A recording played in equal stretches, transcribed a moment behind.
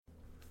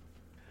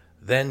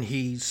Then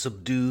he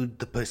subdued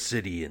the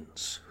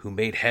Pisidians, who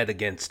made head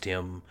against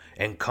him,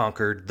 and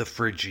conquered the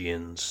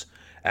Phrygians,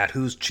 at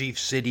whose chief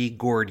city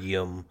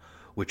Gordium,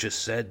 which is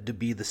said to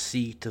be the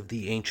seat of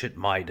the ancient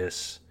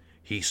Midas,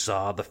 he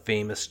saw the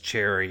famous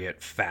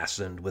chariot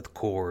fastened with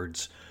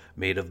cords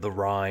made of the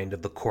rind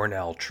of the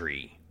cornel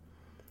tree,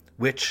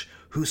 which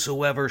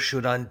whosoever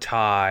should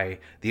untie,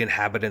 the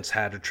inhabitants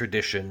had a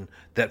tradition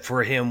that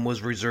for him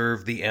was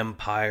reserved the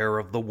empire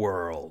of the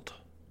world.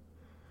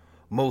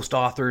 Most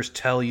authors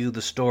tell you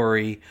the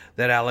story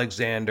that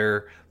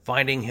Alexander,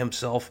 finding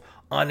himself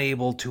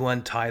unable to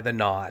untie the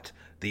knot,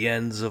 the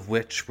ends of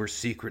which were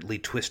secretly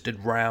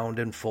twisted round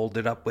and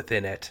folded up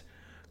within it,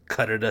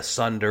 cut it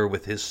asunder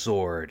with his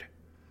sword.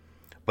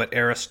 But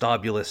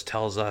Aristobulus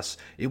tells us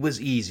it was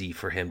easy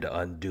for him to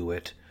undo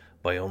it,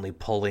 by only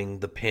pulling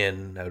the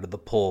pin out of the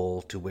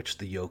pole to which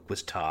the yoke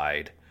was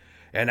tied,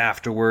 and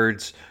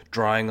afterwards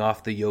drawing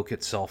off the yoke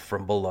itself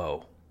from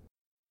below.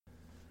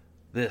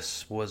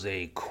 This was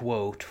a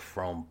quote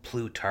from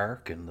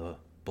Plutarch in the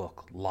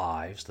book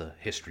Lives, the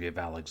History of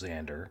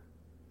Alexander.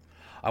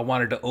 I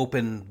wanted to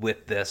open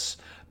with this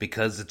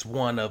because it's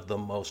one of the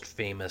most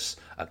famous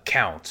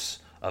accounts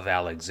of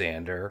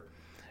Alexander,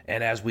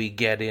 and as we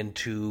get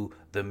into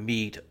the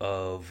meat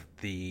of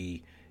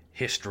the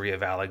history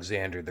of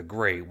Alexander the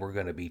Great, we're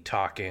going to be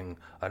talking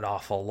an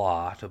awful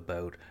lot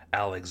about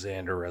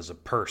Alexander as a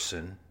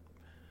person.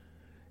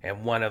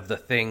 And one of the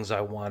things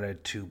I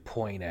wanted to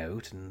point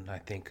out, and I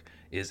think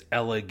is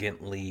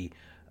elegantly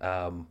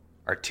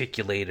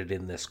articulated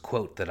in this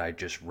quote that I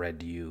just read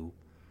to you,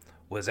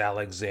 was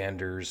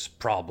Alexander's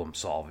problem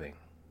solving.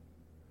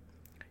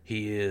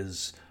 He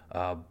is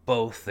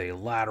both a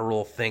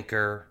lateral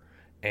thinker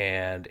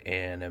and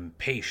an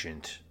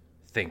impatient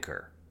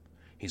thinker.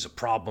 He's a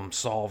problem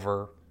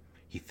solver.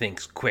 He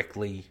thinks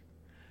quickly.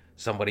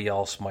 Somebody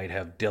else might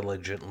have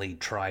diligently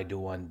tried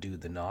to undo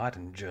the knot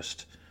and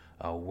just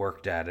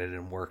worked at it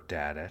and worked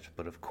at it.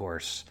 But of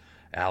course,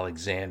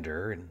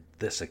 Alexander, in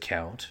this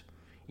account,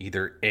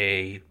 either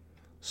A,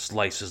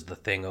 slices the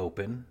thing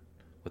open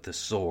with his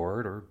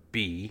sword, or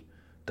B,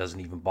 doesn't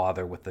even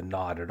bother with the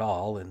knot at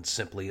all and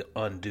simply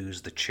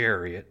undoes the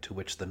chariot to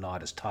which the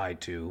knot is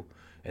tied to,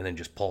 and then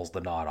just pulls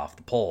the knot off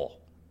the pole.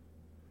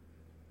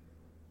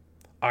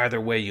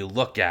 Either way you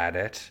look at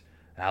it,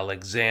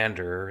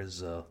 Alexander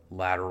is a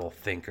lateral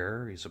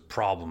thinker, he's a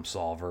problem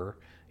solver,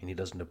 and he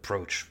doesn't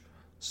approach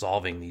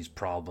solving these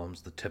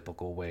problems the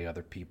typical way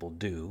other people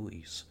do.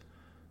 He's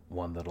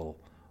one that'll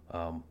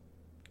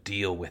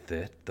deal with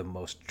it the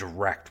most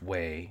direct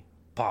way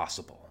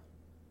possible.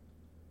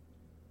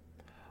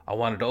 I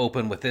wanted to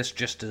open with this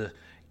just to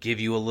give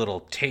you a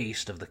little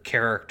taste of the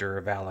character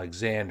of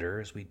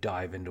Alexander as we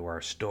dive into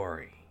our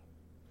story.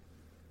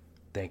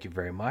 Thank you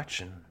very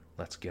much, and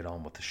let's get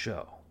on with the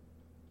show.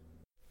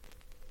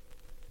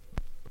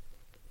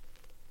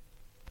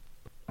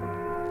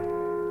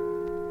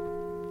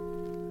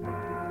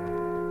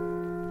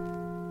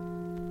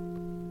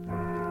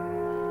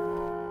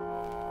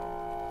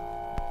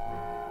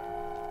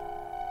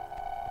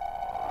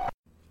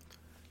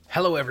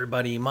 Hello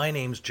everybody, my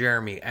name's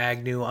Jeremy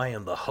Agnew. I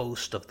am the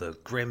host of the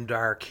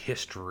Grimdark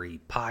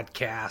History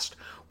podcast,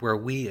 where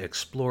we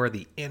explore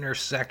the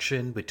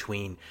intersection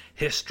between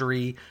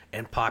history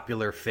and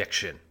popular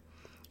fiction.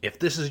 If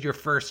this is your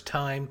first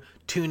time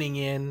tuning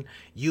in,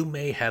 you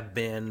may have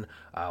been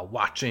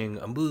watching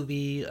a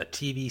movie, a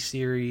TV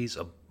series,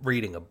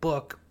 reading a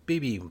book,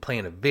 maybe even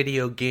playing a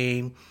video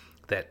game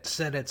that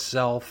set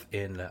itself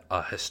in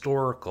a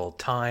historical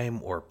time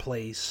or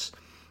place,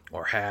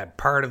 or had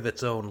part of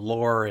its own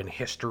lore and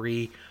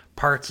history,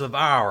 parts of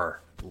our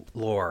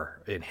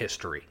lore and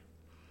history.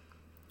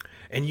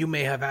 And you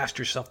may have asked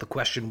yourself the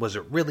question, was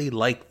it really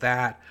like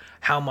that?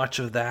 How much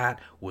of that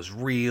was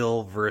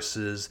real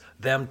versus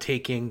them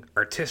taking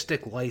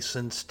artistic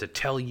license to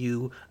tell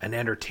you an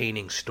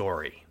entertaining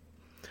story?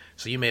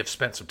 So you may have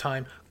spent some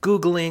time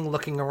Googling,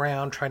 looking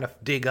around, trying to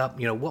dig up,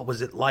 what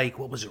was it like?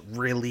 What was it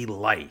really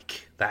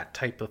like? That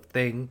type of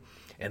thing.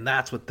 And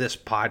that's what this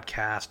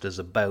podcast is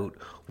about.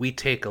 We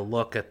take a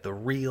look at the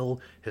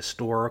real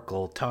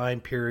historical time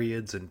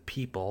periods and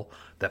people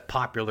that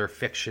popular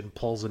fiction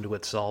pulls into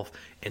itself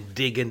and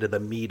dig into the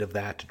meat of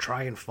that to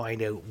try and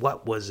find out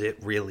what was it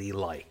really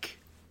like.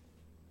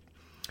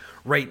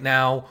 Right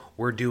now,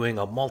 we're doing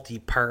a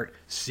multi-part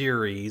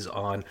series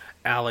on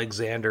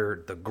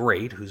Alexander the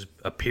Great, who's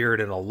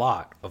appeared in a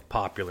lot of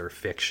popular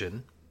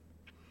fiction.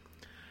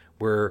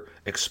 We're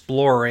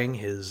exploring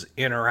his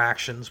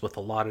interactions with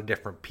a lot of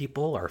different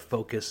people. Our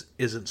focus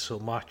isn't so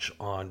much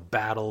on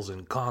battles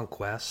and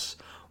conquests,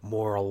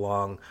 more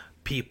along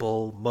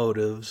people,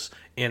 motives,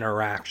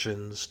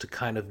 interactions to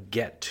kind of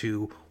get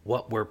to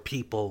what were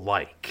people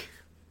like.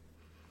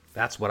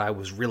 That's what I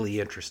was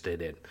really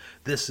interested in.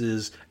 This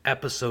is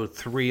episode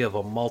 3 of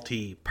a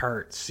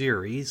multi-part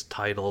series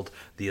titled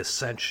The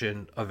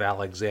Ascension of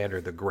Alexander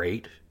the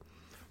Great.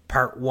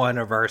 Part 1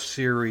 of our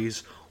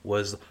series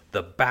was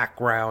the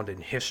background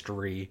and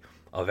history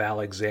of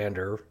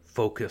Alexander,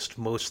 focused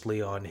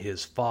mostly on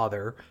his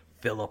father,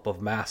 Philip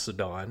of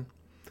Macedon.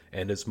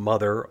 and his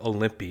mother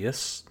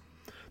Olympias,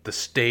 the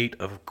state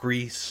of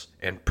Greece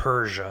and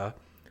Persia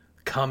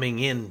coming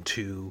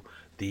into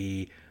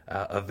the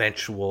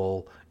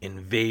eventual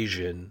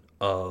invasion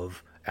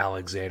of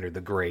Alexander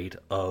the Great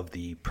of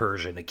the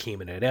Persian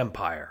Achaemenid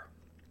Empire.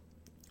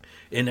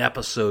 In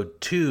episode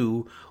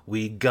 2,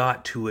 we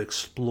got to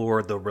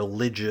explore the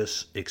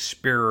religious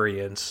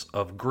experience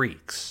of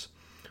Greeks,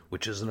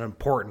 which is an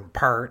important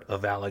part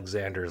of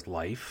Alexander's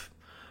life.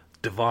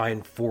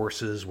 Divine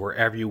forces were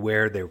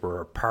everywhere. They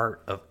were a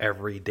part of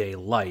everyday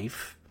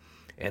life.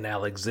 And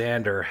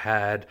Alexander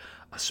had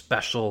a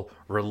special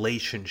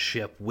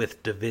relationship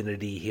with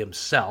divinity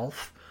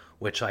himself,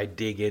 which I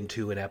dig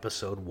into in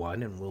episode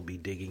 1 and will be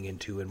digging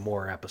into in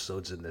more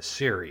episodes in this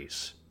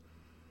series.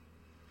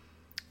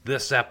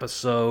 This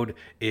episode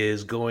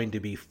is going to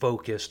be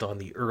focused on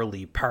the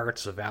early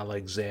parts of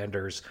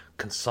Alexander's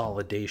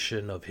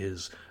consolidation of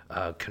his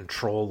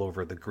control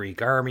over the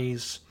Greek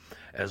armies,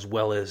 as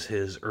well as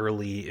his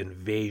early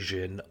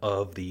invasion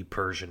of the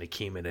Persian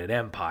Achaemenid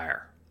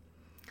Empire.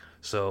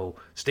 So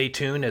stay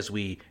tuned as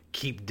we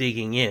keep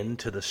digging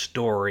into the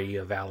story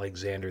of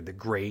Alexander the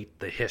Great,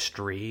 the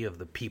history of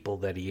the people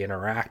that he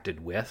interacted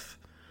with,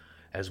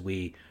 as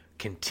we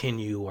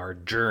continue our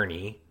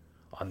journey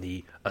on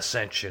the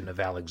ascension of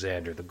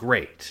Alexander the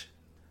Great.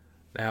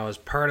 Now, as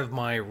part of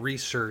my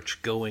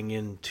research going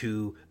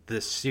into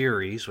this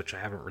series, which I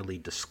haven't really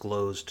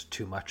disclosed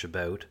too much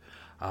about,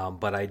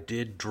 but I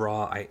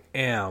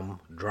am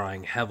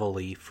drawing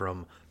heavily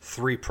from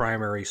 3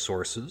 primary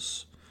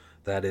sources.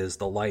 That is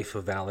The Life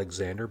of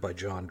Alexander by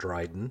John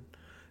Dryden,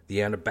 The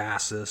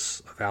Anabasis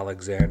of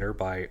Alexander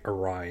by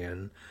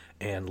Orion,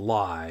 and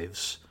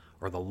Lives,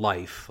 or The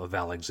Life of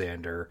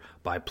Alexander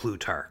by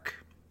Plutarch.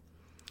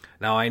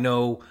 Now, I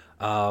know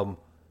a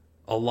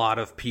lot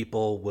of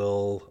people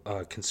will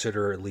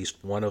consider at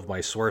least one of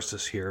my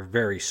sources here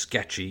very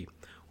sketchy,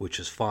 which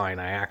is fine.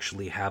 I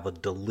actually have a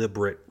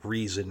deliberate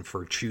reason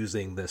for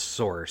choosing this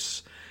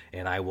source,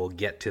 and I will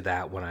get to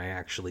that when I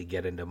actually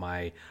get into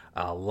my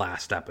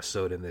last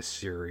episode in this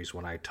series,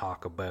 when I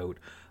talk about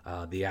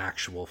the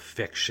actual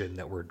fiction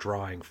that we're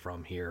drawing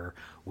from here,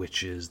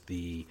 which is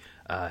the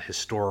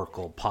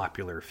historical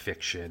popular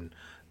fiction,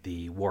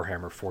 the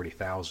Warhammer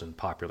 40,000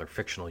 popular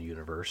fictional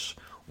universe.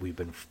 We've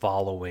been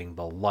following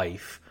the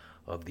life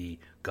of the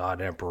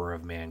God Emperor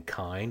of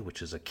Mankind,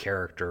 which is a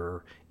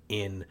character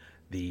in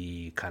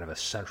the kind of a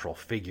central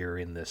figure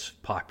in this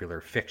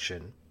popular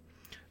fiction.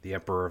 The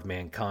Emperor of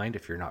Mankind,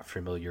 if you're not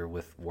familiar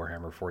with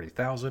Warhammer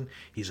 40,000,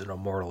 he's an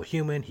immortal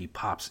human. He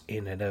pops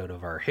in and out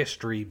of our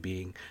history,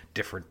 being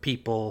different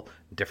people,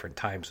 different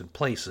times and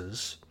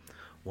places.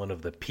 One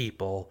of the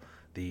people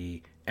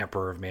the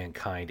Emperor of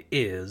Mankind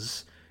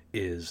is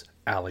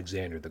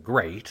Alexander the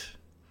Great.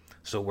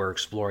 So we're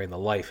exploring the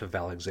life of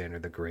Alexander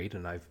the Great,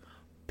 and I've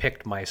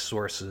picked my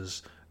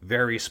sources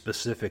very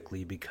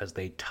specifically because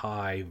they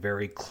tie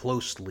very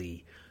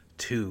closely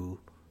to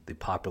the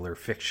popular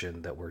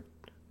fiction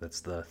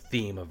that's the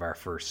theme of our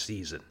first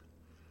season.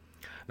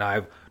 Now,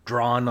 I've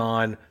drawn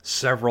on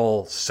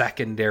several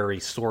secondary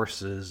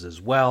sources as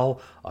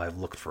well. I've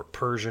looked for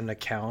Persian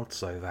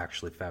accounts. I've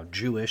actually found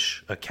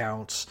Jewish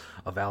accounts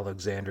of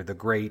Alexander the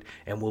Great,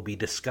 and we'll be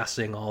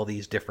discussing all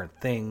these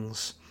different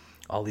things,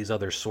 all these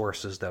other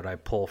sources that I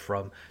pull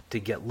from, to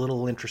get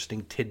little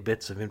interesting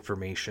tidbits of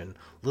information,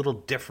 little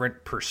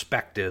different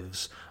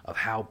perspectives of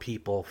how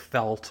people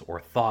felt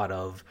or thought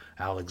of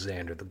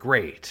Alexander the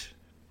Great.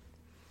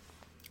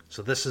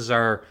 So this is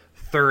our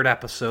 3rd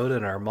episode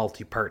in our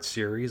multi-part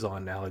series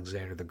on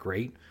Alexander the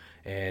Great,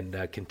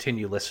 and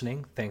continue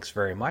listening. Thanks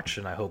very much,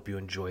 and I hope you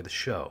enjoy the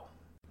show.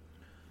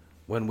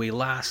 When we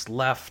last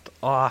left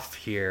off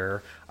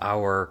here,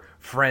 our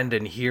friend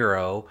and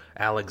hero,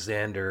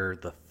 Alexander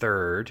the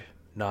Third,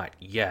 not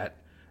yet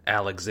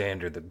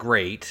Alexander the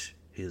Great,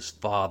 his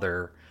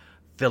father,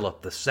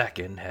 Philip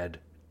II, had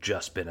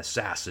just been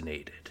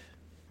assassinated.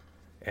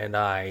 And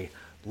I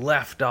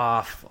left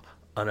off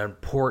an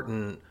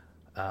important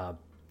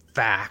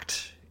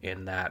fact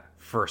in that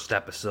first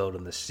episode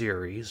in the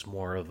series,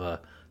 more of a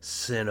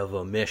sin of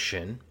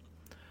omission.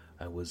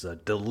 I was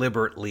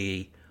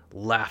deliberately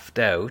left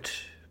out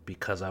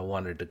because I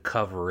wanted to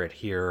cover it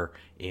here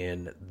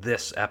in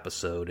this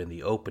episode in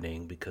the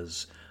opening,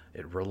 because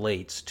it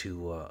relates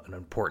to an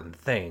important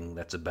thing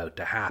that's about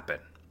to happen.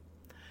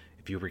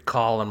 If you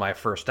recall in my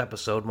first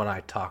episode when I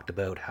talked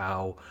about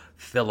how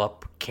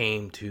Philip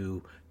came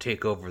to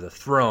take over the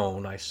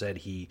throne, I said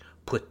he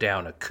put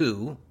down a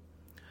coup.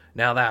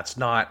 Now, that's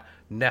not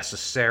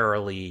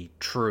necessarily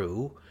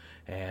true,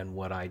 and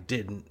what I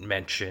didn't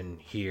mention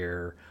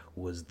here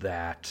was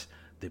that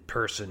the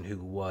person who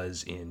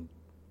was in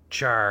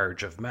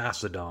charge of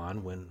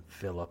Macedon when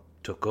Philip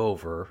took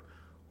over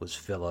was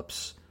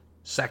Philip's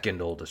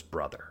second oldest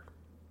brother.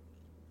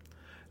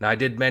 Now, I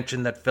did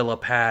mention that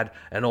Philip had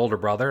an older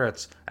brother.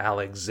 It's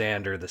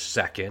Alexander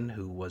II,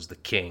 who was the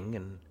king,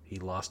 and he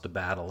lost a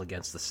battle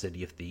against the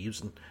city of Thebes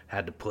and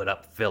had to put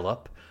up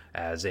Philip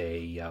as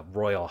a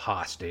royal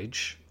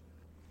hostage.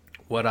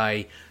 What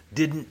I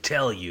didn't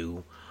tell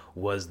you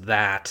was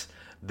that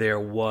there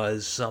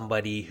was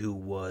somebody who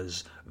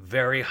was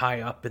very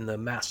high up in the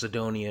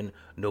Macedonian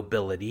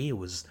nobility. It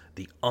was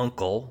the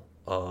uncle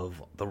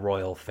of the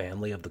royal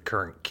family of the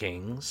current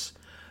kings,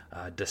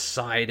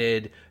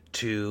 decided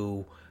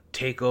to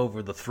take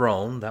over the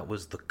throne. That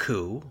was the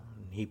coup.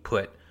 He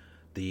put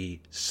the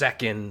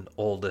second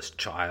oldest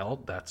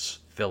child, that's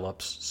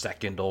Philip's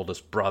second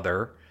oldest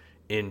brother,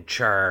 in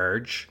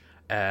charge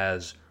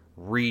as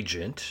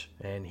regent,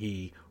 and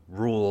he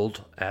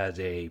ruled as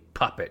a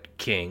puppet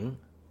king,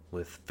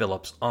 with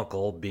Philip's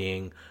uncle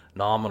being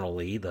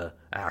nominally the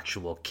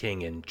actual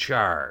king in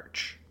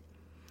charge.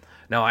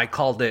 Now, I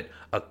called it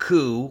a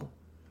coup,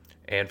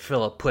 and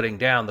Philip putting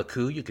down the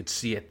coup, you could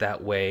see it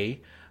that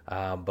way,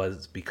 but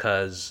it's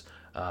because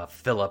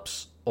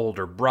Philip's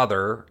older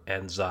brother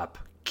ends up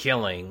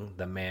killing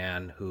the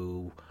man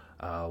who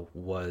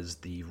was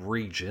the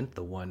regent,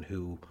 the one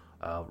who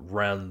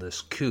ran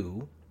this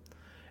coup.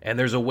 And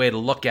there's a way to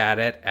look at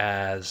it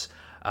as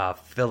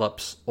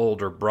Philip's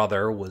older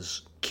brother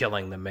was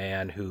killing the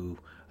man who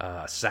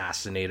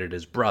assassinated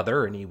his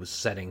brother, and he was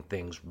setting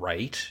things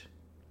right.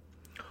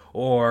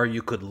 Or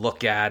you could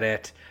look at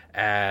it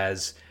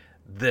as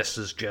this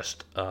is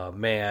just a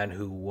man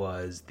who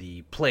was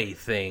the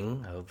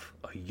plaything of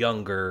a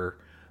younger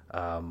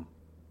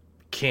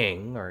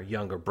king, or a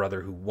younger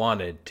brother who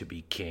wanted to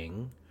be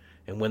king.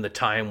 And when the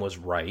time was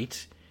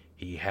right,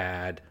 he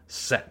had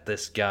set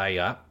this guy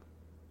up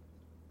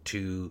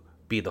to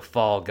be the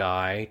fall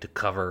guy to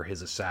cover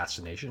his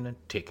assassination and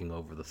taking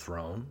over the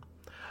throne.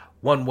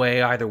 One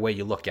way, either way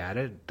you look at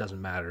it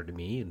doesn't matter to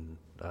me, and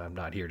I'm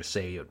not here to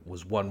say it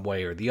was one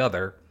way or the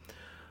other.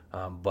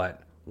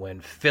 But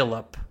when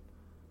Philip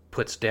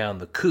puts down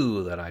the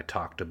coup that I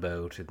talked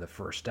about in the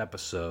first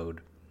episode,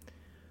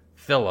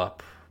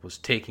 Philip was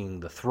taking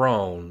the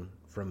throne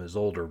from his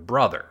older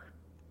brother.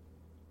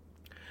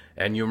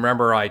 And you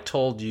remember I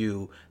told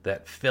you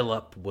that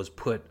Philip was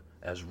put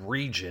as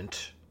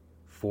regent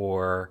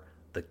for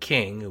the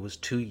king who was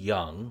too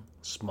young,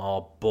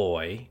 small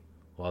boy,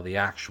 while the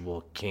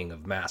actual king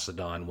of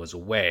Macedon was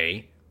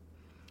away,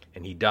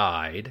 and he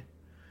died,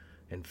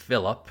 and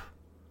Philip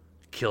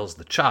kills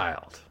the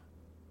child.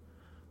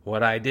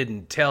 What I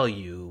didn't tell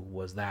you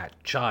was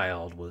that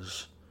child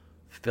was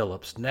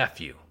Philip's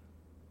nephew,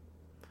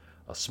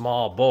 a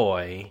small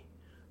boy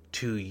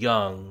too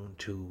young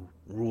to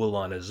rule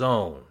on his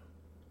own.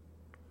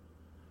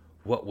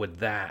 What would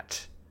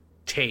that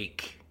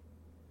take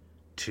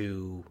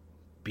to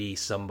be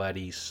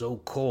somebody so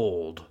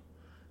cold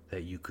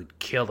that you could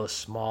kill a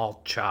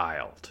small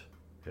child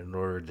in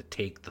order to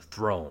take the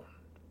throne?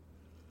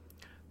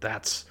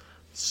 That's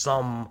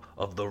some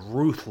of the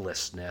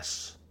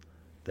ruthlessness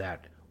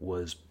that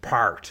was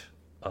part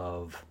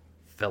of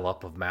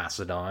Philip of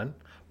Macedon,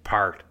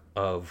 part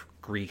of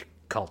Greek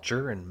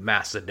culture and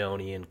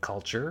Macedonian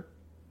culture,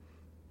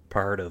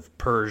 part of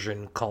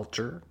Persian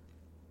culture,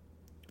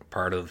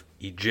 part of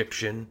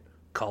Egyptian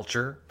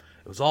culture.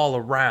 It was all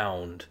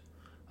around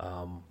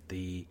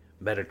the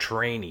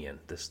Mediterranean,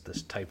 this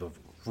type of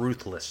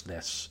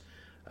ruthlessness.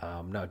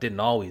 Now, it didn't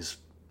always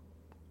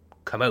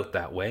come out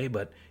that way,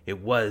 but it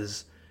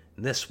was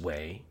this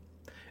way.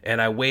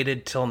 And I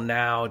waited till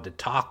now to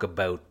talk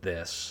about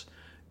this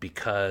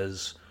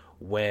because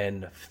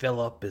when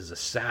Philip is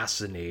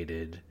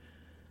assassinated,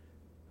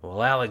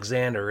 well,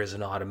 Alexander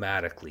isn't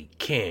automatically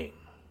king.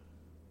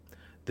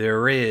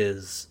 There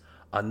is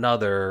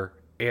another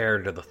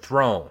heir to the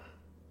throne.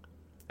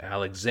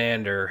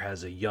 Alexander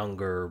has a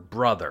younger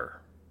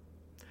brother.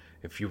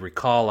 If you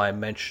recall, I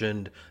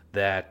mentioned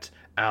that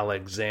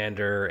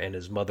Alexander and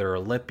his mother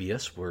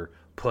Olympias were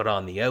put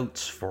on the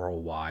outs for a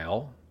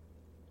while.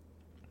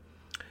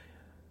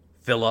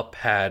 Philip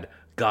had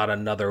got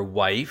another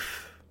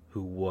wife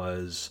who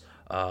was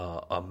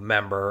a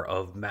member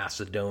of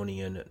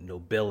Macedonian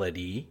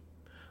nobility,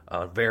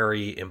 a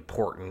very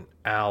important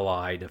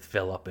ally to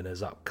Philip in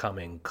his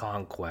upcoming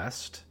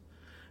conquest.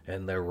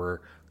 And there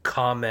were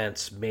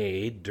comments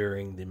made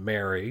during the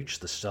marriage,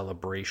 the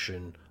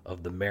celebration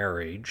of the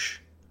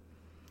marriage,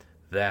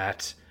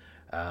 that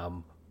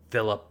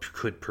Philip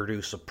could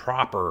produce a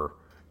proper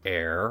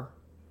heir.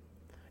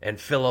 And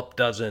Philip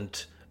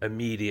doesn't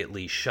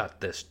immediately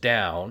shut this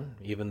down,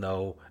 even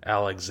though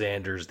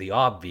Alexander's the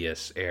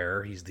obvious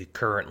heir. He's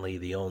currently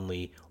the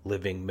only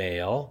living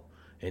male.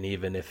 And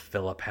even if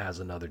Philip has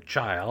another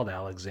child,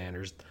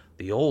 Alexander's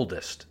the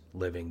oldest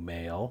living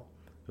male,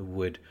 who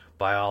would,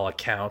 by all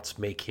accounts,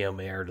 make him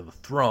heir to the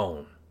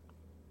throne.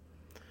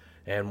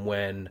 And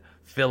when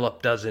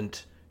Philip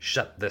doesn't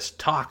shut this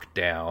talk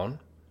down,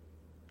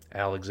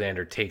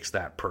 Alexander takes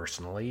that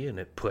personally, and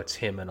it puts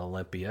him and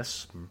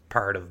Olympias,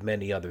 part of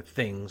many other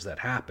things that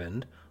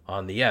happened,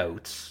 on the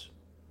outs.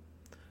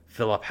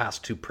 Philip has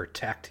to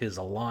protect his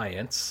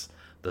alliance,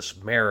 this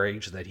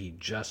marriage that he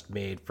just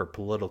made for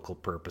political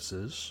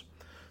purposes.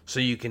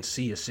 So you can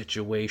see a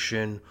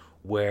situation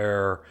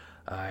where,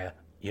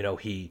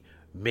 he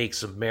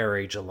makes a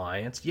marriage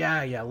alliance.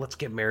 Yeah, let's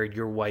get married.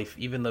 Your wife,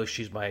 even though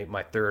she's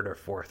my third or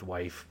fourth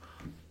wife,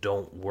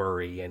 don't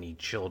worry, any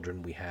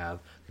children we have,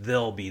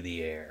 they'll be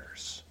the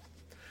heirs.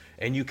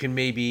 And you can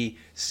maybe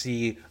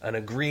see an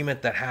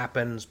agreement that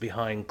happens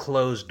behind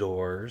closed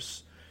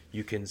doors.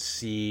 You can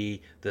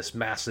see this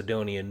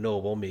Macedonian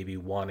noble maybe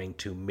wanting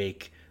to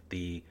make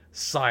the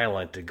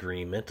silent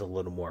agreement a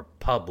little more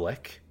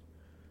public,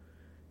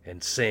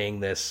 and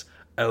saying this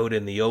out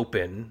in the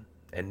open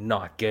and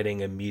not getting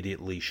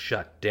immediately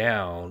shut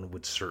down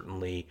would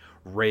certainly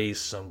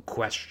raise some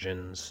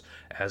questions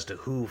as to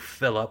who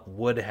Philip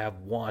would have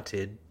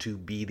wanted to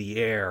be the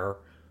heir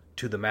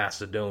to the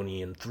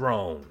Macedonian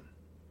throne.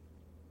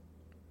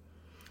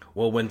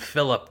 Well, when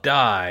Philip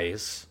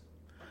dies,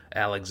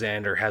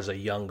 Alexander has a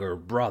younger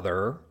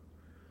brother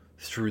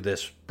through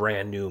this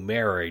brand new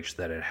marriage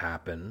that had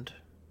happened.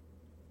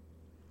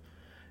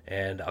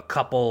 And a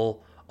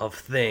couple of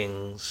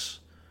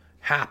things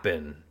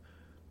happen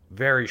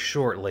very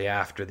shortly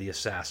after the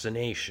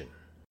assassination.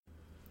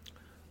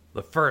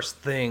 The first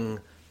thing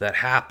that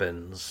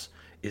happens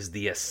is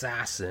the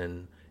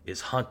assassin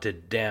is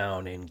hunted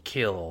down and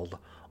killed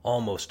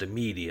almost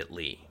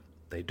immediately.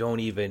 They don't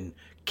even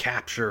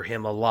capture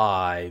him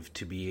alive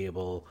to be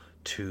able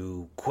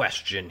to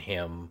question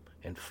him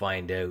and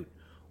find out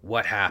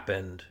what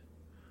happened,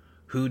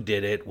 who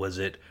did it. Was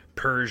it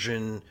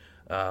Persian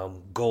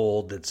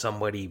gold? Did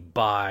somebody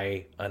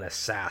buy an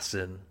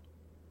assassin?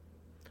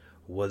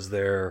 Was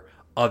there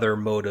other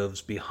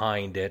motives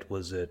behind it?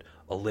 Was it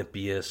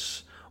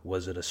Olympias?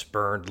 Was it a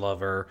spurned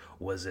lover?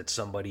 Was it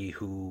somebody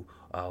who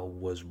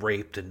was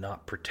raped and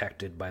not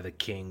protected by the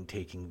king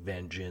taking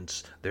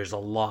vengeance? There's a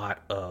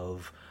lot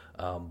of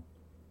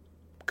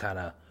kind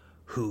of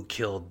who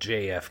killed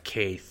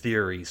JFK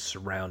theories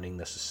surrounding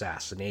this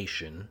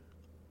assassination.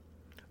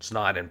 It's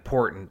not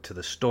important to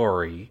the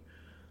story.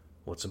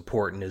 What's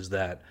important is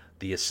that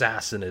the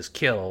assassin is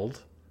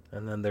killed,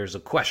 and then there's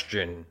a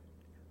question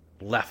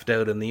left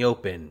out in the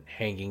open,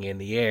 hanging in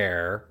the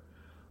air,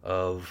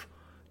 of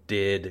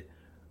did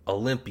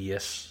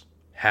Olympias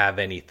have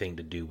anything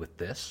to do with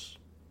this?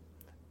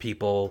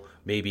 People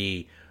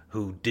maybe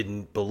who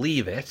didn't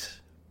believe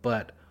it,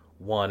 but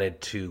wanted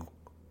to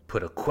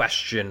put a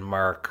question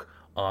mark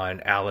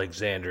on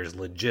Alexander's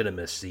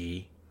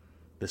legitimacy.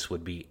 This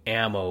would be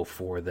ammo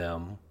for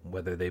them,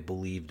 whether they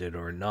believed it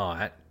or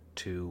not,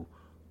 to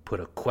put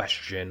a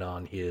question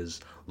on his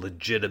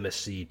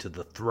legitimacy to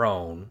the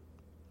throne.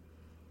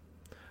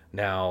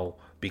 Now,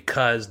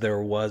 because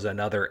there was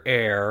another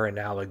heir and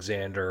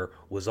Alexander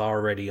was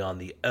already on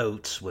the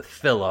outs with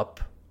Philip,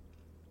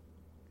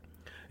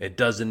 it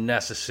doesn't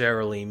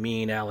necessarily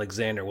mean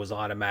Alexander was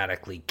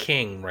automatically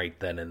king right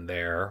then and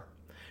there.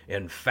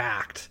 In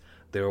fact,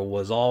 there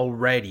was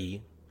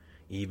already,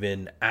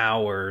 even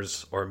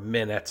hours or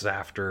minutes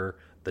after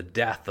the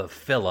death of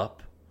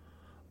Philip,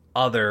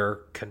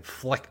 other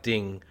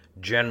conflicting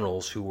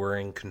generals who were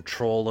in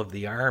control of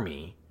the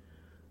army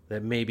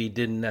that maybe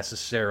didn't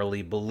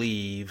necessarily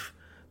believe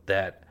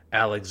that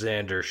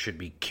Alexander should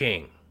be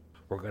king.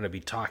 We're going to be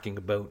talking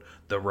about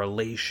the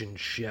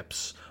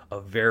relationships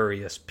of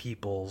various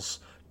peoples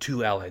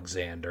to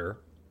Alexander.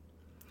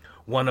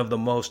 One of the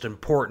most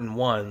important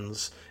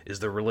ones is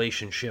the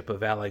relationship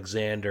of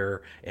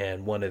Alexander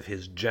and one of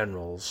his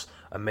generals,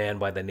 a man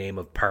by the name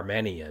of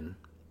Parmenion.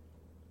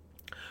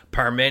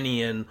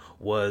 Parmenion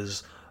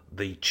was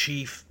the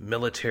chief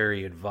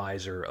military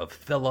advisor of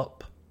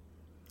Philip.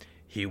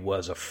 He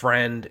was a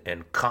friend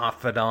and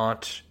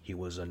confidant. He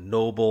was a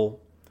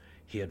noble.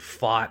 He had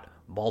fought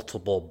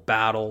multiple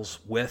battles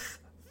with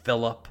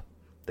Philip.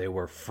 They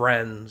were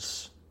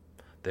friends.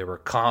 They were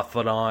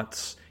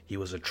confidants. He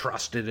was a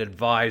trusted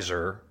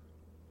advisor.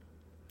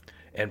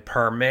 And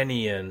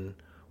Parmenion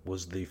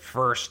was the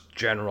first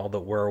general that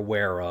we're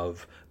aware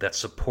of that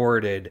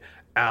supported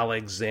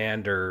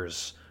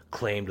Alexander's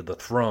claim to the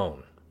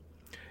throne.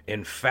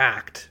 In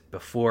fact,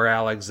 before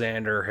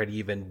Alexander had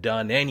even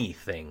done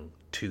anything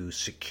to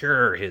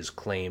secure his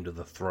claim to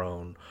the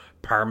throne,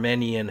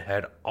 Parmenion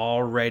had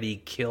already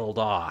killed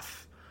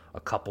off a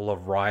couple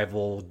of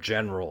rival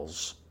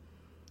generals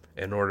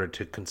in order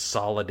to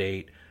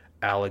consolidate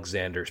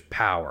Alexander's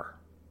power.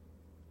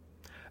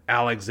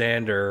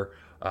 Alexander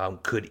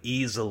could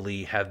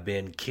easily have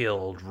been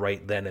killed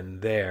right then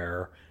and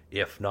there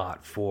if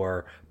not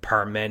for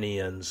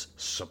Parmenion's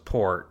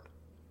support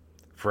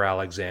for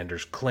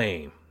Alexander's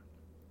claim.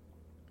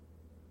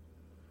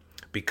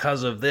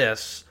 Because of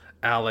this,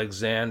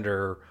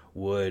 Alexander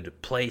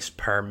would place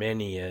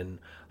Parmenion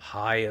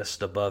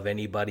highest above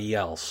anybody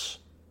else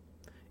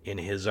in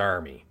his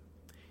army.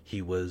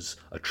 He was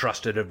a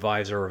trusted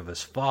advisor of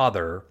his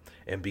father,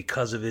 and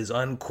because of his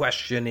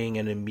unquestioning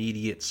and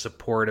immediate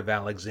support of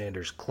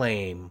Alexander's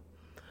claim,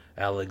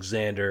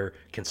 Alexander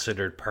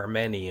considered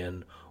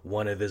Parmenion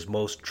one of his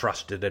most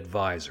trusted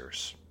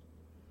advisors.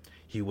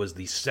 He was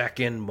the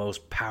second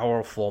most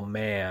powerful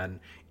man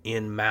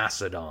in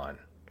Macedon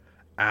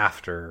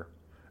after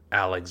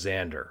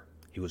Alexander.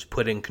 He was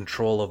put in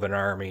control of an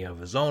army of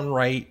his own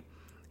right.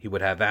 He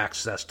would have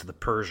access to the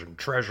Persian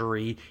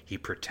treasury. He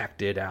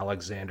protected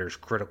Alexander's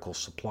critical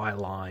supply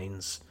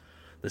lines.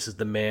 This is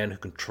the man who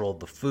controlled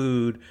the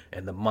food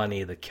and the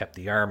money that kept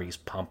the armies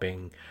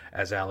pumping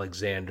as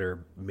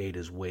Alexander made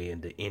his way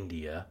into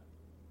India.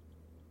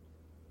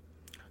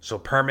 So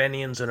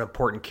Parmenion's an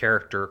important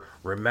character.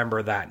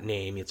 Remember that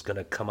name. It's going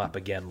to come up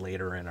again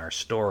later in our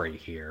story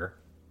here.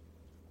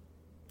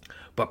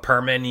 But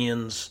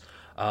Parmenion's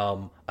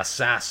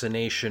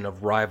assassination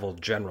of rival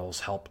generals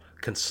helped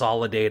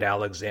consolidate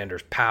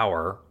Alexander's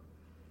power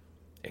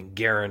and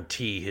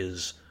guarantee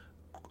his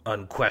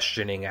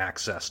unquestioning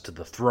access to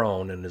the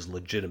throne and his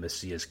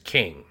legitimacy as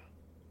king.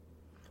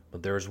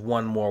 But there's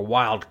one more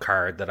wild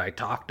card that I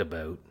talked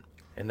about,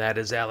 and that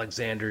is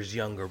Alexander's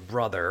younger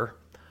brother,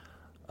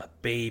 a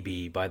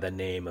baby by the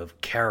name of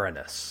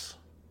Carinus.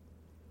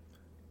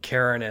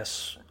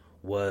 Carinus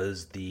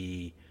was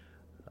the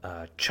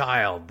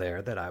child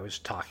there that I was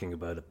talking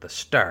about at the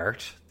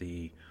start,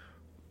 the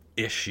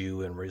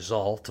issue and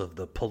result of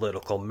the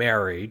political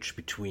marriage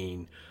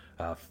between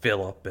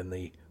Philip and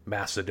the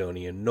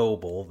Macedonian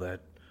noble that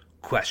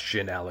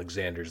questioned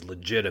Alexander's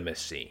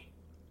legitimacy.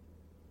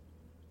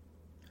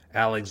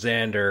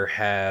 Alexander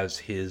has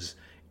his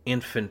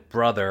infant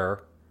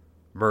brother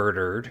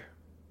murdered,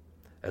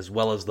 as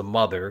well as the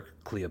mother,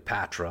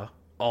 Cleopatra,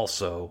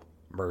 also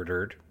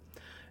murdered.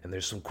 And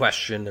there's some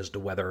question as to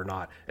whether or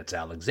not it's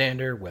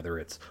Alexander, whether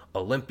it's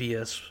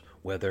Olympias,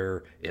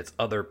 whether it's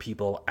other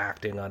people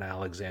acting on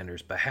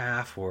Alexander's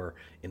behalf or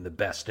in the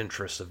best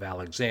interests of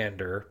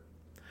Alexander.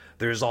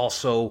 There's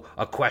also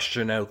a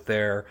question out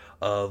there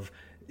of,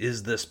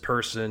 is this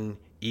person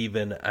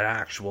even an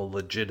actual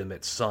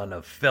legitimate son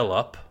of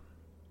Philip?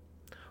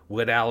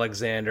 Would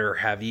Alexander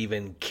have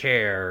even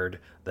cared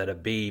that a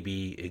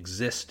baby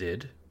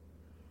existed?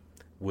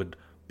 Would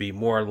be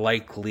more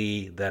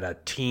likely that a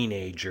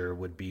teenager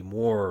would be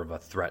more of a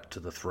threat to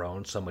the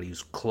throne, somebody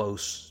who's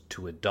close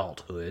to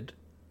adulthood.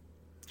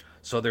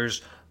 So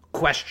there's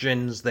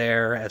questions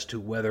there as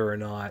to whether or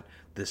not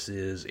this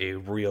is a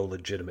real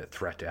legitimate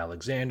threat to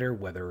Alexander,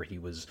 whether he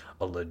was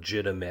a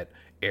legitimate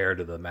heir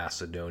to the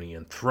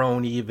Macedonian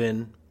throne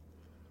even.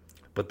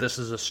 But this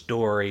is a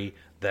story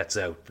that's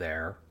out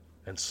there,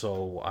 and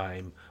so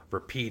I'm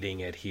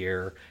repeating it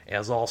here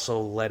as also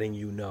letting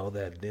you know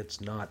that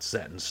it's not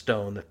set in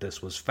stone that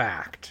this was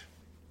fact.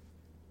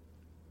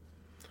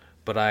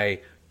 But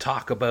I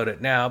talk about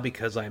it now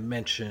because I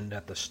mentioned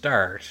at the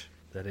start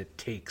that it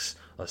takes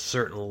a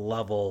certain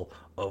level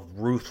of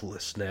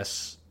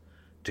ruthlessness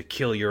to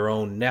kill your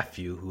own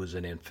nephew who is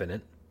an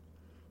infant.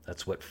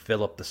 That's what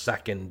Philip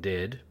II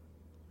did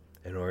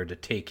in order to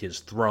take his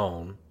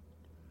throne.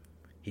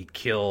 He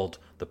killed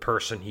the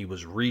person he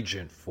was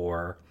regent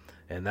for,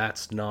 and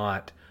that's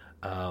not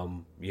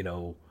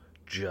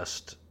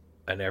just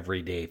an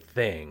everyday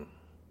thing.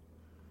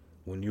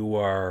 When you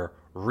are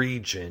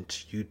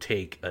regent, you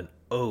take an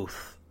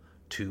oath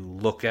to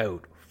look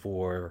out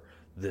for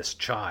this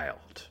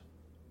child.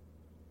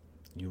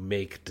 You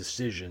make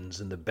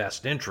decisions in the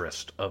best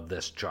interest of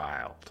this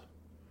child.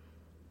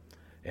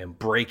 And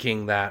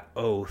breaking that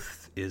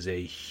oath is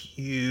a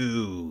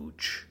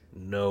huge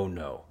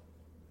no-no.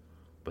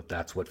 But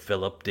that's what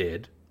Philip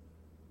did.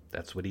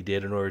 That's what he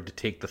did in order to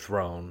take the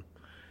throne.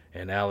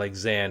 And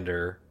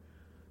Alexander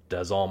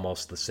does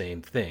almost the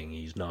same thing.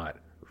 He's not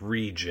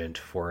regent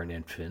for an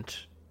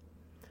infant,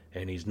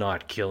 and he's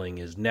not killing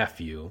his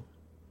nephew.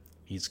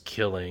 He's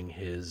killing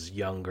his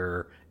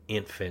younger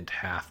infant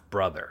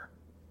half-brother.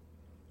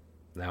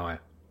 Now,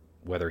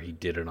 whether he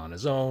did it on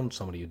his own,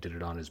 somebody who did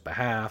it on his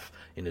behalf,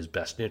 in his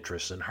best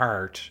interests and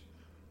heart,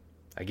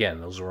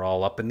 again, those are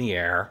all up in the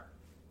air.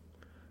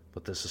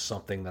 But this is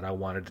something that I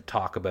wanted to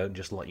talk about and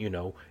just let you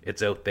know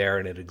it's out there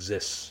and it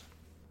exists.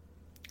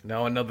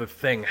 Now, another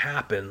thing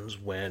happens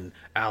when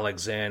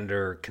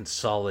Alexander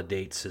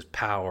consolidates his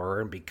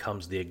power and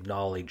becomes the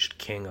acknowledged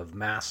king of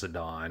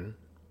Macedon.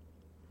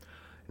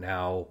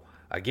 Now,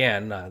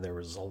 again, there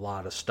was a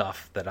lot of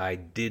stuff that I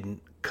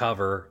didn't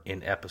cover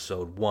in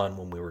episode 1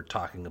 when we were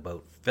talking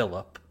about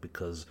Philip,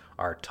 because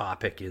our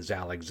topic is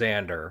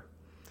Alexander.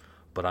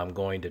 But I'm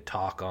going to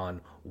talk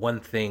on one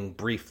thing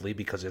briefly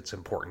because it's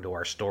important to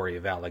our story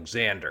of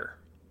Alexander.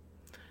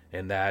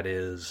 And that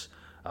is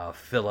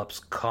Philip's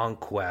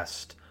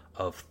conquest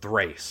of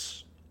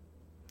Thrace.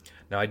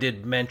 Now, I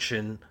did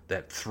mention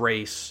that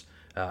Thrace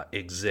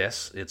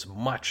exists. It's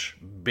much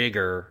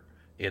bigger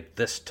at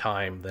this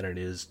time than it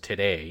is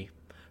today.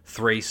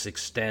 Thrace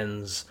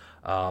extends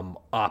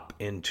up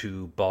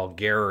into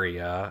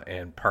Bulgaria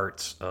and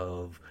parts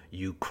of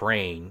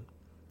Ukraine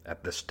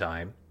at this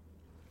time.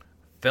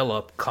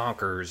 Philip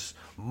conquers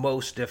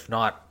most, if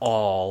not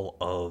all,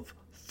 of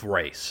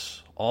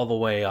Thrace, all the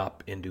way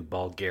up into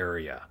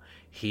Bulgaria.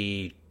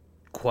 He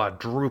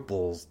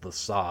quadruples the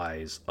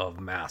size of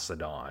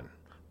Macedon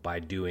by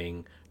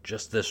doing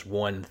just this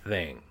one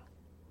thing.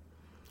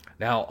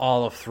 Now,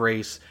 all of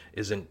Thrace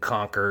isn't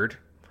conquered.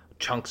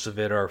 Chunks of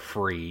it are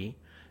free,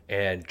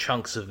 and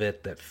chunks of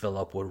it that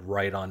Philip would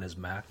write on his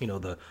map.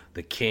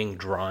 The king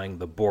drawing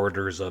the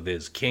borders of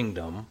his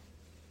kingdom.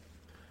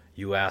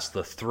 You ask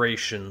the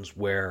Thracians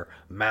where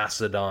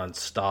Macedon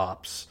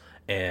stops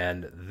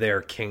and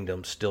their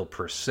kingdom still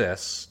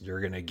persists,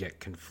 you're going to get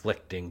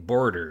conflicting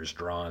borders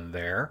drawn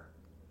there.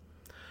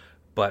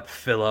 But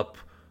Philip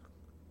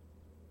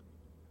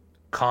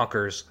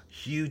conquers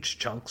huge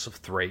chunks of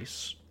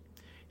Thrace.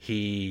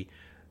 He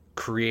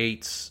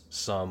creates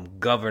some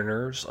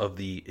governors of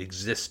the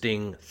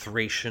existing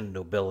Thracian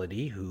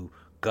nobility who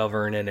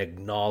govern and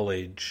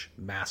acknowledge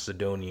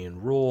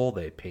Macedonian rule.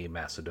 They pay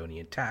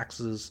Macedonian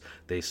taxes.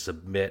 They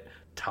submit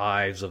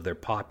tithes of their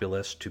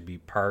populace to be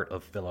part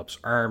of Philip's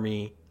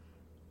army.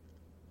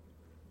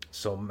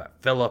 So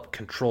Philip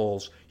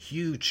controls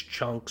huge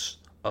chunks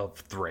of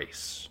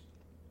Thrace.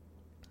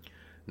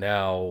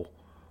 Now,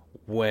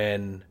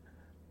 when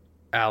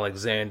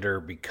Alexander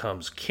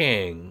becomes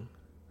king,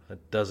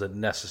 it doesn't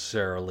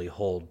necessarily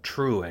hold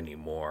true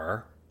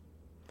anymore.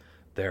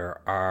 There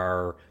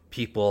are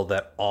people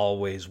that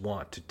always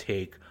want to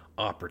take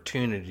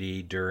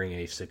opportunity during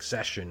a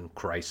succession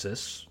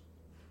crisis.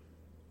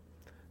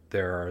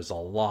 There is a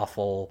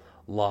lawful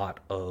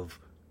lot of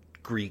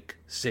Greek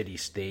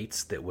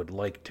city-states that would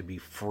like to be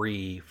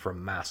free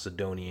from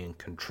Macedonian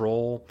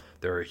control.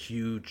 There are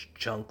huge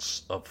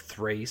chunks of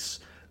Thrace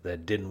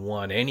that didn't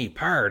want any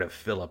part of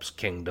Philip's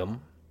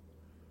kingdom.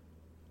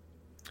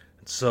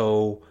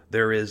 So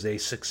there is a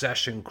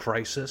succession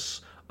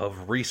crisis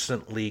of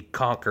recently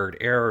conquered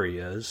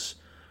areas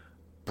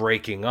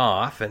breaking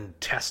off and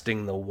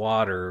testing the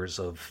waters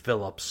of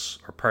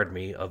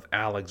of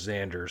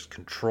Alexander's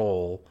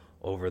control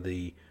over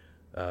the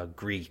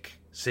Greek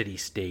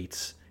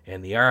city-states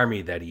and the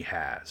army that he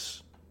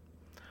has.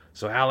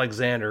 So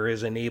Alexander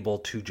isn't able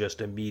to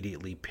just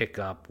immediately pick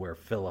up where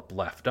Philip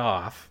left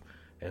off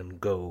and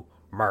go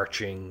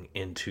marching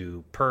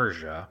into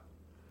Persia.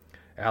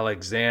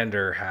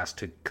 Alexander has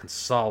to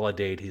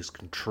consolidate his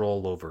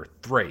control over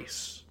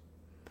Thrace.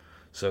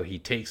 So he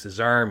takes his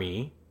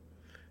army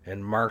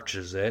and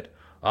marches it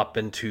up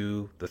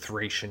into the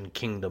Thracian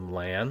kingdom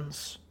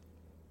lands.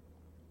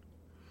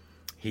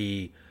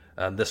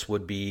 This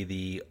would be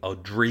the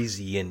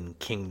Odrysian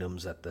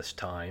kingdoms at this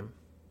time.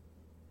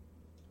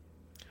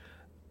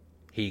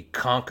 He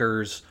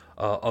conquers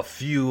a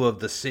few of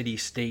the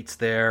city-states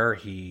there.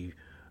 He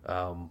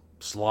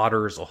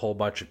slaughters a whole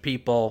bunch of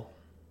people.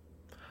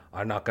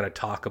 I'm not going to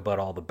talk about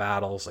all the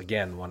battles.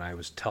 Again, when I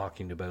was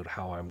talking about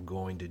how I'm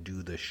going to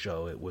do this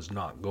show, it was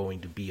not going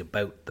to be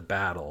about the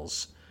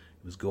battles.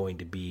 It was going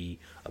to be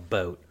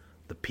about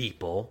the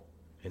people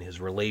and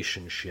his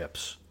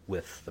relationships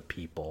with the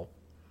people.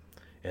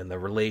 And the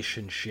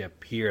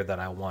relationship here that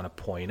I want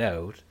to point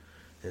out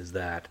is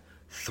that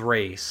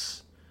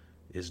Thrace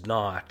is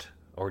not,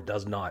 or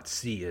does not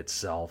see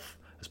itself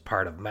as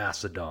part of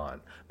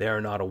Macedon. They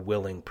are not a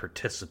willing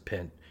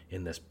participant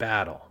in this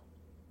battle.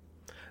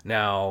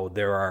 Now,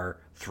 there are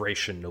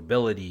Thracian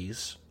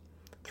nobilities,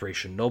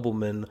 Thracian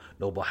noblemen,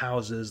 noble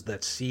houses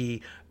that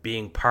see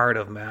being part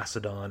of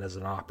Macedon as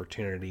an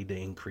opportunity to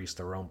increase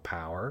their own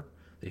power.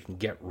 They can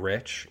get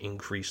rich,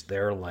 increase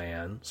their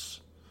lands,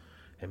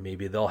 and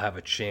maybe they'll have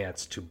a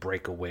chance to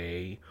break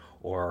away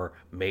or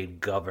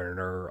made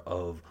governor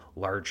of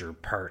larger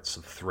parts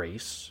of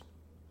Thrace.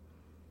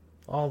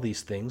 All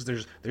these things,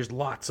 there's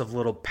lots of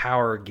little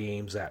power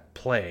games at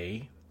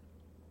play.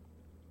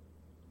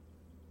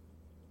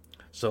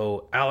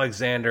 So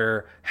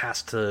Alexander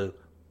has to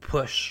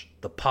push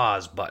the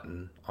pause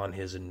button on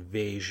his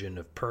invasion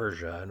of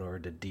Persia in order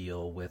to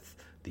deal with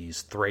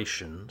these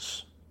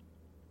Thracians.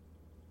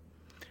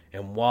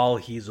 And while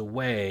he's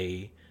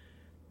away,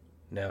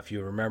 now if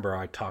you remember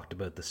I talked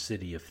about the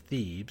city of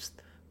Thebes,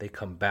 they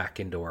come back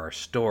into our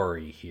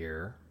story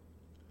here.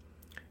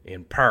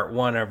 In part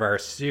 1 of our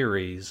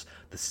series,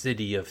 the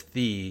city of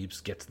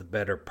Thebes gets the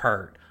better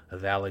part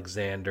of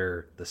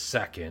Alexander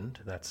II.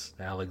 That's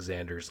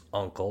Alexander's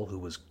uncle, who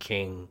was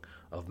king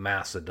of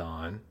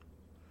Macedon.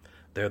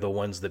 They're the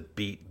ones that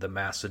beat the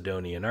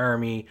Macedonian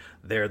army.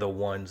 They're the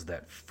ones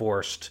that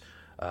forced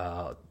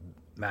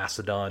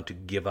Macedon to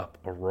give up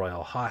a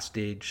royal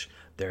hostage.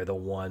 They're the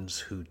ones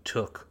who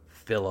took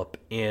Philip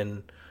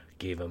in,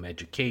 gave him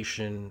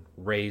education,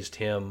 raised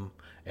him,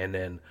 and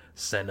then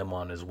sent him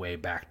on his way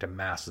back to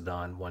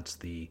Macedon once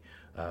the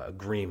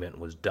agreement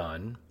was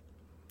done.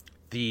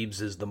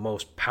 Thebes is the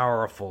most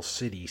powerful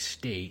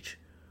city-state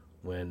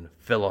when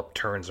Philip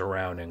turns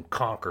around and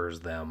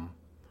conquers them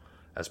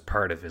as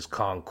part of his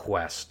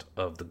conquest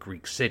of the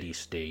Greek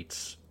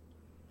city-states.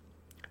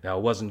 Now,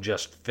 it wasn't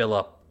just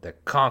Philip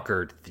that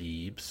conquered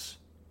Thebes.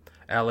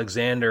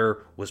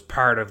 Alexander was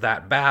part of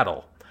that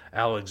battle.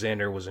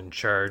 Alexander was in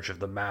charge of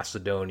the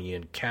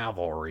Macedonian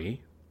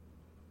cavalry.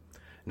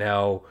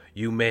 Now,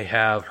 you may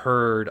have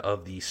heard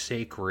of the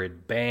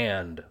Sacred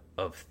Band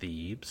of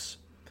Thebes.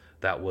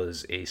 That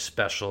was a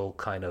special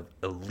kind of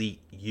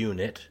elite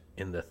unit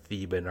in the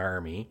Theban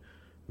army,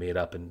 made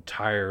up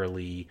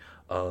entirely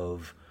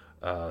of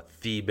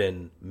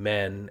Theban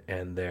men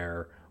and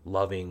their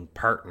loving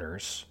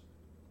partners.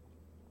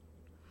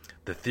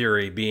 The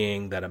theory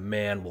being that a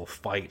man will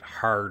fight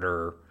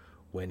harder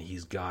when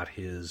he's got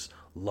his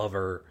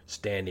lover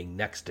standing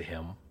next to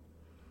him.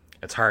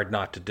 It's hard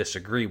not to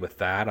disagree with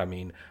that. I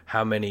mean,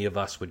 how many of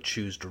us would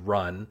choose to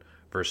run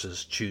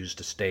versus choose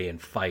to stay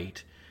and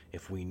fight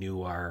if we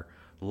knew our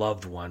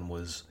loved one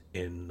was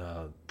in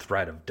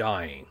threat of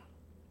dying?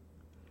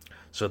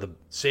 So the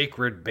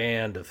Sacred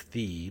Band of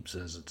Thebes,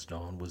 as it's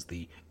known, was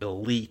the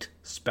elite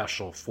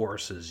special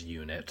forces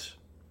unit.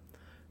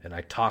 And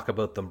I talk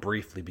about them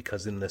briefly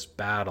because in this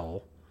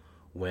battle,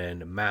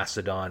 when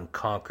Macedon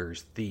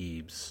conquers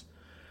Thebes,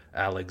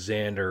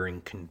 Alexander, in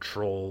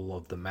control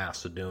of the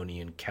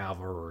Macedonian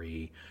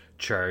cavalry,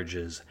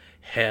 charges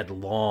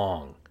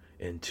headlong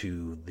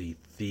into the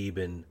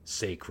Theban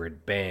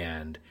sacred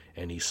band,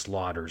 and he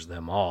slaughters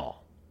them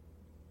all.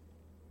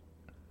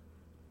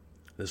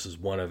 This is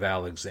one of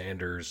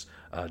Alexander's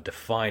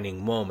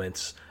defining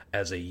moments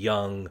as a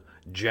young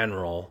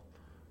general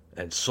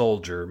and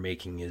soldier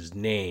making his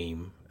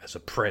name as a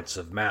prince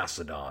of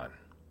Macedon.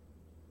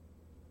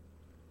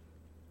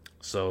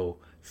 So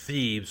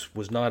Thebes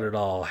was not at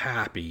all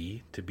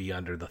happy to be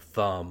under the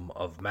thumb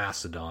of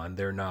Macedon.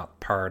 They're not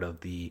part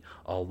of the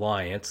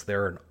alliance.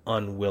 They're an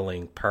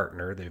unwilling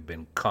partner. They've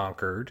been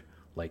conquered,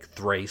 like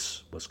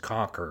Thrace was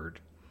conquered.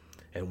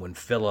 And when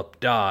Philip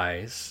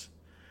dies,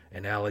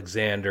 and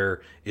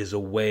Alexander is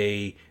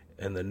away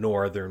in the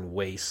northern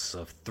wastes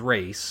of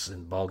Thrace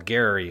in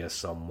Bulgaria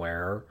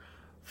somewhere,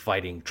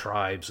 fighting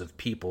tribes of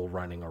people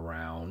running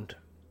around,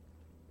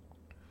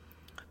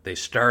 they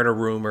start a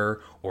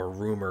rumor, or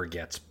rumor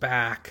gets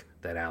back,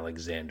 that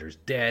Alexander's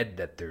dead,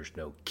 that there's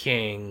no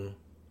king.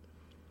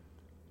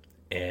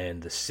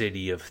 And the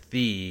city of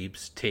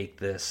Thebes take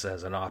this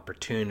as an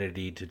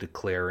opportunity to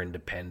declare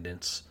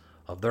independence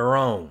of their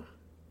own.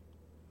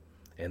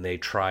 And they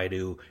try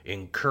to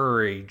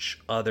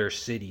encourage other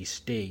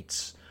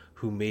city-states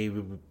who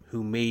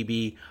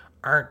maybe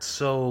aren't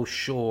so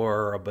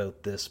sure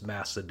about this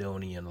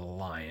Macedonian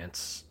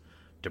alliance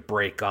to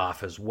break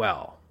off as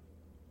well.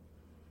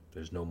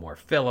 There's no more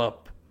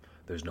Philip.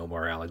 There's no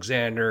more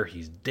Alexander.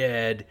 He's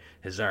dead.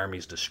 His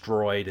army's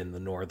destroyed in the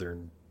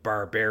northern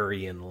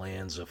barbarian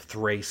lands of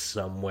Thrace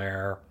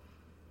somewhere.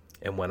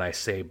 And when I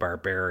say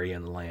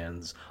barbarian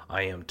lands,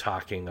 I am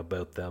talking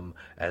about them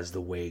as the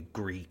way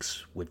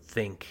Greeks would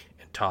think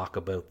and talk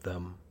about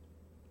them.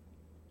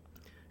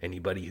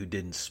 Anybody who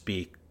didn't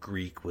speak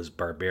Greek was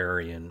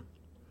barbarian,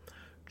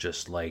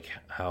 just like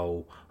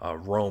how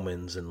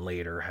Romans and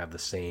later have the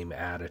same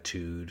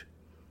attitude.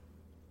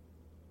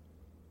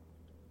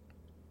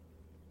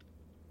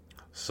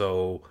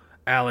 So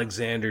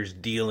Alexander's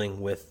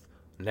dealing with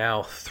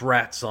now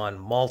threats on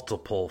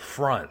multiple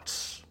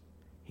fronts.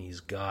 He's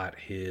got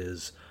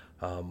his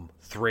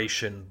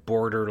Thracian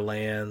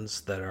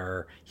borderlands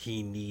that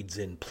he needs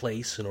in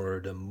place in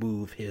order to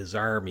move his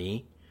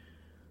army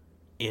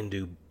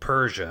into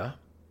Persia.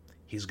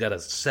 He's got to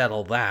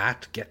settle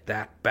that, get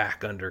that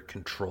back under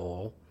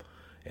control.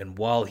 And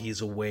while he's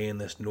away in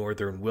this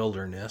northern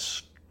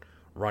wilderness,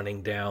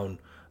 running down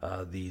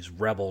these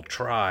rebel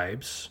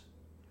tribes,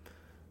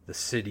 the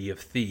city of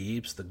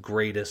Thebes, the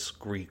greatest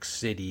Greek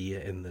city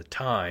in the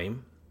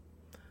time,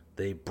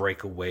 they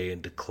break away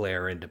and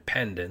declare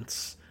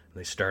independence. And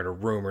they start a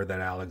rumor that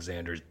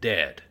Alexander's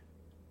dead.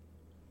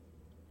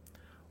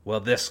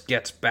 Well, this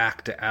gets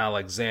back to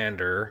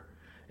Alexander,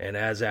 and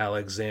as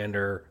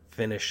Alexander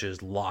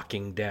finishes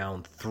locking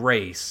down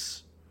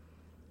Thrace,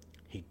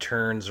 he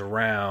turns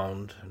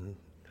around and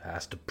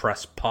has to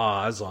press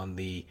pause on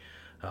the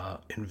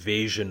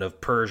invasion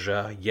of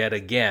Persia yet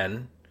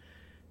again,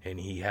 and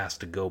he has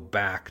to go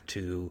back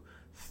to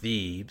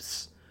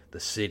Thebes, the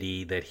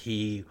city that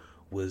he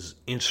was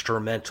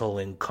instrumental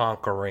in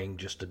conquering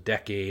just a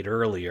decade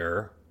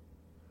earlier,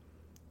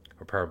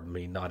 or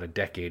probably not a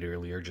decade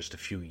earlier, just a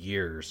few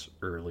years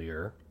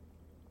earlier.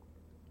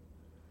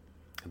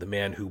 The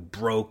man who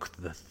broke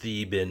the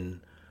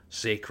Theban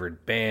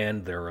sacred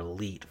band, their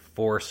elite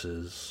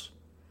forces.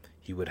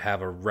 He would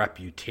have a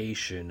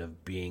reputation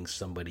of being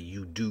somebody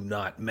you do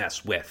not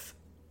mess with.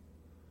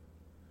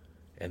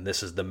 And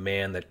this is the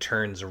man that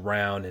turns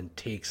around and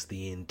takes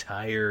the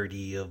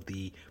entirety of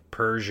the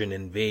Persian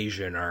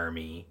invasion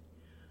army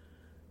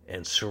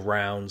and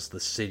surrounds the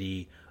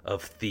city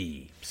of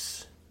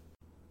Thebes.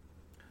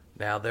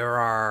 Now, there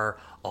are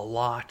a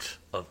lot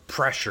of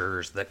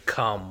pressures that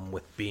come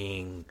with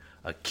being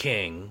a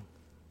king,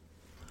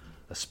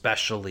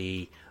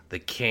 especially the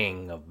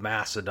king of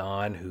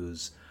Macedon,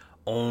 who's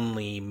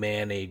only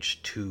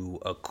managed to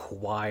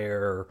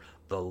acquire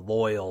the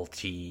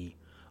loyalty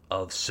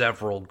of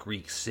several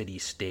Greek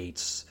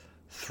city-states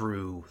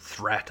through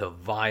threat of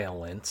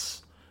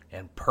violence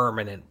and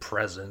permanent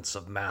presence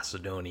of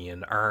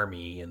Macedonian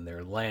army in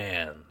their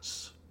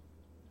lands.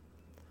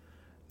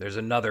 There's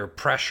another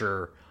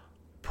pressure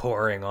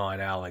pouring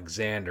on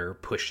Alexander,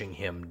 pushing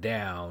him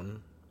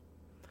down,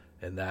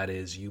 and that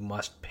is you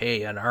must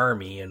pay an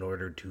army in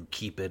order to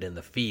keep it in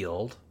the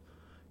field.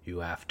 You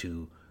have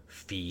to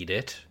feed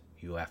it,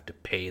 you have to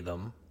pay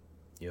them,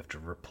 you have to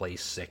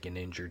replace sick and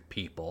injured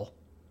people.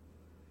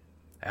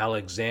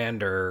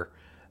 Alexander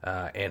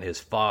and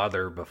his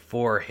father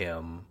before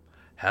him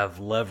have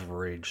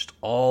leveraged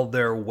all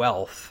their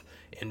wealth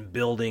in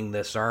building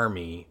this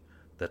army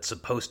that's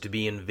supposed to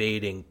be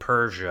invading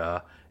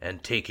Persia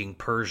and taking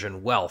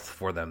Persian wealth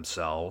for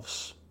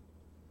themselves.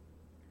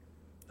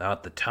 Now,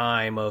 at the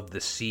time of the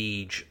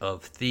siege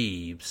of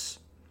Thebes,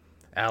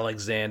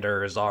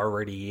 Alexander is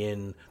already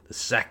in the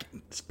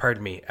second,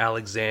 pardon me,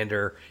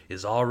 Alexander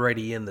is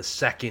already in the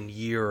second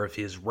year of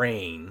his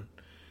reign,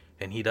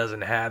 and he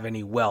doesn't have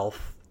any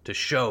wealth to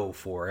show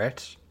for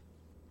it.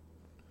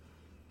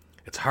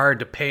 It's hard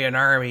to pay an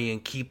army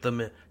and keep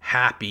them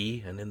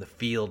happy and in the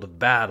field of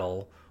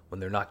battle when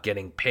they're not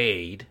getting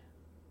paid.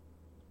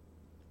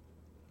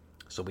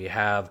 So we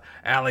have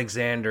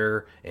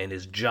Alexander and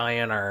his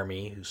giant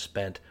army, who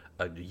spent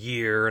a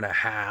year and a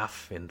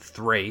half in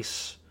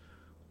Thrace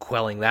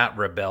quelling that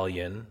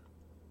rebellion,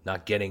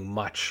 not getting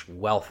much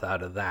wealth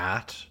out of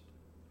that,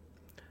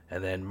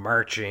 and then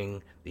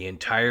marching the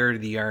entirety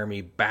of the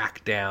army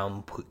back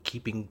down,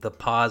 keeping the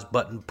pause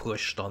button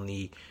pushed on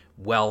the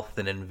wealth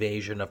and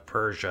invasion of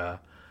Persia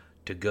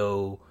to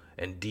go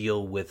and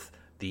deal with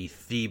the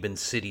Theban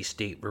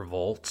city-state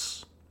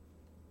revolts.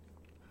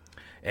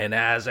 And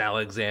as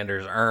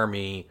Alexander's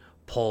army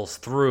pulls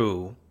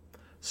through,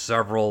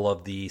 several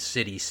of the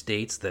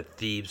city-states that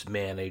Thebes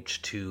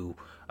managed to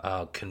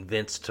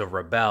convince to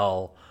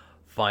rebel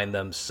find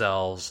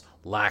themselves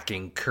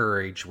lacking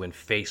courage when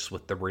faced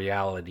with the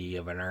reality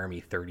of an army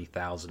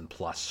 30,000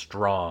 plus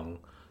strong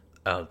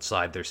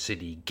outside their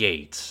city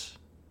gates.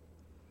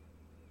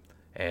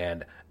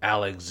 And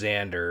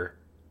Alexander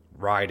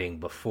riding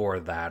before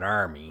that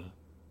army.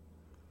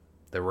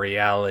 The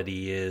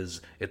reality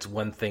is, it's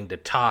one thing to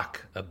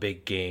talk a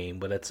big game,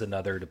 but it's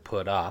another to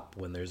put up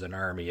when there's an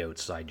army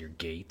outside your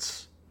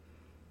gates.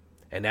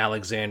 And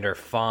Alexander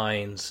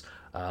finds,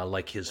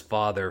 like his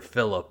father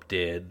Philip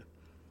did,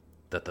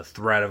 that the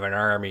threat of an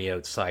army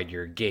outside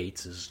your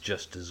gates is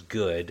just as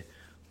good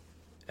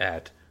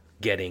at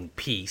getting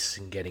peace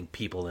and getting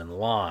people in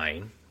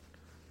line.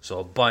 So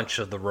a bunch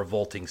of the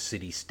revolting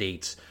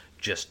city-states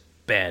just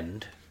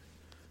bend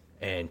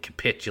and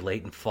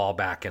capitulate and fall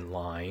back in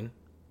line.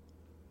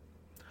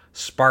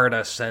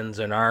 Sparta sends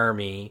an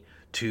army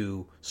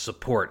to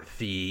support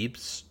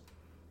Thebes,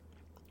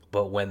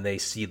 but when they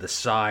see the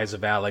size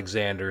of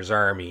Alexander's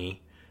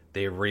army,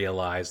 they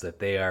realize that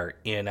they are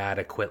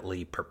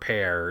inadequately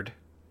prepared,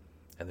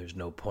 and there's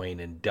no point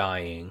in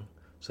dying,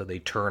 so they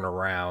turn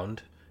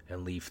around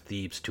and leave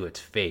Thebes to its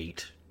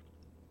fate.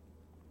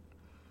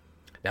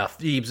 Now,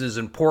 Thebes is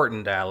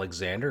important to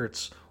Alexander.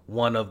 It's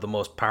one of the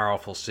most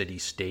powerful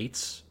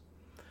city-states.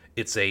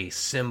 It's a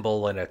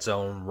symbol in its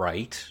own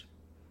right.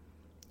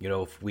 You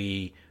know, if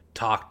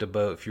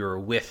you were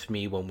with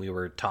me when we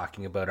were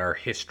talking about our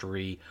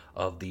history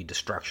of the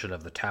destruction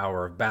of the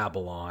Tower of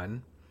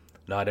Babylon,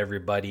 not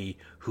everybody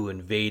who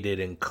invaded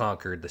and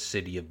conquered the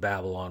city of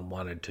Babylon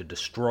wanted to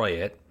destroy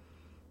it.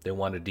 They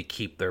wanted to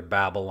keep their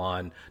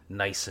Babylon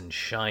nice and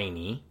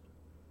shiny.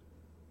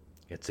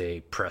 It's a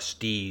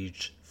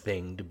prestige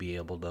thing to be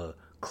able to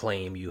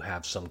claim you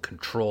have some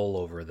control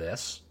over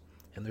this.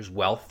 And there's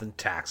wealth and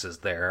taxes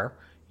there.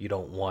 You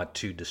don't want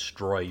to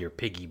destroy your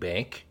piggy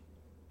bank.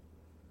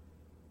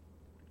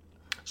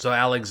 So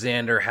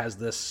Alexander has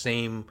this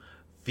same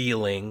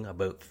feeling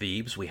about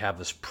Thebes. We have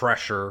this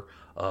pressure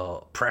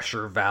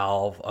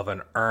valve of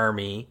an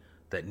army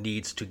that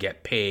needs to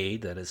get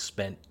paid, that has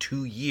spent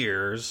 2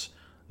 years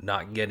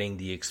not getting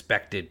the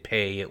expected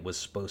pay it was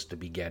supposed to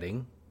be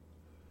getting.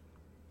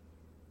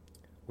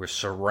 We're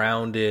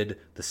surrounded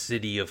the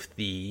city of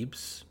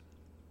Thebes,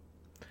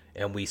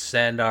 and we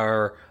send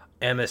our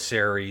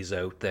emissaries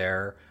out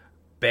there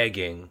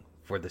begging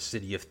for the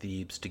city of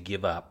Thebes to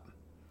give up.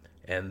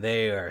 And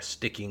they are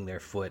sticking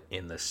their foot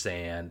in the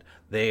sand.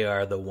 They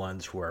are the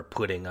ones who are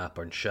putting up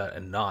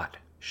and not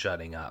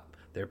shutting up.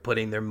 They're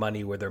putting their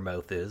money where their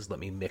mouth is. Let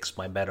me mix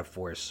my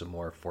metaphors some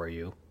more for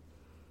you.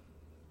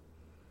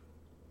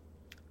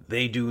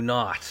 They do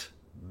not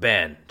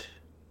bend.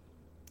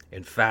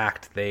 In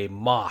fact, they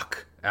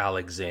mock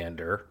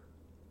Alexander.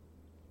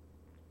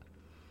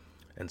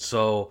 And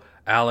so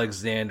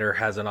Alexander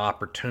has an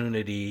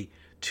opportunity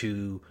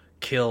to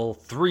kill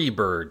 3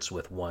 birds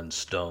with 1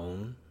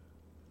 stone.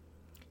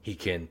 He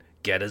can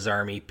get his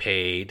army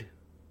paid.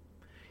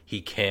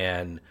 He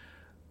can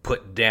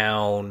put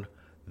down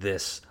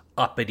this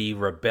uppity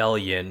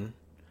rebellion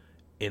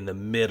in the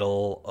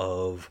middle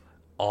of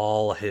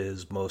all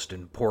his most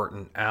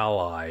important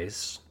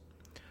allies.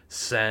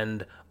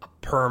 Send a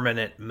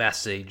permanent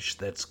message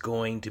that's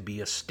going to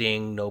be a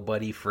sting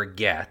nobody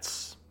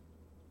forgets.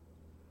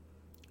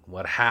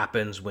 What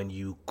happens when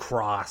you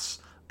cross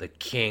the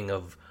king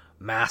of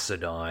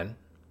Macedon?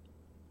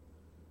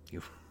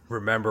 You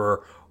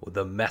remember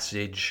the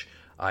message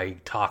I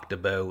talked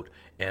about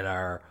in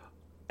our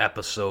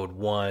episode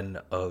 1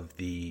 of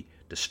the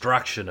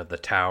destruction of the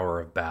Tower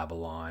of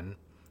Babylon.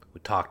 We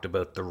talked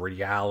about the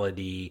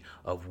reality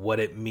of what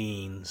it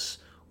means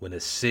when a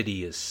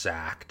city is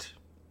sacked.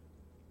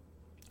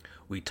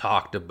 We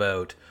talked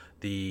about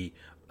the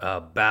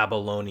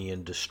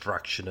Babylonian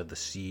destruction of the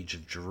siege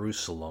of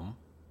Jerusalem.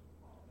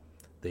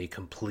 They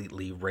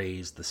completely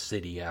razed the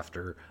city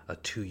after a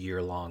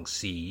 2-year-long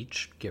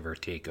siege, give or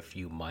take a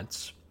few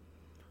months.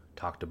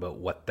 Talked about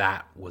what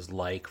that was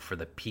like for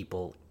the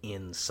people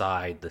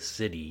inside the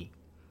city.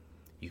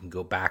 You can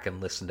go back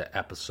and listen to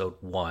episode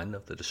 1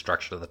 of the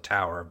destruction of the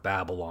Tower of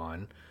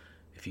Babylon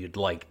if you'd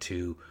like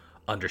to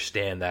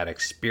understand that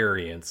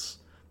experience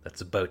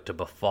that's about to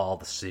befall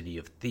the city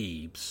of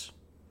Thebes.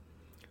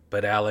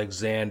 But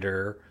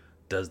Alexander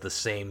does the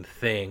same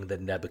thing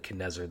that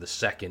Nebuchadnezzar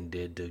II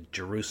did to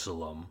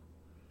Jerusalem.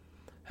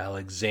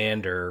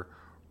 Alexander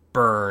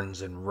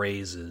burns and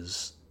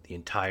razes the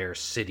entire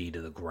city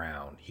to the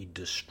ground. He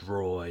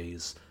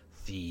destroys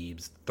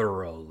Thebes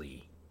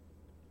thoroughly.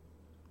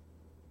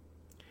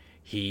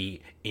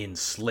 He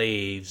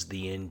enslaves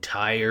the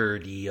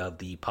entirety of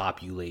the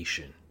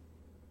population.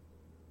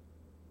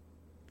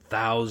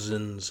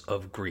 Thousands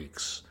of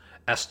Greeks,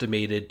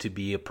 estimated to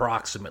be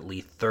approximately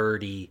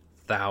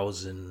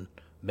 30,000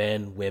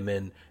 men,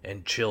 women,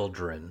 and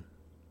children.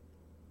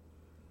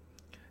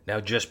 Now,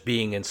 just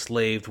being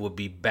enslaved would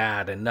be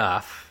bad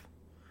enough,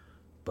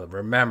 but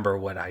remember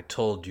what I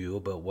told you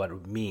about what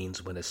it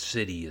means when a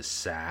city is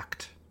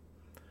sacked.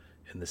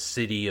 And the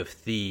city of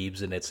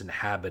Thebes and its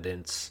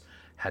inhabitants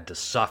had to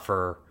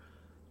suffer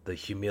the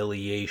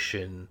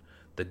humiliation,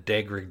 the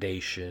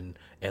degradation,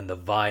 and the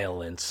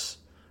violence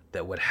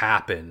that would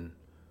happen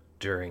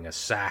during a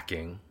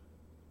sacking.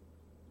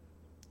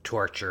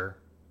 Torture,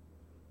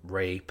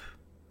 rape,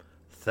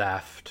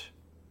 theft,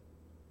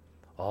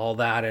 all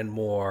that and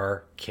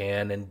more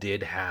can and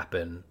did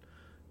happen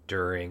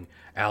during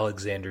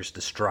Alexander's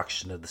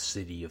destruction of the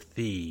city of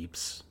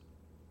Thebes.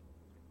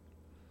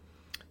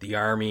 The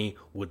army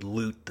would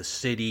loot the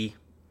city,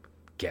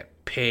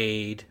 get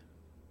paid.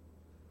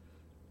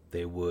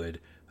 They would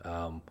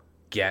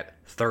get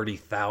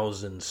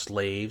 30,000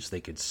 slaves they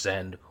could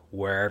send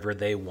wherever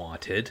they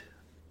wanted,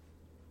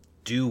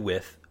 do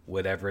with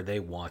whatever they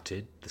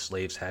wanted. The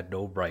slaves had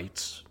no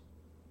rights.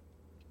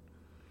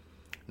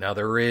 Now,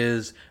 there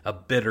is a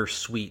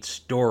bittersweet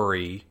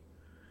story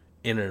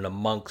in and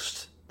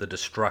amongst the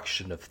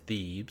destruction of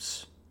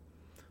Thebes.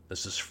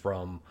 This is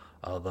from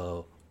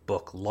the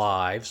book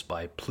Lives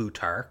by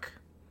Plutarch.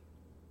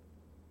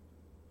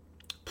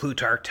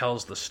 Plutarch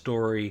tells the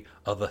story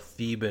of a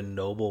Theban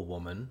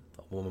noblewoman,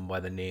 a woman by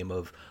the name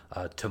of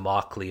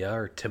Timoclea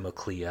or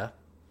Timoclea,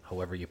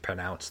 however you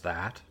pronounce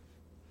that.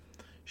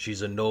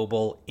 She's a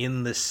noble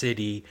in the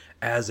city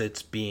as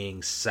it's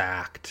being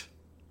sacked.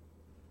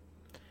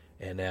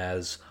 And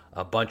as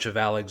a bunch of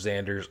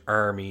Alexander's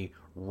army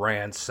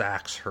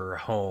ransacks her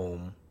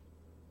home,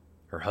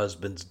 her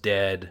husband's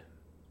dead,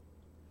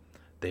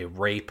 they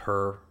rape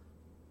her,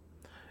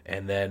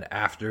 and then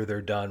after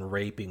they're done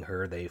raping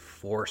her, they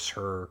force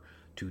her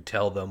to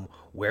tell them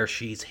where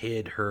she's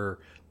hid her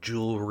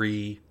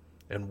jewelry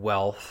and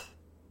wealth.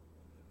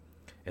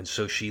 And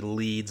so she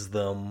leads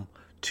them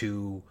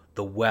to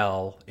the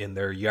well in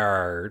their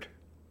yard.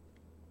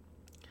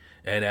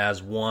 And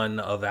as one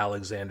of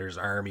Alexander's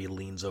army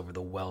leans over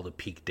the well to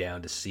peek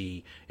down to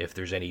see if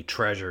there's any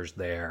treasures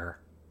there,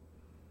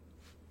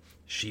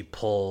 she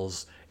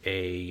pulls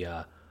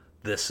a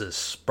 "this is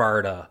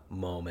Sparta"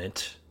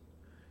 moment.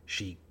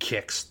 She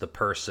kicks the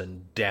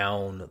person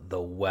down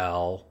the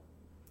well.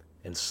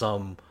 In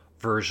some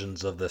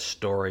versions of the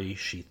story,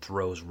 she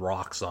throws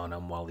rocks on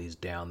him while he's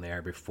down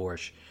there before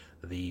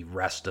the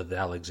rest of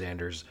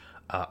Alexander's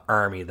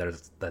army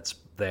that's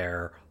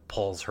there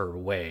pulls her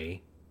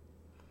away.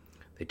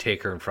 They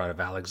take her in front of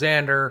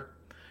Alexander,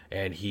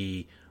 and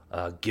he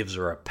gives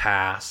her a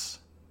pass.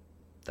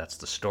 That's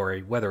the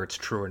story. Whether it's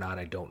true or not,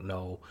 I don't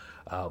know.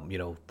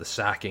 The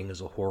sacking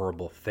is a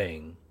horrible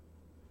thing.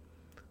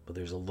 But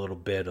there's a little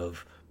bit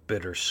of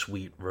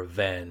bittersweet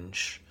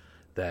revenge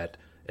that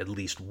at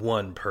least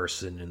one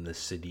person in the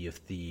city of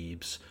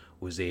Thebes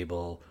was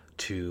able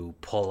to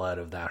pull out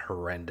of that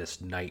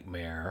horrendous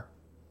nightmare.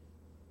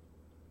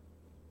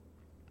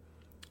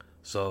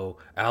 So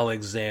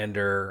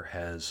Alexander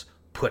has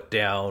put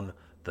down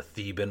the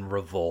Theban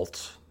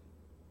revolt.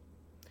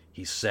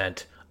 He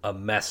sent a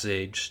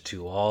message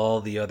to all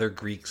the other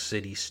Greek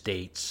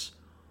city-states.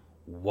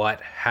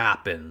 What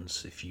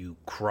happens if you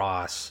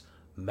cross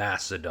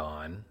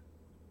Macedon?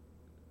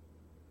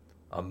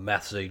 A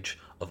message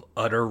of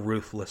utter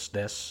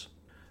ruthlessness.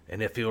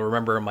 And if you'll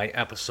remember in my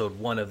episode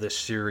 1 of this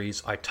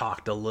series, I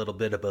talked a little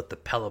bit about the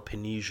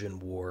Peloponnesian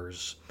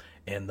Wars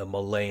and the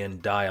Malayan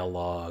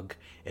Dialogue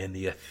and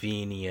the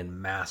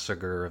Athenian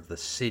massacre of the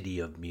city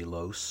of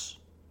Milos.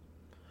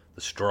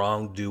 The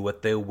strong do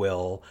what they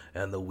will,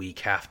 and the weak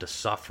have to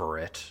suffer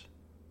it.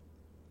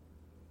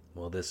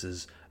 Well, this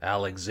is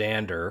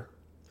Alexander,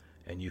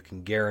 and you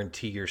can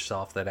guarantee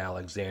yourself that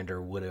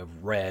Alexander would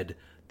have read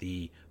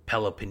the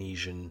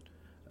Peloponnesian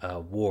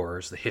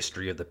Wars, the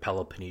history of the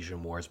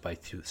Peloponnesian Wars by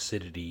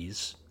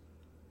Thucydides.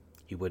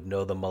 He would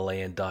know the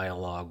Malayan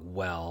Dialogue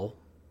well.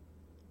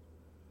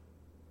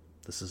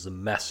 This is a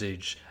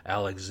message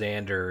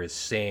Alexander is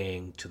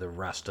saying to the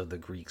rest of the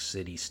Greek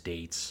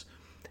city-states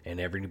and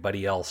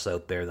everybody else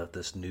out there that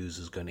this news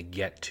is going to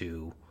get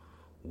to.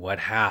 What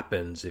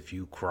happens if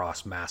you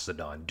cross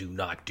Macedon? Do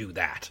not do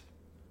that.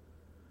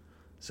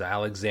 So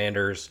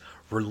Alexander's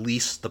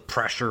released the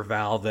pressure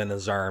valve in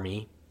his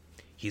army.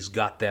 He's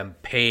got them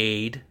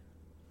paid.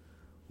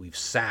 We've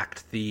sacked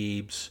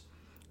Thebes,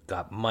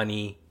 got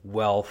money,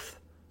 wealth,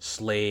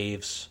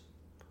 slaves.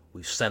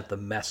 We've sent the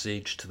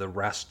message to the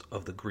rest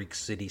of the Greek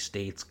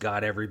city-states,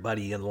 got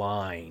everybody in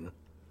line.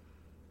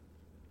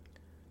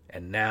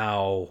 And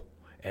now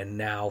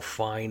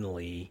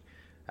finally,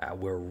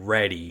 we're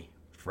ready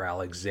for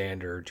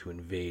Alexander to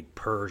invade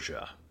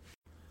Persia.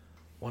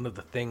 One of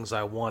the things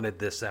I wanted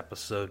this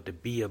episode to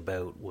be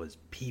about was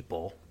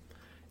people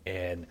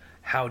and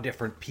how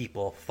different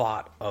people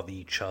thought of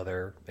each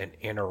other and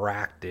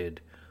interacted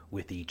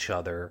with each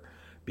other,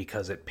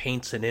 because it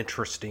paints an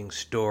interesting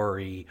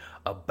story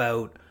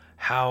about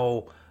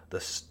how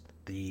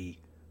the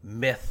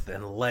myth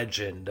and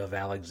legend of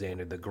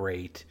Alexander the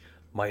Great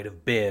might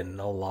have been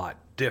a lot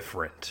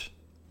different.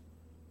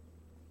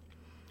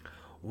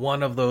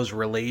 One of those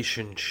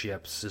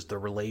relationships is the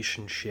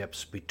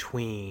relationships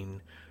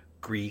between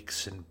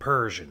Greeks and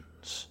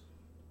Persians.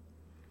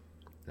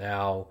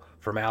 Now,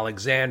 from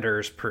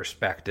Alexander's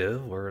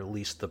perspective, or at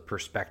least the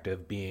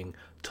perspective being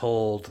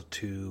told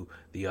to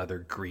the other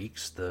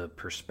Greeks, the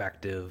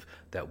perspective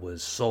that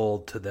was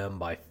sold to them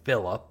by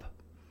Philip,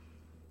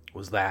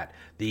 was that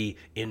the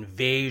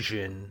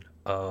invasion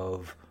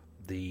of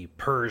the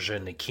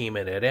Persian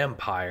Achaemenid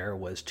Empire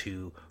was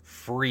to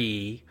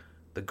free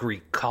the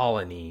Greek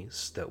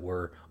colonies that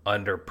were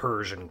under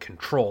Persian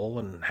control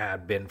and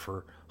had been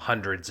for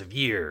hundreds of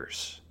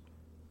years.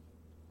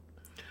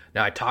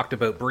 Now, I talked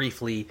about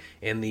briefly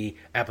in the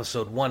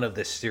episode 1 of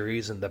this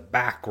series, and the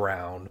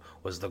background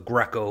was the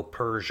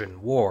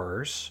Greco-Persian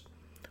Wars.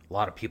 A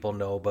lot of people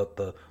know about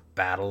the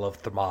Battle of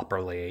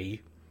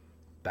Thermopylae,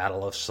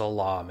 Battle of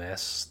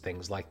Salamis,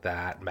 things like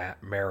that,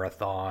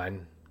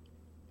 Marathon.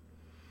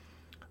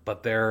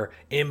 But they're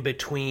in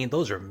between,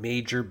 those are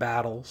major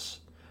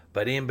battles,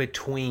 but in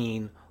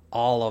between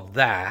all of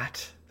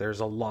that, there's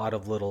a lot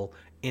of little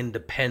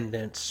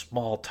independent,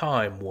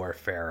 small-time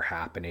warfare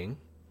happening.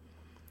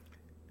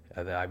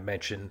 I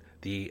mentioned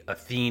the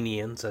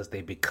Athenians, as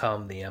they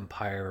become the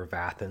Empire of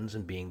Athens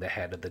and being the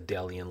head of the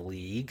Delian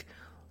League,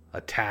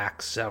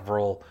 attack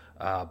several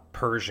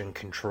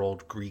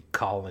Persian-controlled Greek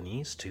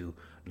colonies to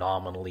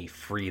nominally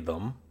free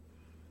them.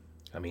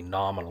 I mean,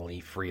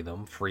 nominally free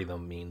them. Free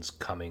them means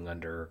coming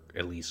under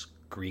at least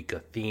Greek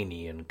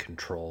Athenian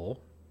control.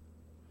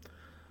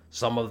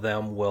 Some of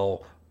them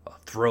will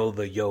throw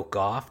the yoke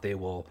off. They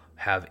will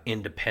have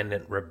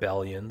independent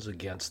rebellions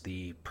against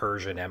the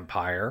Persian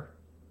Empire.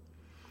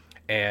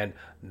 And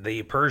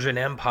the Persian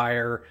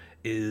Empire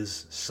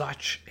is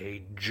such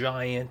a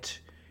giant,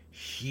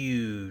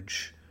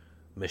 huge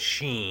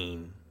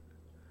machine.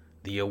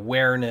 The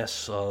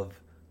awareness of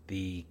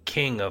the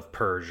king of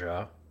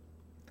Persia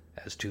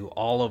as to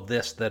all of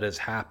this that is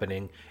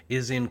happening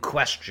is in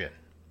question.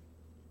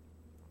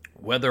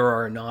 Whether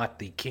or not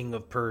the king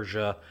of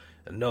Persia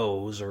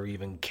knows or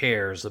even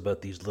cares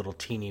about these little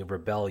teeny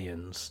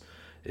rebellions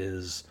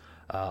is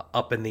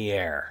up in the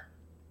air.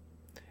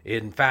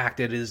 In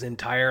fact, it is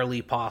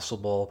entirely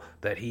possible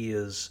that he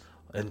is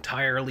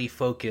entirely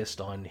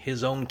focused on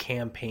his own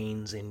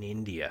campaigns in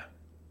India.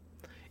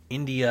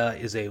 India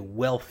is a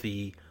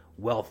wealthy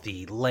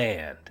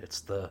land.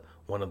 It's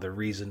one of the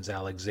reasons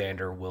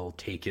Alexander will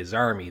take his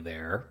army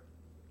there.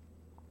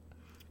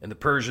 And the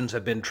Persians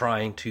have been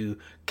trying to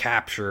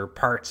capture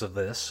parts of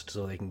this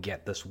so they can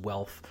get this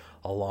wealth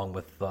along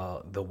with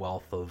the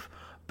wealth of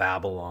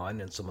Babylon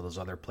and some of those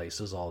other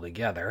places all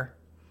together.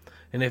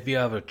 And if you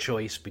have a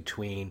choice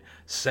between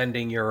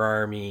sending your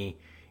army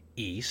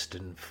east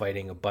and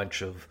fighting a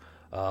bunch of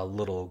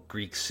little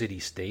Greek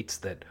city-states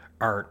that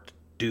aren't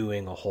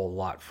doing a whole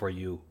lot for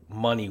you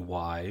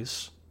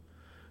money-wise,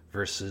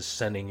 versus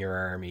sending your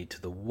army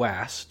to the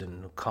west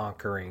and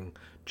conquering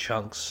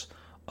chunks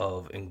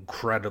of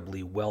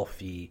incredibly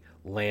wealthy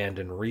land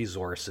and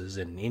resources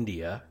in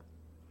India,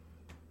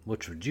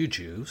 which would you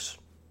choose?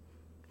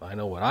 I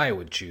know what I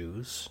would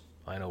choose.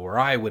 I know where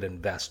I would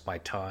invest my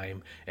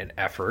time and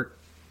effort,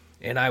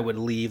 and I would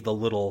leave the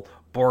little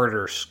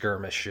border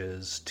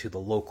skirmishes to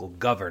the local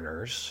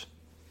governors.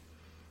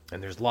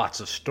 And there's lots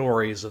of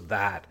stories of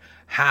that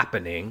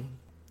happening.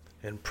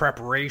 In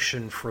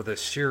preparation for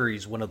this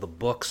series, one of the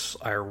books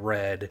I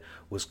read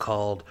was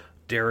called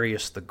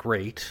Darius the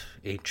Great,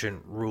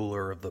 Ancient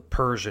Ruler of the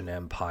Persian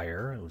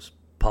Empire. It was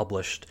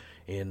published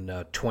in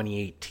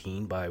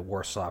 2018 by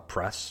Warsaw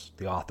Press.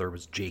 The author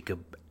was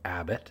Jacob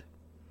Abbott.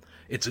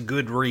 It's a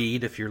good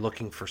read if you're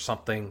looking for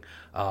something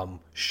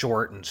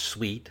short and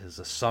sweet, as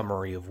a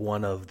summary of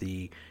one of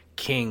the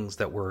kings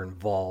that were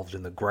involved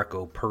in the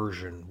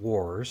Greco-Persian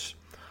Wars.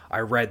 I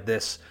read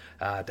this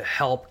to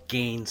help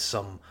gain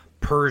some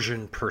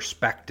Persian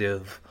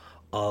perspective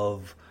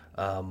of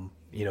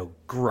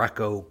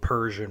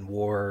Greco-Persian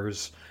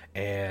Wars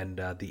and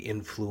the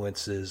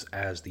influences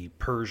as the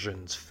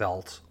Persians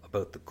felt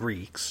about the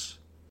Greeks.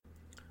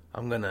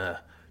 I'm going to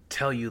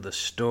tell you the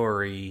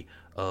story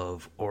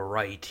of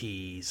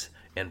Oreites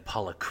and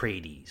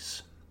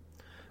Polycrates.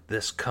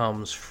 This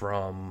comes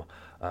from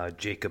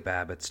Jacob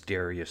Abbott's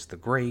Darius the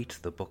Great,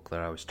 the book that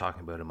I was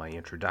talking about in my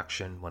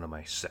introduction, one of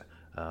my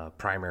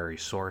primary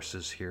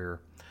sources here.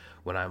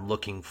 when I'm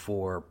looking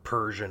for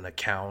Persian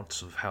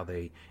accounts of how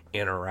they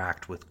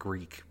interact with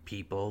Greek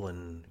people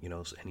and,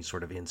 any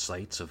sort of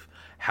insights of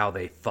how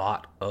they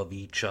thought of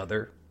each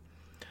other.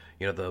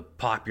 The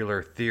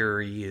popular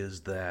theory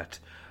is that,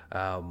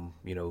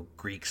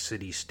 Greek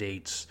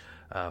city-states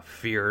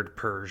feared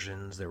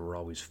Persians. They were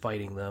always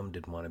fighting them,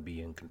 didn't want to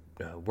be in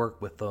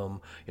work with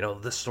them.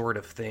 This sort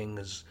of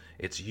thing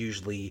it's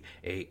usually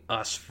a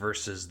us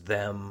versus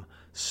them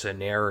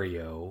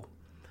scenario.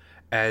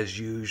 As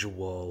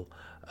usual,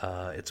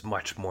 it's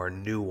much more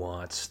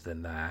nuanced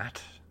than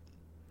that.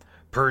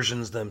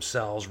 Persians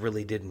themselves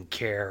really didn't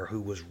care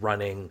who was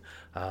running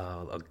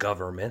a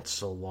government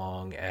so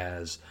long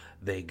as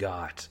they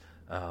got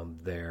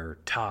their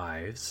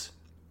tithes.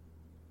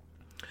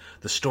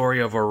 The story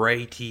of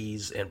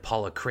Orestes and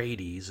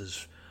Polycrates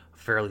is a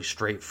fairly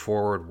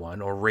straightforward one.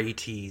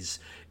 Orestes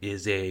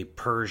is a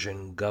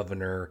Persian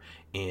governor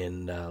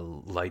in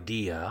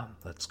Lydia.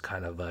 That's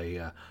kind of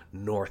a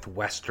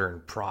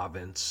northwestern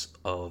province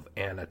of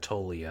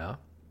Anatolia.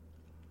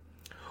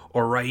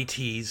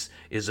 Orestes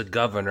is a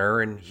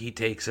governor, and he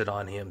takes it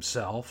on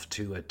himself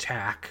to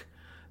attack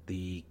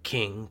the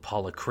king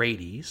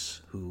Polycrates,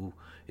 who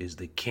is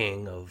the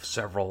king of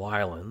several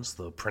islands,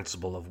 the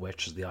principal of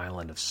which is the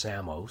island of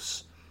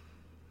Samos.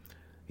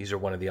 These are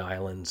one of the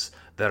islands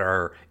that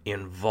are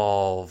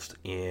involved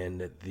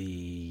in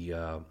the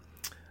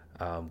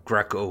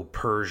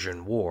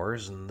Greco-Persian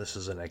Wars, and this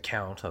is an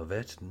account of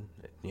it.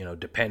 And,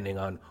 depending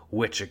on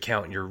which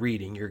account you're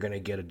reading, you're going to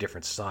get a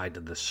different side to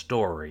the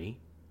story.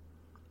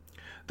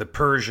 The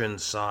Persian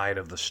side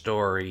of the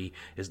story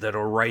is that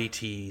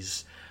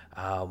Orestes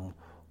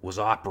was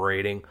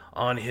operating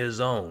on his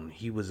own.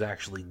 He was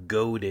actually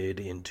goaded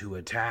into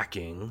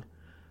attacking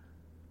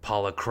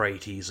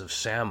Polycrates of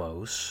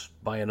Samos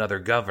by another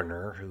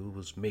governor who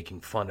was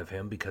making fun of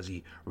him because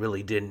he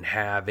really didn't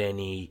have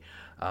any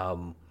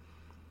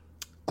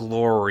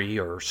glory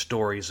or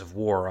stories of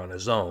war on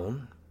his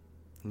own.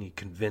 And he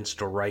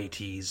convinced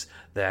Orestes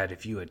that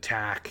if you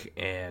attack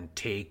and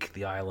take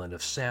the island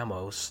of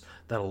Samos,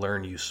 that'll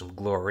earn you some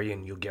glory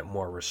and you'll get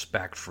more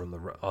respect from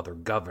the other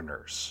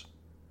governors.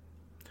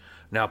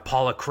 Now,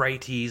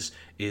 Polycrates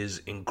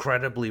is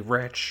incredibly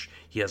rich.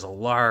 He has a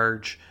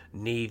large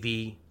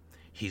navy.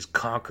 He's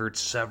conquered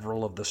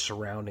several of the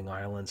surrounding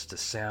islands to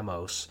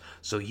Samos,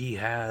 so he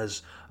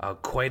has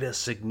quite a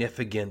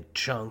significant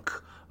chunk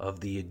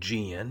of the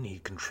Aegean. He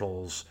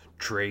controls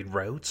trade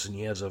routes, and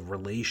he has a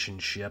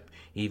relationship,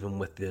 even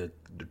with the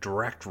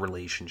direct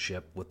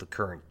relationship with the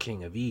current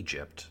king of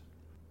Egypt.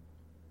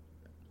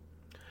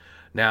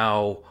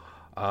 Now,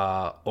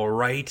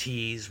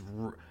 Orestes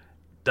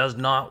does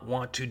not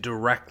want to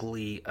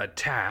directly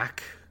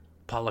attack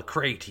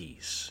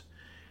Polycrates.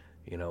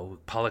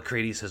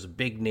 Polycrates has a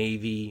big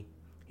navy.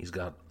 He's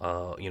got,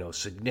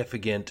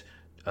 significant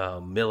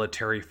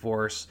military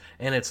force,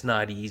 and it's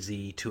not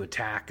easy to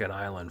attack an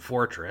island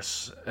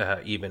fortress,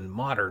 even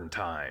modern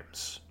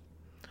times.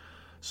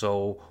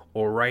 So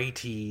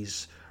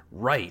Orestes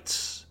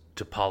writes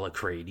to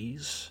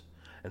Polycrates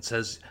and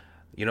says,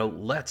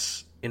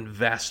 let's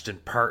invest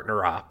and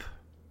partner up,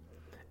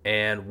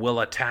 and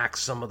we'll attack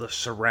some of the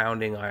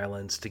surrounding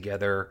islands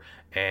together,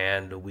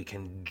 and we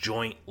can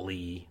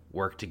jointly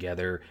work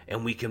together,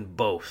 and we can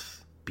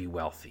both be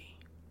wealthy.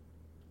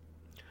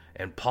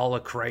 And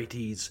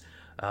Polycrates,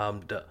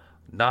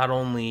 not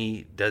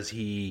only does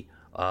he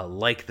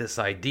like this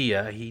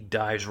idea, he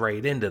dives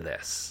right into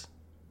this.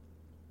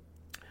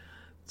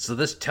 So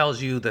this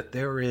tells you that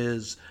there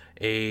is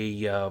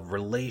a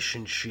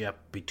relationship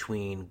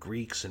between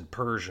Greeks and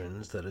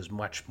Persians that is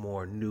much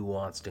more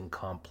nuanced and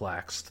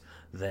complex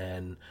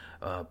than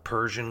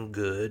Persian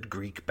good,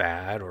 Greek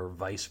bad, or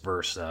vice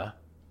versa.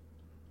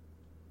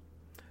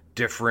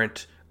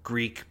 Different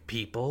Greek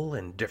people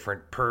and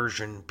different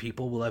Persian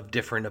people will have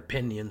different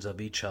opinions of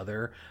each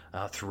other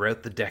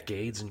throughout the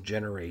decades and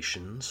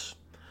generations.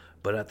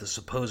 But at the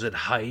supposed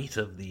height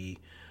of the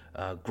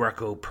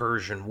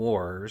Greco-Persian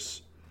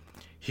Wars,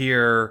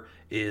 here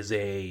is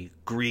a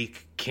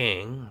Greek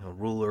king, a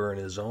ruler in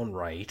his own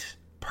right,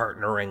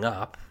 partnering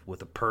up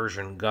with a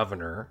Persian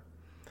governor,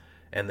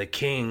 and the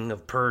king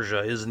of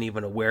Persia isn't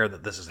even aware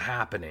that this is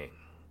happening.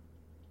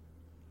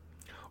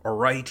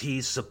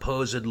 Orestes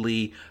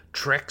supposedly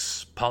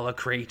tricks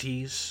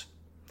Polycrates.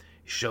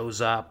 He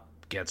shows up,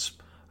 gets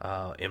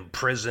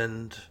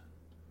imprisoned,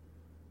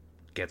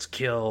 gets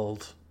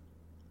killed.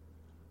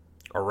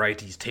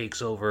 Orestes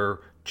takes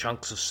over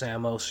chunks of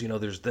Samos.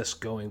 There's this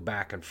going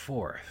back and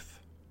forth.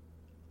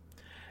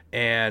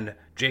 And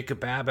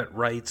Jacob Abbott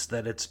writes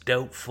that it's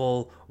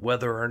doubtful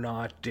whether or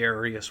not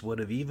Darius would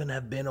have even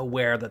have been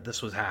aware that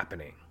this was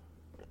happening,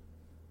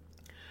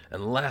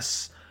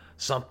 unless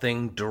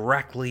something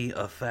directly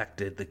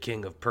affected the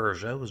king of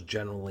Persia. Was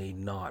generally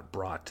not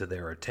brought to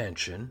their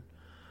attention.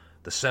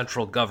 The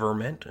central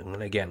government,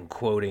 and again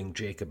quoting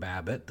Jacob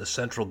Abbott, the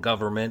central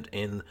government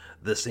in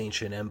this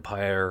ancient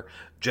empire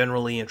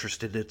generally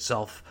interested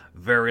itself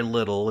very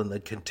little in the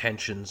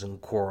contentions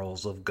and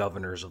quarrels of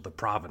governors of the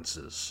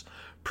provinces.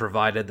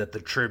 provided that the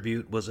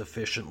tribute was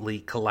efficiently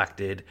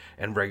collected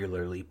and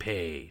regularly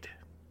paid.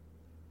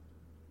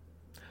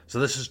 So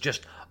this is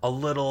just a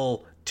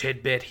little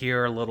tidbit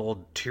here, a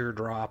little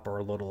teardrop, or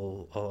a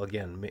little,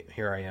 again,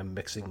 here I am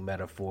mixing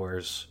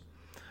metaphors,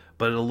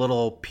 but a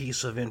little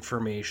piece of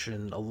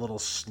information, a little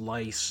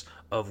slice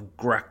of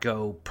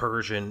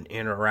Greco-Persian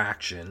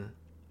interaction.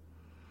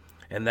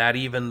 And that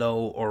even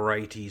though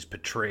Orites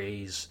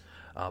portrays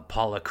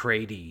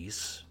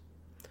Polycrates,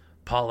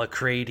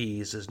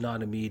 Polycrates is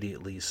not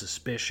immediately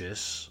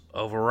suspicious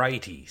of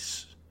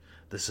Orites.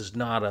 This is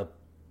not a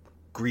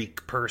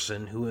Greek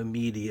person who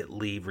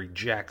immediately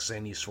rejects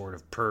any sort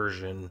of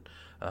Persian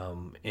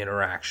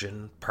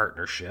interaction,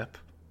 partnership,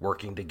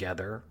 working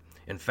together.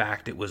 In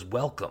fact, it was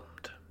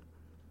welcomed.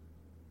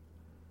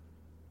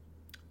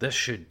 This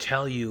should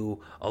tell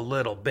you a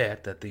little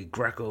bit that the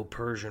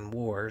Greco-Persian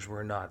wars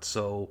were not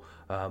so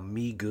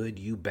me good,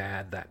 you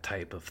bad, that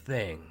type of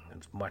thing.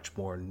 It's much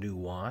more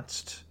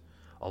nuanced.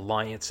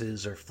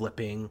 Alliances are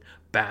flipping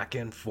back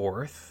and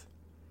forth.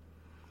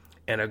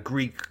 And a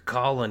Greek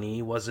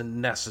colony wasn't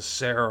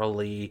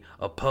necessarily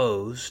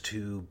opposed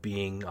to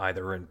being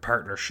either in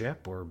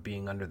partnership or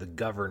being under the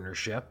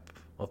governorship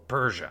of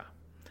Persia.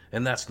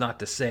 And that's not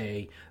to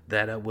say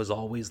that it was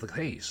always the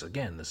case.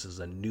 Again, this is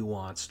a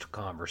nuanced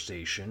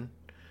conversation.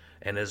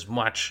 And as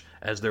much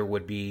as there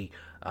would be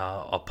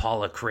a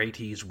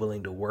Polycrates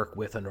willing to work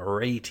with an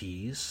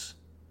Orates,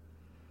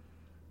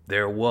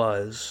 there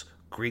was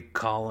Greek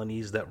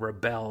colonies that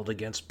rebelled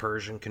against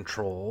Persian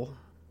control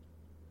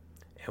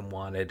and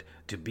wanted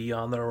to be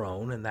on their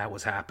own, and that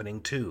was happening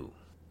too.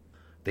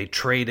 They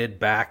traded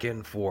back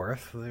and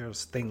forth.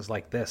 There's things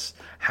like this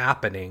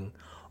happening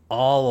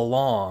all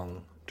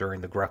along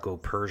during the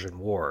Greco-Persian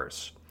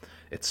Wars.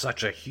 It's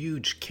such a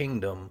huge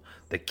kingdom,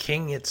 the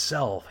king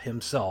himself,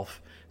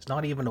 is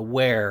not even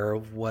aware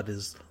of what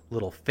his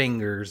little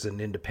fingers and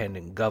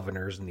independent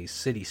governors in these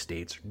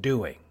city-states are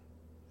doing.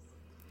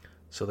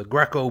 So the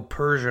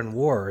Greco-Persian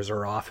Wars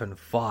are often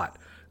fought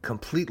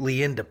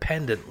completely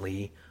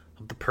independently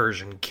of the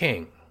Persian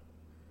king.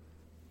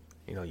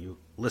 You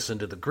listen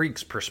to the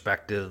Greeks'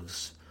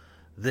 perspectives,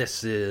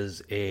 this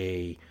is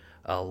a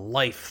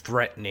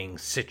life-threatening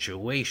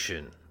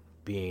situation,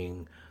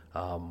 being,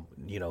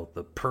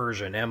 the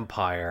Persian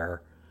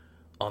Empire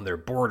on their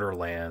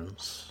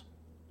borderlands.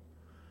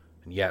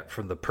 And yet,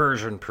 from the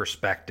Persian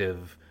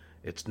perspective,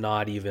 it's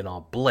not even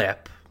a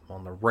blip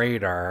on the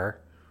radar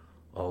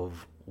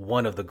of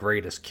one of the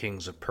greatest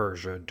kings of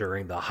Persia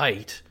during the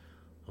height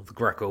of the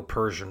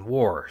Greco-Persian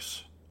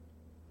Wars.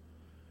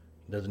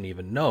 He doesn't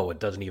even know. It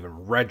doesn't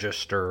even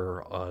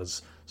register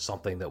as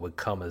something that would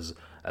come as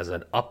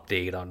an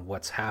update on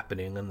what's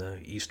happening in the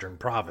eastern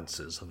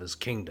provinces of his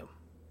kingdom.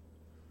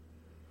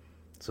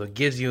 So it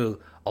gives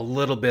you a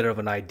little bit of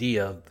an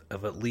idea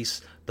of at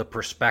least the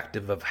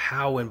perspective of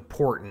how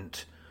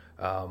important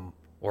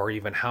or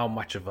even how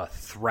much of a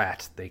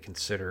threat they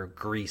consider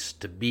Greece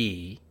to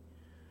be,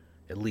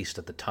 at least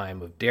at the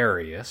time of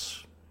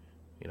Darius,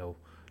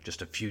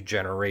 just a few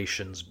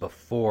generations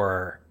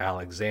before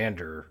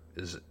Alexander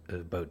is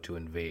about to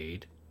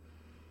invade.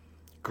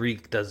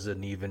 Greece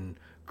doesn't even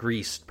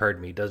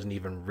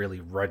really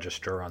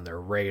register on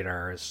their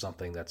radar as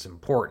something that's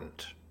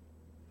important.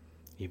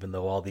 Even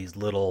though all these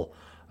little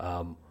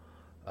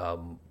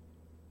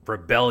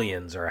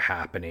rebellions are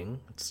happening,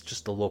 it's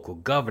just the local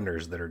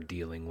governors that are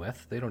dealing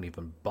with. They don't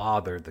even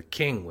bother the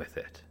king with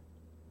it.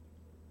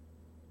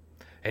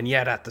 And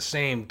yet at the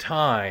same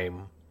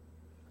time,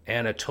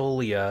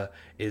 Anatolia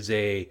is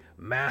a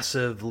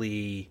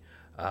massively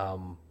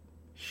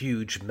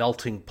huge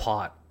melting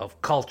pot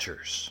of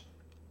cultures.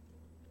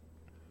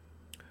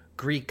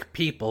 Greek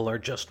people are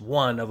just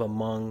one of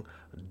among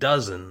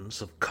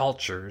dozens of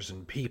cultures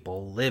and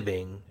people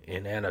living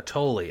in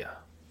Anatolia.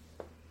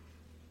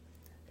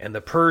 And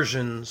the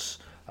Persians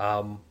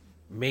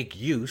make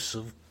use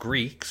of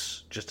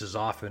Greeks just as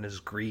often as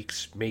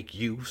Greeks make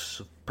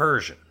use of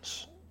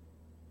Persians.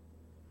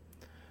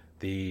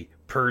 The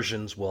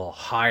Persians will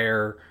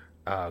hire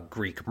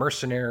Greek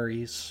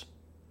mercenaries.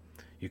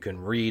 You can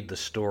read the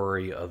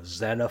story of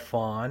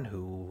Xenophon,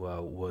 who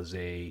was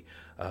a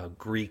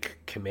Greek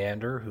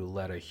commander who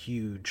led a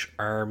huge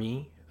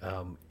army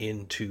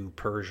into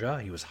Persia.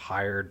 He was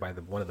hired by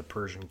one of the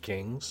Persian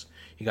kings.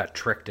 He got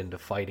tricked into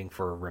fighting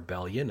for a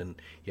rebellion, and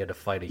he had to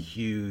fight a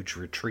huge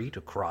retreat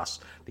across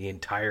the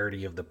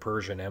entirety of the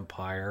Persian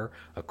Empire,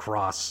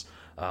 across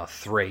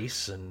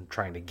Thrace, and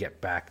trying to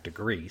get back to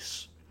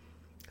Greece.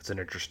 It's an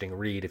interesting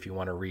read if you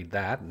want to read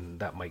that, and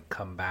that might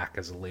come back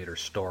as a later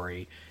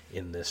story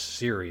in this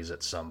series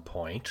at some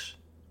point.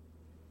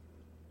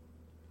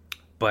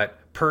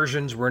 But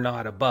Persians were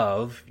not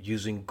above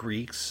using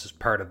Greeks as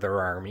part of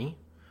their army.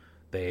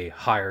 They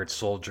hired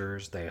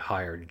soldiers, they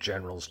hired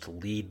generals to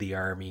lead the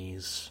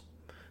armies.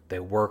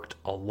 They worked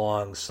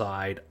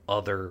alongside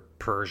other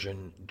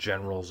Persian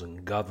generals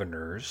and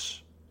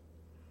governors.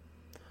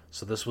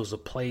 So this was a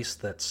place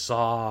that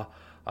saw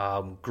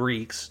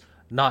Greeks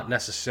not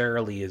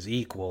necessarily as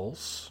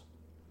equals,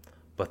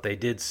 but they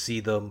did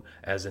see them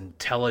as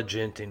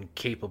intelligent and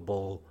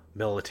capable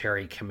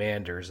military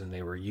commanders, and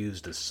they were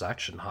used as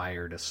such and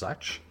hired as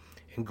such.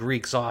 And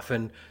Greeks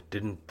often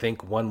didn't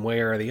think one way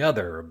or the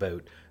other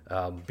about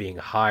being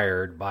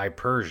hired by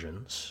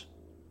Persians.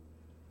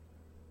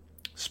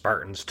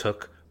 Spartans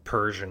took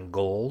Persian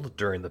gold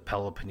during the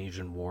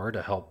Peloponnesian War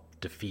to help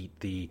defeat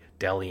the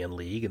Delian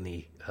League and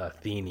the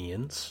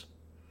Athenians.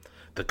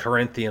 The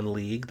Corinthian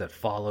League that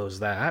follows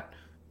that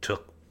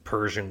took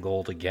Persian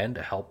gold again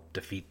to help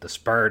defeat the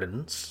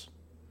Spartans.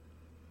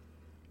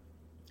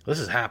 This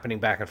is happening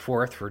back and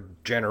forth for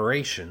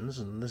generations,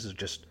 and this is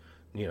just,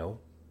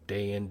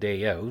 day in,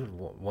 day out.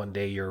 One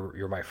day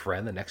you're my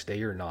friend, the next day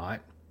you're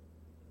not.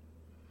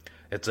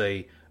 It's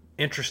a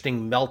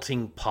interesting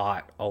melting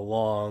pot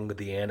along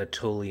the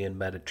Anatolian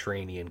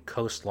Mediterranean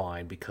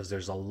coastline because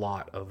there's a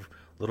lot of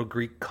little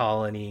Greek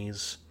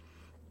colonies,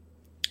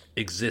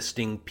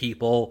 existing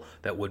people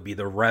that would be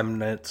the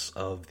remnants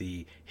of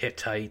the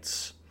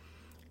Hittites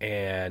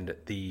and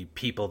the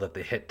people that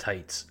the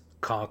Hittites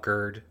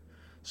conquered.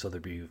 So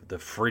there'd be the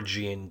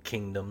Phrygian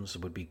kingdoms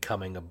would be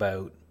coming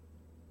about.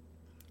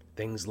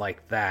 Things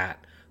like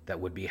that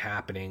would be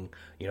happening,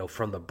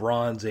 from the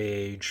Bronze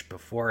Age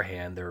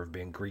beforehand. There have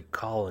been Greek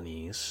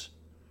colonies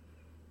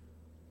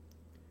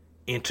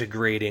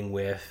integrating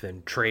with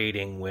and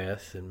trading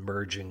with and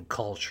merging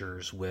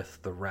cultures with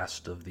the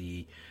rest of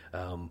the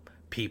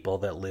people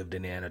that lived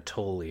in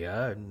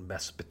Anatolia and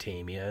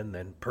Mesopotamia and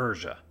then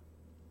Persia.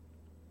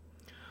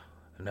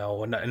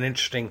 Now, an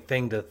interesting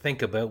thing to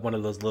think about, one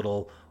of those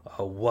little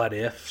what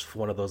ifs,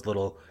 one of those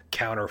little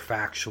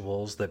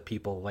counterfactuals that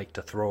people like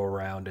to throw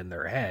around in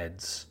their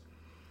heads,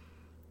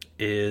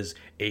 is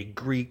a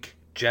Greek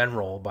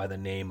general by the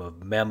name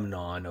of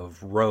Memnon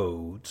of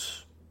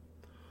Rhodes,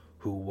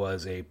 who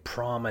was a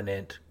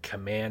prominent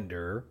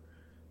commander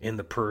in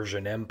the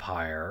Persian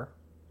Empire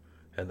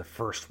and the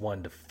first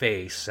one to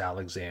face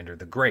Alexander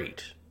the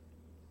Great.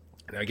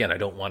 And again, I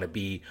don't want to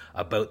be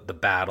about the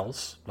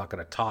battles. I'm not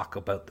going to talk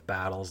about the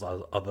battles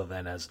other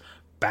than as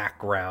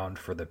background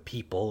for the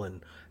people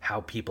and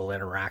how people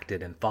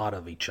interacted and thought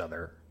of each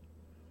other.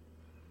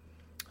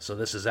 So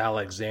this is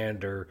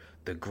Alexander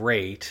the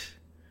Great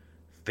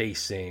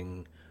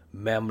facing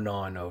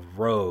Memnon of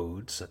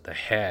Rhodes at the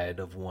head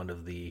of one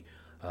of the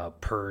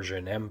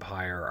Persian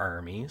Empire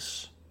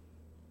armies.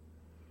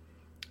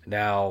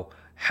 Now,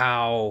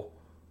 how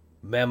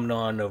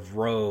Memnon of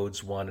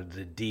Rhodes wanted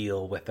to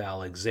deal with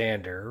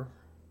Alexander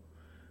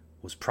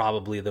was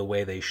probably the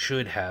way they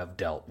should have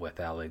dealt with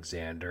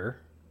Alexander.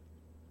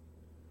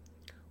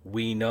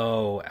 We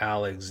know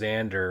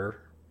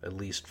Alexander, at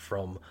least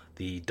from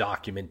the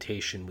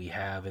documentation we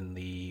have in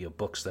the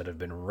books that have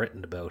been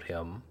written about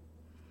him.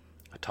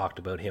 I talked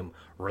about him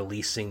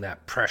releasing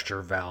that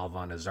pressure valve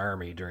on his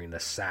army during the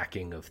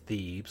sacking of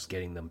Thebes,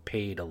 getting them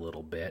paid a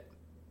little bit.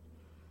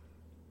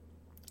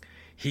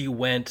 He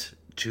went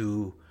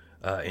to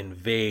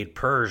invade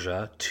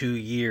Persia 2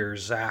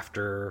 years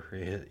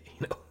after,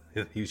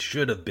 he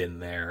should have been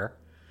there.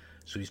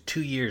 So he's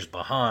 2 years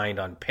behind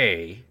on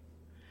pay.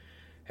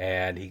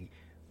 And he,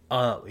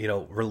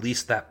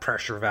 released that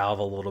pressure valve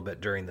a little bit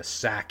during the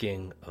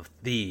sacking of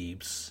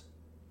Thebes.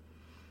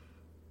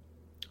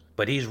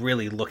 But he's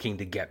really looking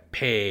to get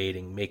paid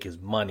and make his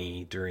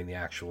money during the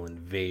actual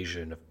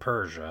invasion of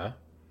Persia.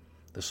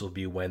 This will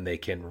be when they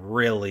can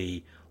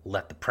really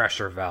let the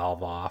pressure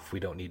valve off. We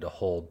don't need to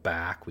hold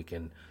back. We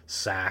can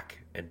sack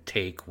and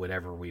take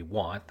whatever we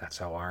want. That's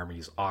how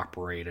armies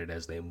operated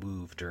as they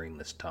moved during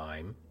this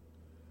time.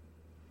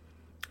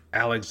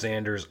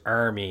 Alexander's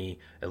army,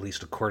 at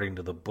least according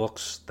to the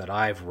books that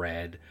I've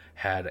read,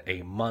 had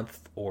a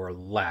month or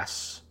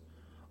less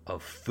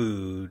of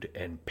food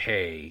and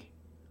pay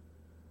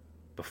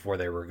before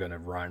they were going to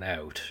run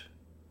out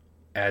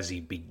as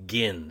he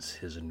begins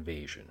his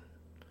invasion.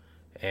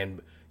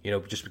 And,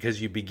 just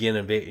because you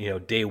begin,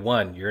 day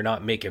one, you're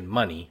not making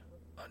money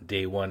on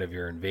day one of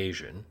your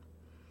invasion.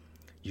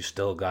 You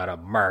still got to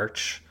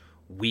march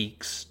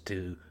weeks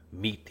to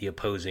meet the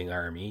opposing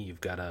army.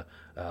 You've got to,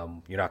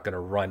 you're not going to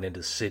run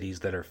into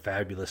cities that are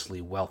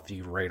fabulously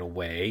wealthy right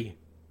away.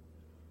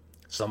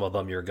 Some of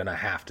them you're going to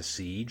have to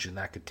siege, and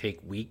that could take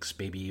weeks,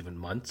 maybe even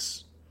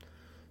months.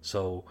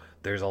 So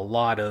there's a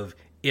lot of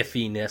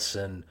iffiness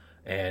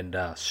and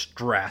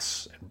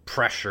stress and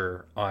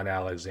pressure on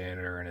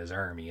Alexander and his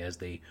army as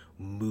they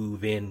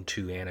move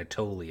into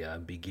Anatolia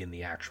and begin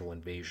the actual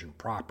invasion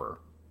proper.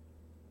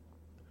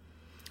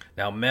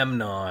 Now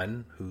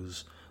Memnon,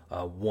 who's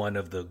one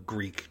of the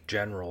Greek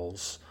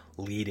generals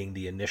leading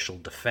the initial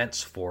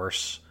defense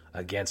force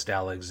against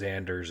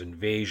Alexander's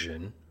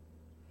invasion,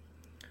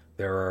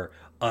 there are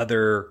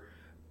other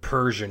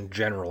Persian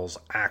generals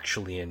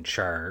actually in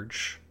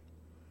charge.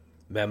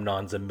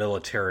 Memnon's a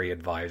military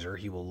advisor.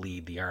 He will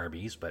lead the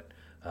armies, but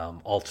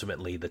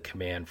ultimately the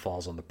command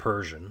falls on the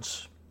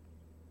Persians.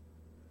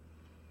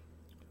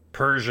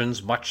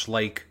 Persians, much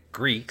like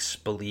Greeks,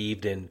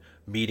 believed in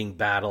meeting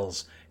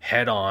battles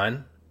head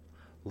on.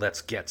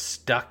 Let's get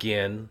stuck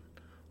in.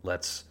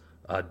 Let's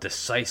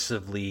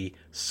decisively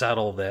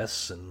settle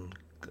this and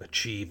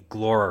achieve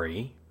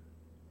glory.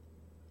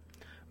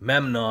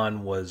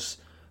 Memnon was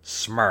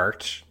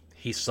smart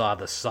he saw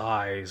the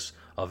size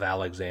of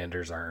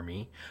Alexander's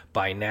army.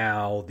 By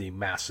now, the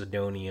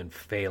Macedonian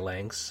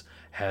phalanx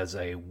has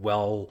a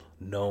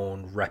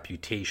well-known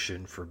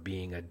reputation for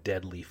being a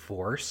deadly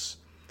force,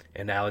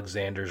 and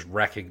Alexander's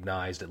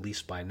recognized, at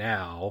least by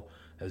now,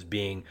 as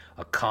being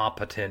a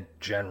competent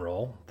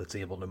general that's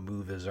able to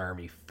move his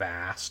army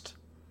fast,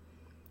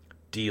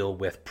 deal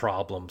with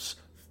problems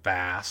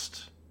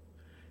fast,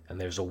 and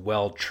there's a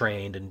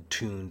well-trained and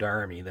tuned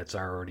army that's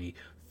already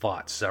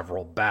fought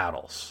several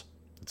battles.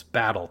 It's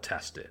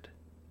battle-tested.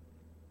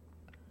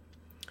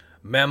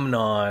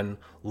 Memnon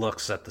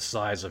looks at the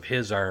size of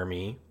his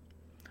army,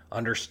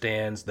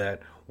 understands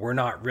that we're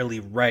not really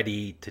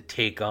ready to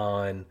take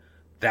on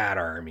that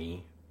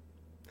army,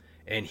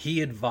 and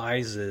he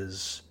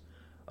advises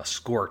a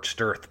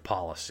scorched earth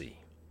policy.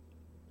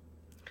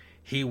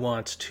 He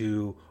wants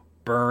to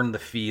burn the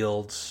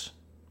fields,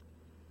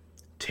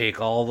 take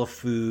all the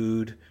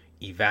food,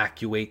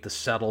 evacuate the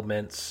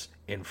settlements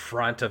in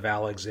front of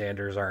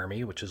Alexander's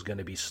army, which is going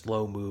to be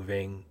slow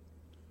moving.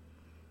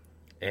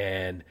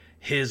 And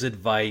his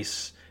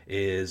advice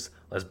is,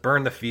 let's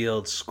burn the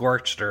fields,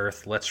 scorched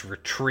earth, let's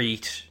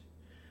retreat.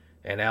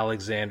 And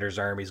Alexander's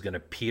army is going to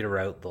peter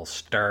out, they'll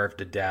starve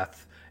to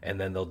death,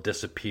 and then they'll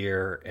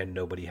disappear and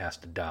nobody has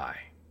to die.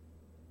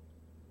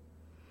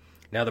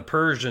 Now the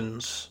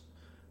Persians,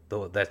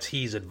 though that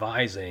he's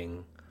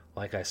advising,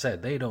 like I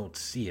said, they don't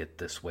see it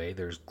this way.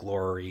 There's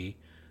glory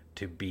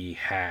to be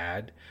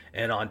had.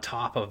 And on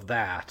top of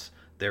that,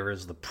 there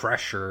is the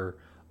pressure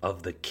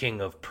of the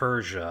king of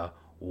Persia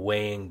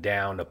weighing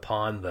down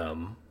upon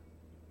them.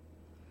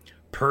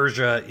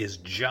 Persia is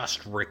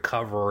just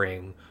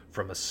recovering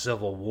from a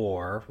civil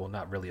war. Well,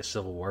 not really a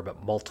civil war,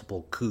 but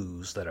multiple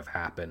coups that have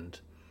happened.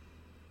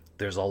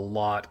 There's a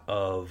lot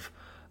of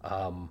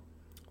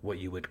what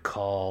you would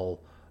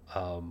call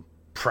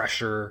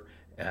pressure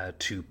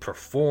to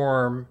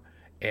perform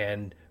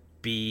and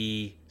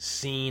be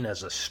seen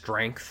as a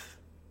strength,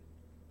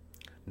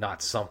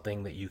 not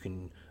something that you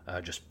can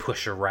just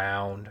push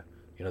around.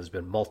 You know, there's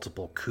been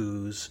multiple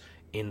coups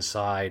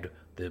inside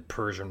the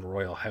Persian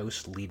royal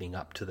house leading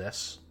up to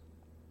this.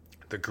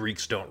 The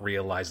Greeks don't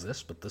realize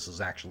this, but this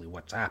is actually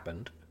what's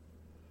happened.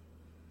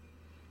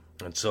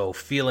 And so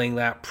feeling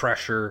that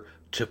pressure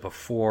to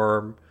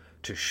perform,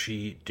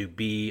 to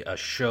be a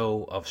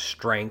show of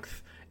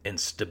strength and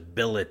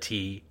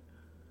stability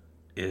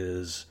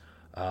is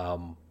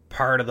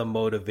part of the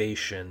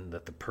motivation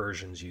that the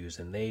Persians use,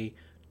 and they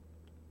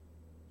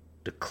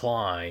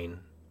decline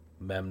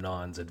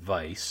Memnon's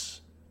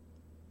advice,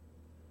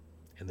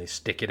 and they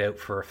stick it out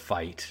for a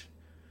fight.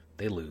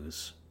 They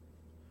lose.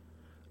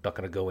 Not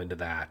going to go into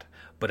that,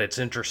 but it's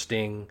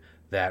interesting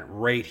that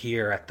right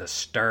here at the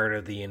start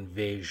of the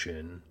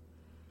invasion,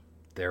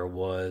 there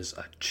was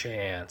a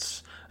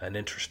chance, an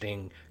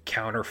interesting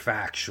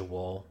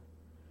counterfactual.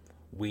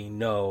 We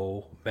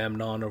know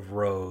Memnon of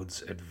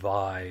Rhodes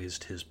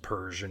advised his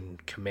Persian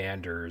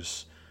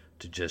commanders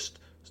to just,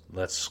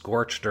 let's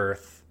scorched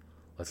earth,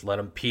 let's let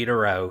them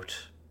peter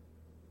out,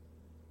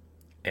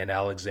 and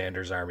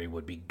Alexander's army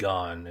would be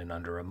gone in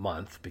under a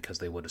month because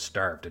they would have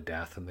starved to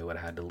death and they would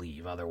have had to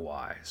leave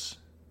otherwise.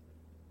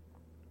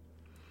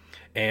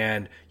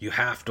 And you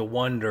have to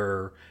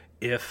wonder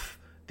if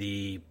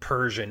the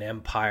Persian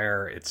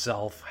Empire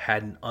itself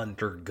hadn't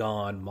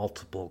undergone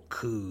multiple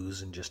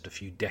coups in just a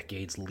few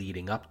decades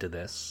leading up to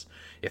this,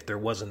 if there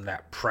wasn't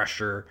that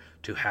pressure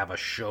to have a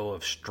show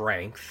of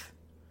strength,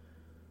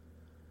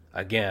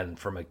 again,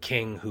 from a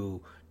king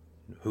who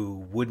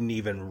wouldn't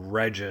even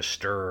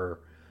register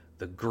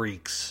the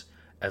Greeks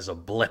as a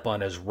blip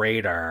on his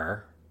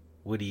radar,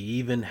 would he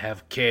even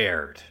have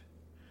cared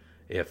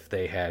if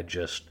they had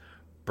just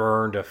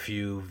burned a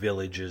few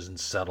villages and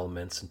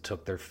settlements and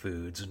took their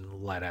foods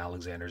and let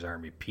Alexander's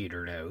army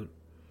petered out?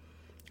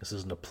 This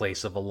isn't a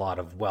place of a lot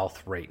of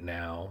wealth right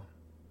now.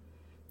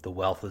 The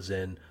wealth is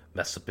in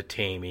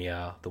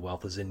Mesopotamia, the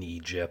wealth is in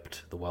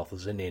Egypt, the wealth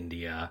is in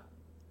India.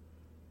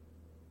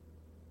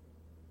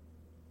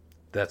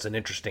 That's an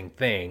interesting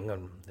thing,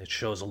 and it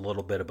shows a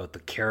little bit about the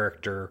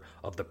character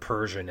of the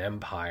Persian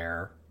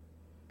Empire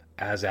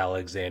as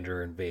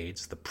Alexander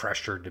invades, the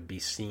pressure to be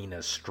seen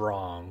as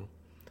strong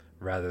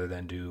rather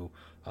than to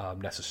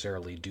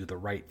necessarily do the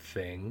right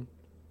thing,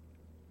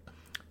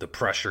 the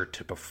pressure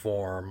to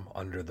perform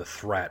under the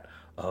threat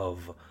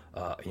of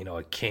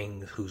a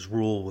king whose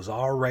rule was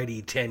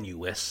already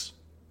tenuous.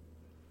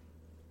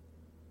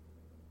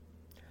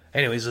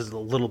 Anyways, there's a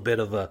little bit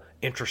of an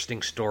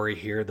interesting story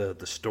here, the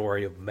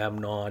story of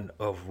Memnon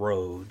of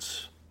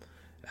Rhodes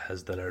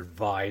as an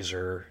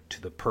advisor to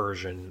the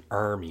Persian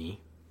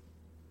army.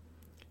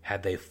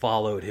 Had they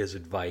followed his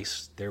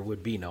advice, there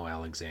would be no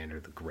Alexander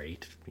the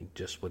Great. He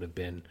just would have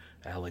been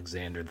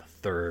Alexander the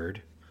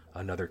Third,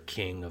 another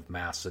king of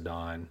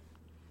Macedon,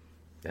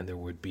 and there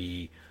would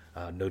be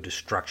no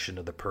destruction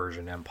of the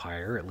Persian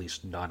Empire, at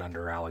least not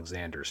under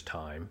Alexander's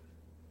time.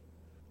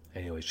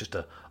 Anyways, just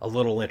a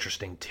little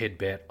interesting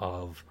tidbit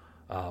of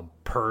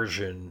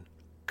Persian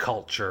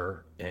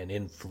culture and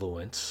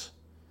influence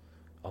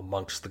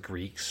amongst the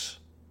Greeks,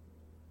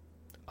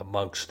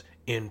 amongst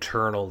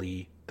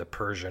internally the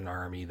Persian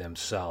army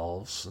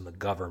themselves and the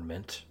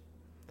government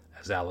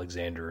as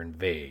Alexander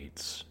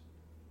invades.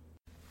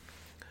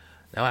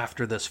 Now,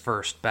 after this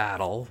first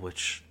battle,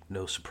 which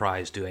no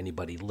surprise to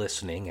anybody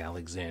listening,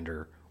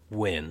 Alexander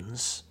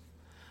wins.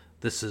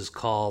 This is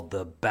called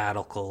the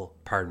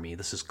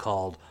This is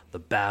called the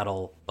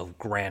Battle of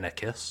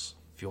Granicus.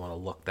 If you want to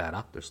look that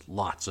up, there's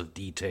lots of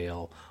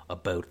detail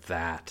about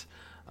that,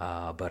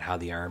 about how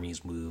the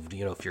armies moved.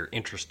 If you're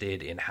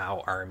interested in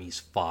how armies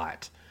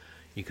fought,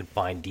 you can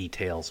find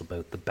details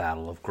about the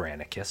Battle of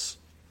Granicus.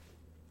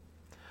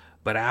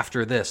 But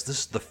after this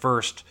is the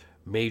first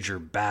major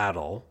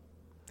battle.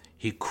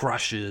 He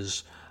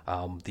crushes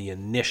the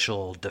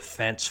initial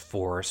defense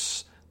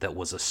force that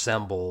was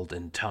assembled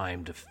in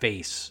time to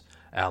face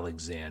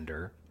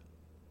Alexander.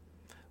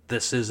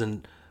 This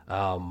isn't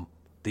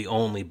the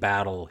only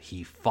battle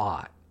he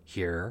fought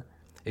here.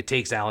 It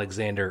takes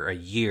Alexander a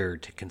year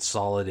to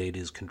consolidate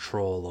his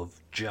control of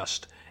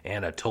just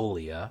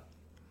Anatolia.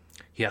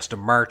 He has to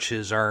march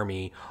his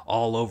army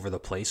all over the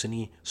place, and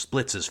he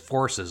splits his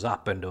forces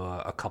up into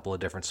a couple of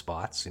different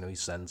spots. He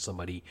sends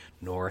somebody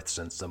north,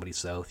 sends somebody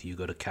south. You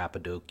go to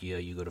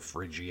Cappadocia, you go to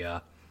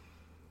Phrygia.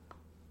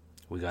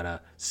 We got to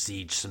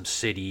siege some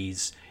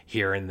cities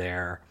here and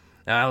there.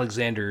 Now,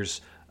 Alexander's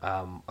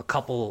a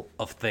couple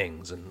of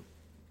things, and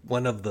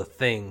one of the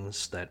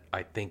things that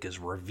I think is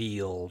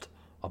revealed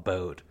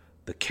about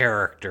the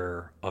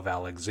character of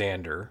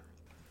Alexander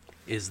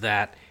is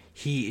that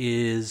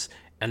he is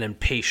an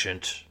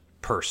impatient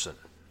person,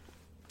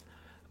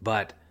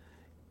 but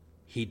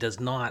he does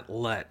not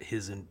let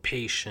his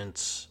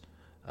impatience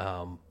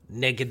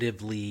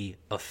negatively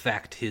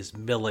affect his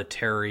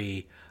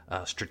military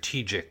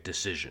strategic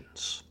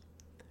decisions.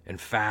 In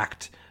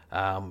fact,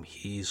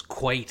 he's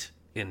quite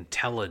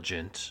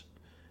intelligent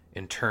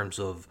in terms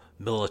of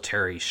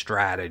military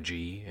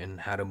strategy and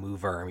how to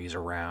move armies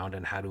around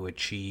and how to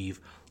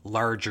achieve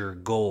larger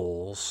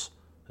goals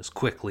as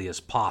quickly as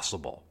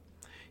possible.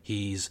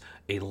 He's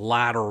a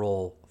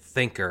lateral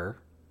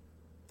thinker,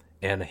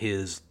 and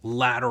his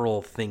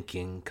lateral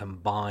thinking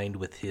combined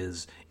with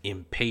his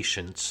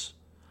impatience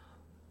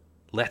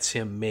lets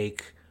him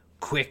make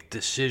quick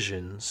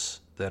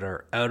decisions that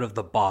are out of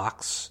the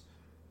box,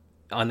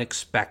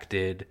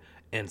 unexpected,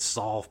 and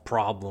solve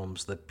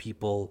problems that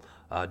people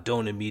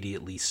don't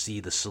immediately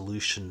see the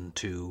solution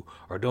to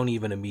or don't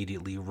even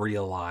immediately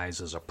realize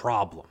as a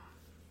problem.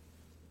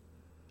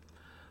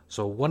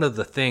 So one of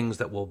the things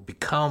that will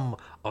become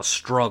a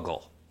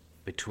struggle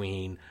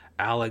between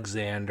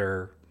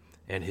Alexander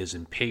and his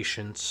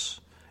impatience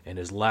and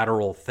his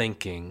lateral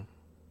thinking,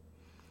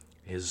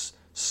 his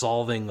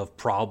solving of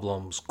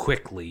problems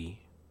quickly,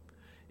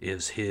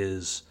 is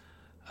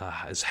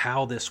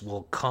how this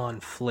will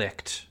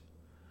conflict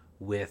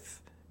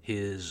with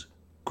his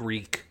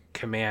Greek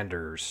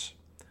commanders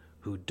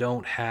who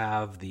don't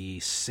have the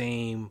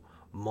same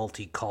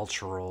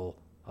multicultural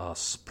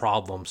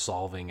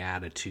problem-solving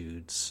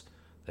attitudes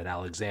that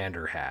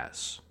Alexander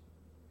has.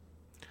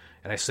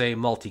 And I say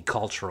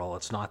multicultural,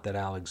 it's not that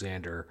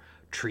Alexander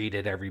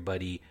treated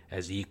everybody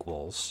as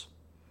equals.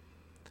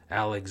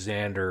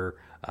 Alexander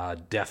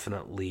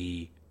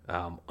definitely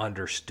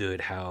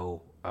understood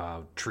how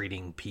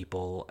treating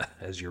people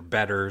as your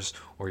betters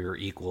or your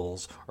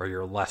equals or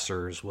your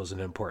lessers was an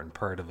important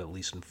part of at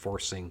least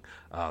enforcing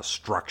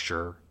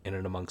structure in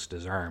and amongst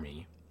his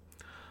army.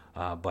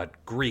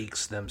 But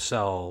Greeks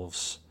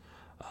themselves,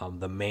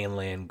 the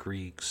mainland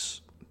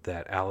Greeks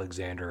that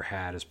Alexander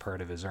had as part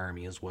of his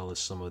army, as well as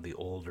some of the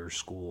older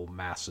school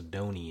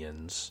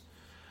Macedonians,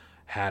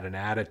 had an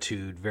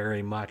attitude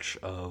very much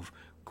of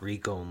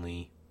Greek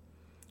only,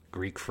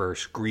 Greek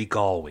first, Greek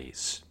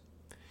always,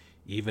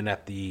 even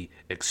at the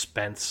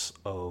expense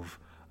of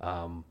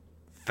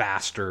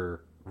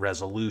faster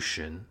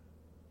resolution.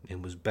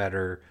 It was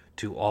better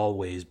to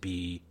always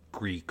be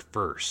Greek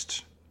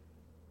first.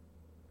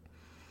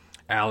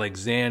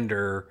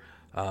 Alexander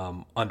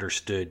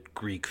understood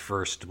Greek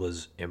first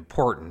was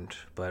important,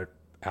 but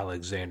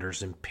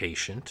Alexander's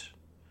impatient,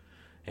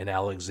 and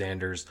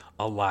Alexander's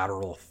a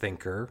lateral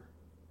thinker,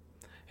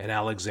 and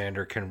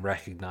Alexander can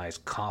recognize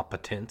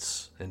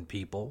competence in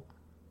people.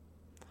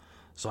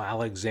 So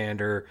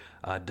Alexander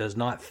does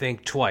not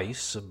think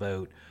twice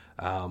about,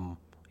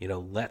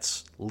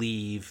 let's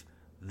leave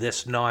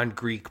this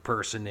non-Greek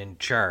person in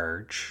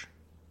charge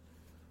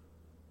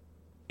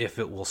if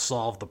it will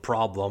solve the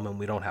problem and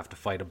we don't have to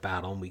fight a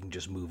battle and we can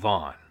just move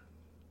on.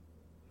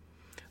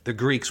 The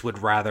Greeks would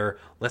rather,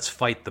 let's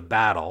fight the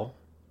battle,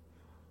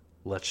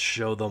 let's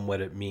show them what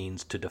it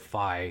means to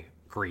defy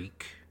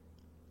Greek,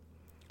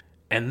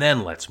 and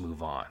then let's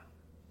move on.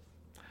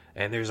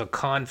 And there's a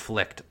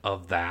conflict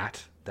of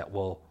that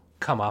will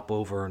come up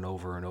over and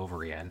over and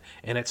over again,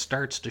 and it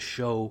starts to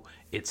show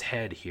its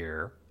head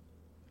here.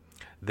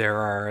 There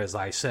are, as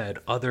I said,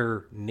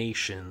 other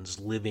nations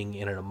living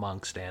in and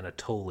amongst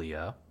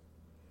Anatolia,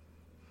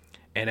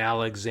 and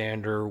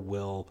Alexander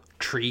will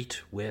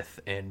treat with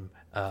and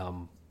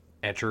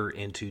enter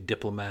into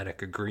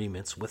diplomatic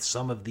agreements with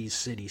some of these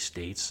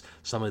city-states,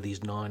 some of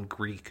these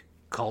non-Greek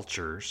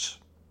cultures,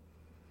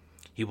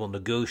 He will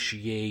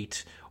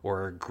negotiate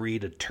or agree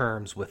to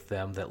terms with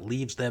them that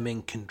leaves them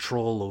in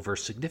control over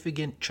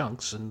significant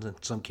chunks, and in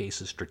some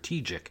cases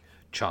strategic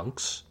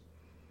chunks,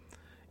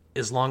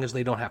 as long as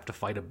they don't have to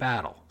fight a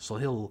battle. So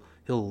he'll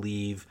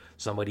leave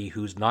somebody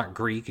who's not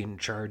Greek in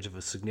charge of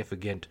a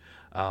significant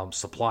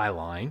supply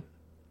line.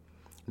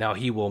 Now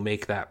he will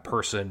make that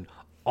person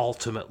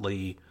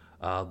ultimately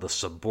the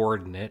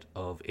subordinate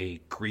of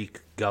a Greek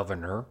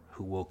governor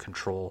who will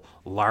control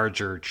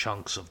larger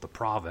chunks of the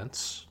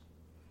province.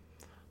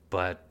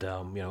 But,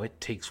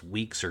 it takes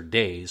weeks or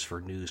days for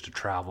news to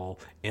travel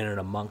in and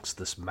amongst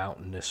this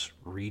mountainous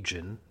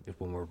region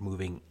when we're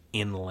moving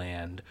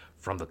inland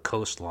from the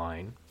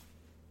coastline.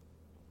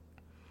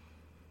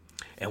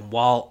 And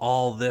while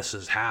all this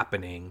is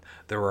happening,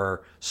 there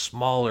are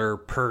smaller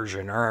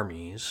Persian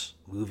armies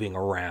moving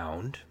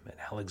around, and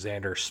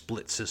Alexander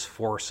splits his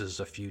forces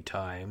a few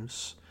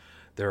times.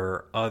 There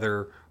are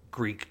other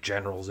Greek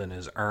generals in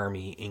his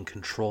army in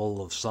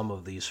control of some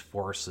of these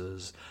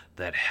forces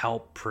that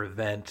help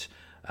prevent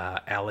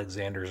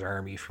Alexander's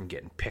army from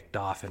getting picked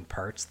off in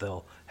parts.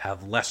 They'll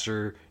have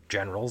lesser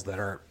generals that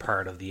aren't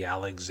part of the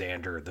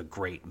Alexander the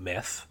Great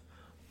myth,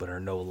 but are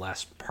no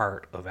less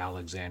part of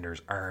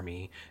Alexander's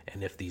army.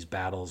 And if these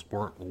battles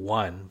weren't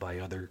won by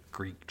other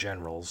Greek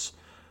generals,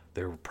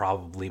 there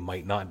probably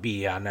might not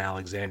be an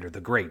Alexander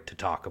the Great to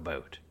talk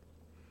about.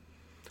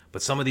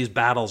 But some of these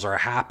battles are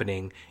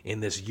happening in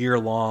this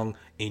year-long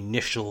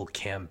initial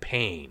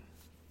campaign.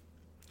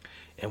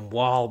 And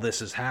while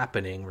this is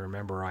happening,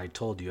 remember I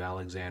told you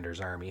Alexander's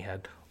army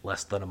had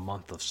less than a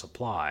month of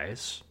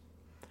supplies.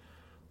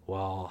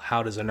 Well,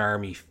 how does an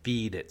army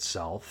feed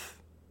itself?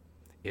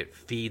 It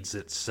feeds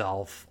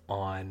itself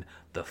on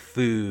the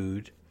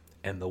food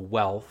and the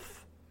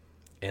wealth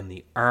and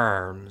the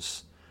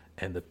arms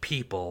and the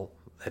people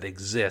that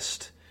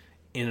exist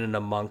in and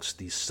amongst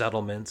these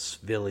settlements,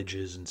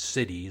 villages, and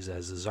cities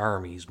as his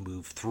armies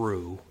move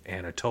through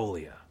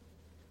Anatolia.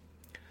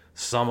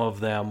 Some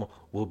of them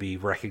will be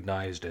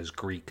recognized as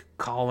Greek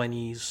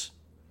colonies.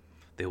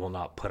 They will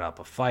not put up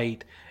a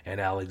fight, and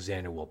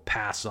Alexander will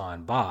pass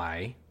on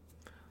by.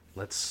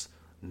 Let's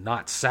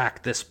not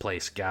sack this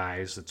place,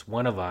 guys. It's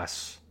one of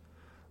us.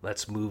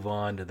 Let's move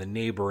on to the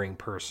neighboring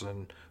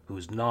person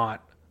who's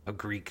not a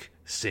Greek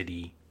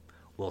city.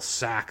 We'll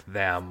sack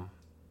them.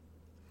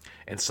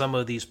 And some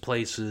of these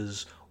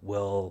places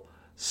will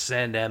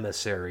send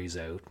emissaries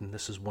out, and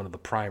this is one of the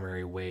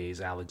primary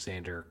ways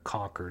Alexander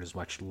conquered as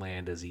much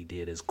land as he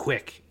did, as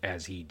quick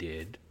as he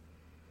did.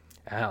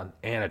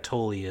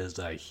 Anatolia is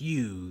a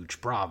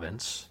huge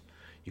province.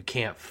 You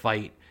can't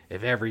fight.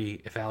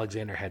 If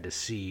Alexander had to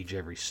siege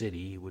every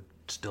city, he would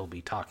still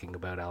be talking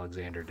about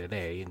Alexander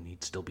today, and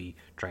he'd still be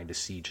trying to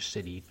siege a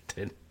city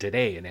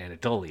today in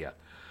Anatolia.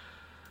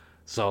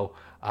 So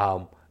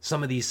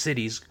some of these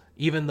cities,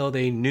 even though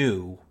they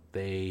knew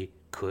they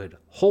could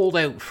hold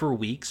out for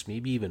weeks,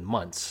 maybe even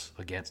months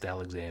against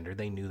Alexander,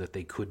 they knew that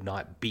they could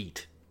not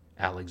beat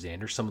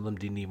Alexander. Some of them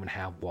didn't even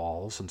have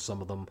walls, and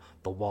some of them,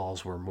 the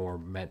walls were more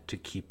meant to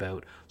keep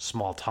out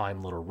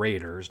small-time little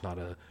raiders, not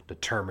a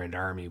determined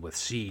army with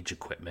siege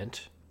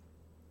equipment.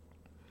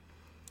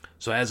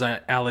 So as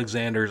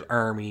Alexander's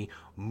army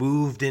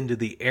moved into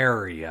the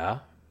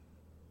area,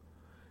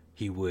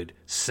 he would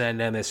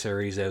send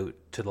emissaries out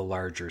to the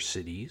larger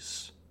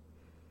cities,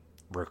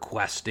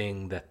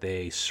 requesting that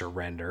they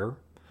surrender.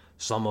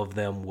 Some of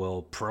them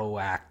will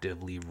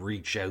proactively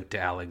reach out to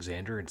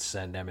Alexander and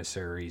send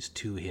emissaries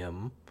to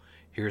him.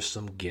 Here's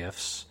some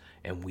gifts,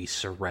 and we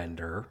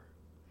surrender.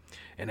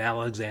 And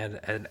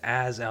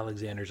as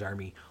Alexander's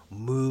army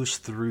moves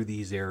through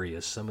these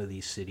areas, some of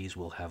these cities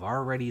will have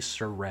already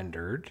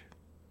surrendered.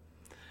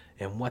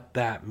 And what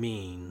that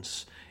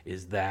means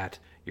is that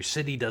your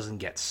city doesn't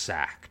get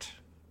sacked.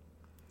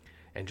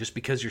 And just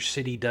because your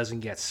city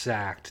doesn't get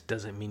sacked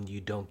doesn't mean you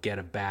don't get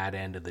a bad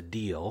end of the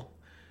deal.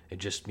 It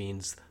just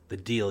means the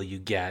deal you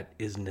get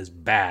isn't as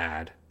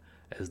bad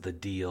as the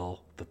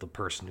deal that the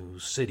person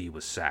whose city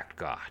was sacked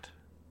got.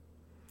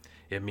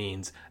 It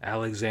means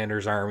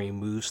Alexander's army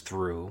moves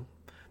through.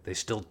 They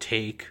still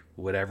take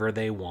whatever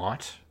they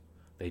want.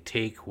 They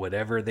take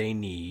whatever they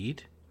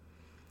need.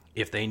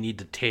 If they need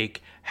to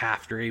take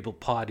half their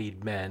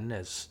able-bodied men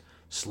as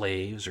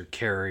slaves or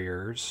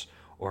carriers,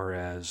 or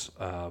as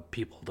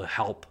people to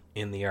help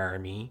in the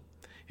army,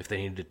 if they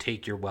need to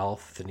take your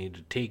wealth, if they need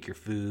to take your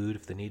food,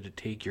 if they need to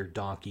take your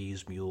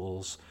donkeys,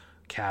 mules,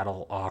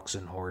 cattle,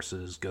 oxen,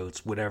 horses,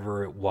 goats,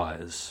 whatever it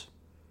was,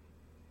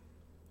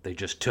 they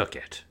just took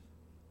it.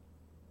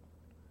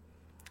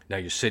 Now,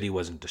 your city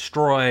wasn't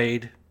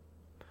destroyed.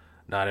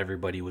 Not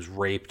everybody was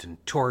raped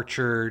and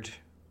tortured.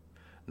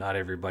 Not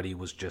everybody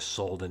was just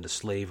sold into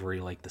slavery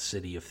like the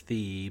city of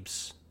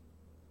Thebes.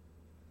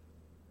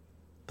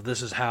 But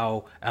this is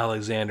how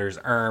Alexander's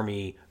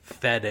army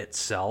fed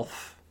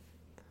itself.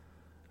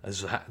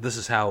 This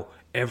is how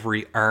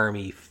every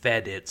army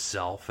fed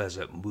itself as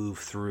it moved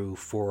through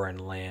foreign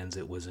lands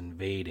it was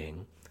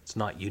invading. It's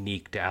not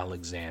unique to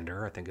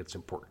Alexander. I think it's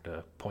important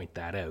to point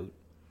that out.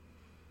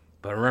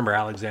 But remember,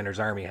 Alexander's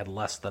army had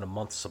less than a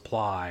month's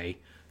supply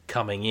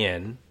coming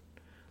in.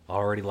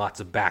 Already lots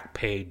of back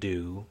pay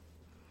due.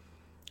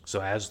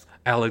 So as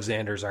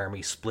Alexander's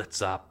army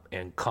splits up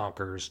and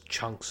conquers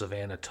chunks of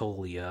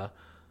Anatolia,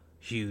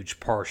 huge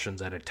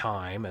portions at a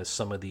time, as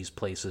some of these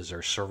places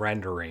are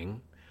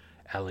surrendering,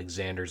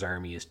 Alexander's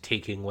army is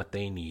taking what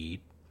they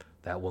need.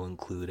 That will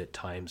include at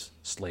times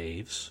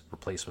slaves,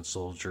 replacement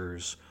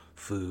soldiers,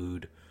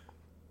 food,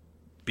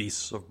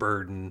 beasts of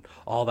burden,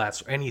 all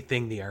that,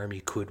 anything the army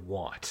could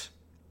want.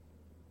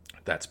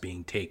 That's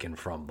being taken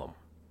from them.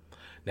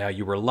 Now,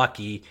 you were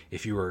lucky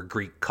if you were a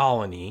Greek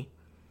colony,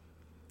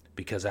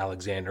 because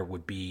Alexander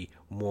would be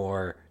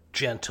more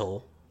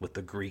gentle with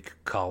the Greek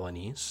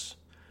colonies.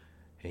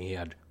 And he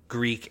had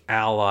Greek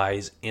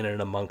allies in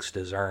and amongst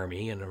his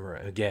army. And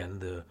again,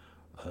 the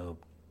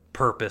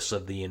purpose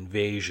of the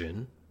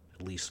invasion,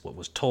 at least what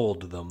was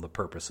told to them, the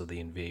purpose of the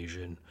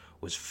invasion,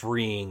 was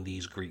freeing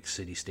these Greek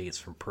city-states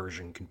from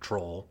Persian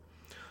control.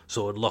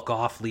 So it would look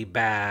awfully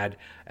bad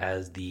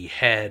as the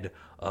head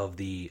of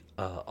the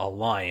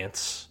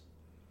alliance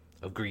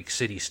of Greek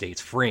city-states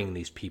freeing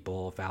these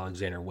people if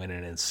Alexander went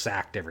in and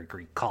sacked every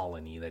Greek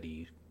colony that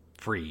he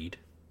freed.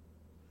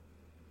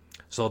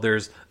 So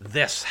there's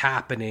this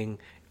happening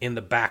in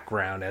the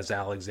background as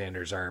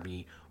Alexander's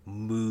army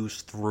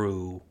moves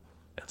through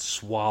and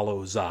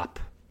swallows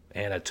up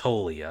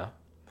Anatolia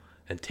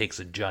and takes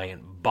a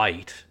giant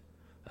bite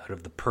out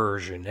of the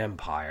Persian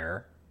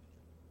Empire.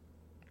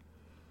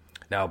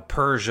 Now,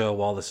 Persia,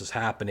 while this is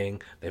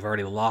happening, they've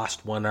already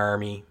lost one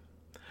army.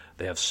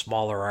 They have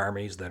smaller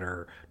armies that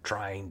are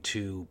trying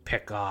to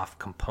pick off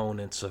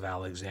components of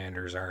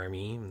Alexander's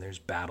army, and there's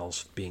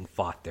battles being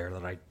fought there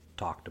that I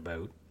talked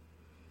about.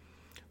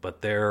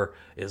 But there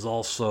is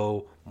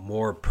also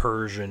more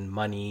Persian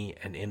money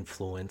and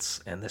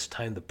influence, and this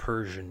time the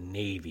Persian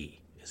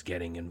Navy is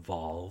getting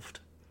involved.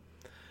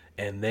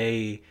 And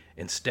they,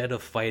 instead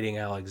of fighting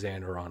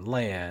Alexander on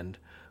land,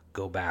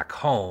 go back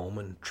home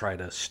and try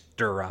to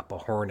stir up a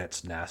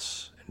hornet's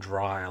nest and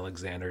draw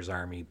Alexander's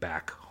army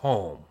back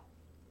home.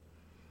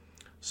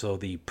 So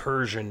the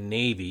Persian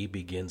Navy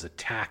begins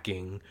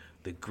attacking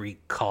the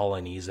Greek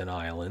colonies and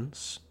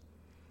islands.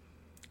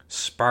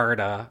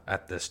 Sparta,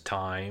 at this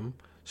time,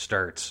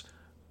 starts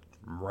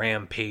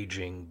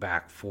rampaging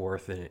back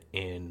forth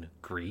in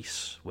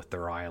Greece with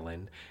their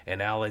island,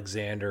 and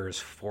Alexander is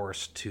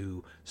forced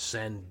to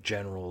send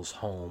generals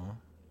home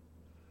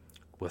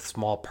with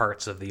small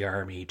parts of the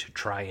army to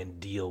try and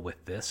deal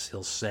with this.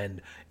 He'll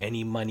send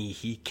any money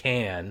he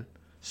can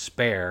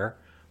spare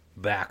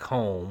back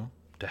home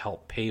to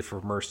help pay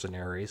for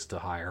mercenaries to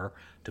hire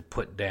to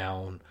put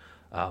down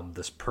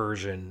this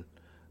Persian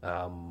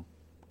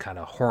kind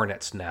of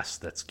hornet's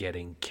nest that's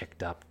getting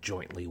kicked up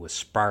jointly with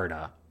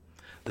Sparta.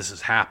 This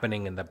is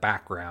happening in the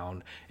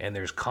background, and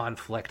there's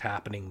conflict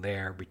happening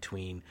there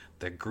between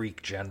the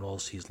Greek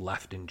generals he's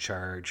left in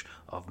charge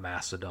of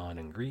Macedon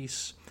and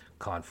Greece,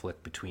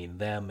 conflict between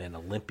them and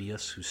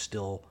Olympias, who's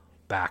still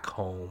back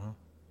home.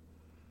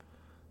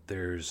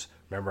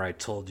 Remember I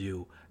told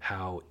you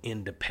how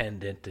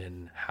independent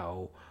and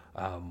how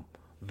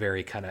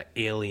very kind of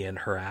alien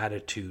her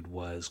attitude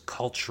was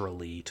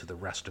culturally to the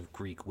rest of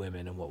Greek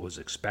women and what was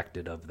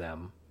expected of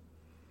them.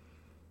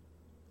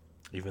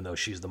 Even though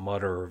she's the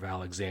mother of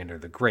Alexander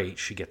the Great,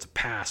 she gets a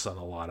pass on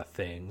a lot of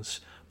things.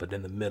 But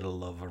in the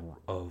middle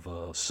of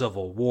a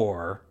civil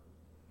war,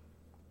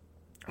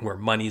 where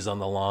money's on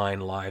the line,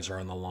 lives are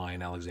on the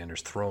line,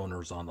 Alexander's throne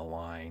is on the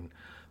line,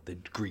 the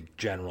Greek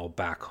general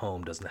back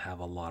home doesn't have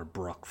a lot of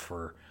brook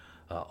for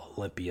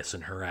Olympias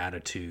and her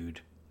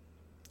attitude.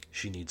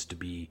 She needs to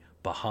be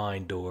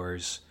behind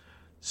doors,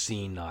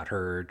 seen, not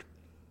heard,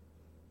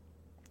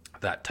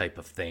 that type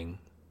of thing.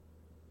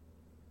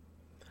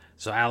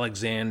 So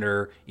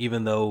Alexander,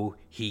 even though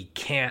he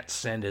can't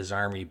send his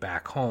army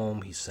back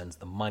home, he sends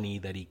the money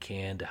that he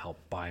can to help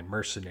buy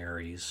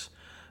mercenaries.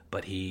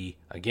 But he,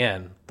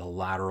 again, the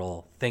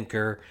lateral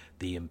thinker,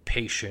 the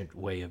impatient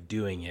way of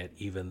doing it,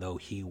 even though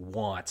he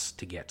wants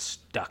to get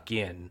stuck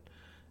in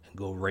and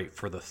go right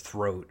for the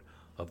throat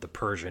of the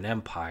Persian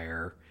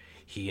Empire,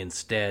 he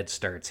instead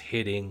starts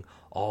hitting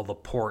all the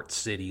port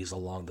cities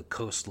along the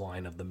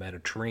coastline of the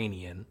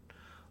Mediterranean,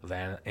 of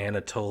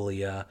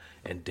Anatolia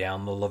and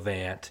down the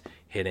Levant,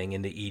 hitting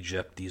into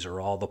Egypt. These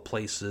are all the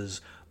places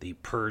the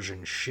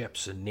Persian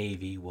ships and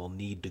navy will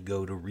need to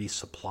go to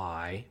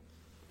resupply,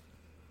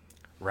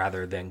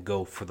 rather than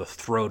go for the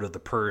throat of the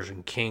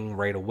Persian king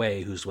right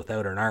away, who's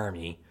without an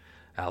army.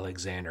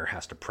 Alexander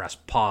has to press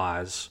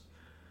pause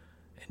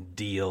and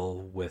deal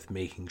with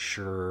making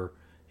sure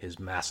his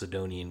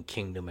Macedonian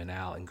kingdom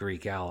and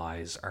Greek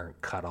allies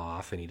aren't cut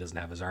off, and he doesn't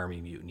have his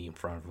army mutiny in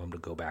front of him to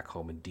go back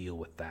home and deal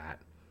with that.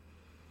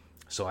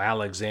 So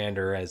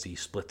Alexander, as he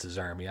splits his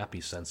army up,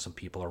 he sends some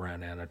people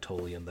around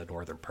Anatolia in the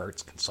northern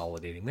parts,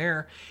 consolidating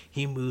there.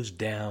 He moves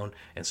down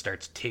and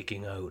starts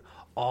taking out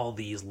all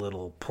these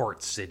little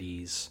port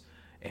cities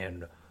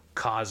and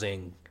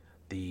causing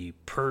the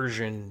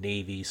Persian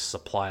Navy's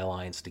supply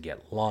lines to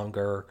get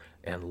longer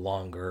and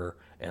longer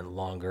and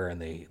longer,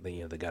 and they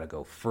got to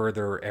go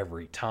further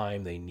every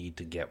time. They need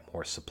to get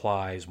more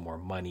supplies, more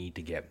money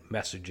to get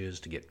messages,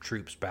 to get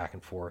troops back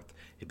and forth.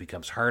 It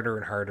becomes harder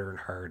and harder and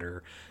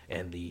harder,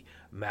 and the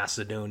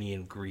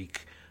Macedonian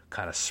Greek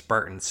kind of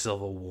Spartan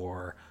civil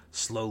war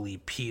slowly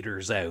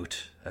peters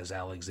out as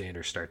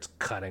Alexander starts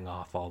cutting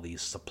off all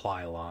these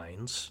supply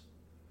lines.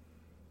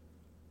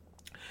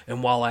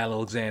 And while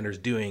Alexander's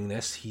doing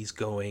this, he's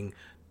going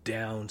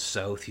down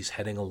south. He's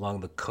heading along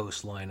the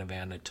coastline of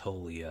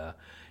Anatolia,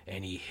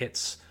 and he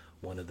hits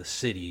one of the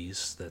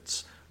cities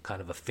that's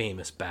kind of a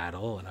famous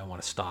battle. And I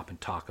want to stop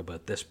and talk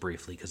about this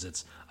briefly because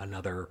it's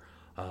another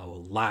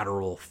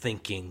lateral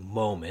thinking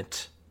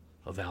moment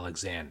of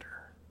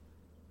Alexander.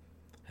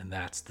 And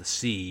that's the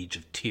siege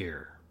of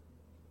Tyre.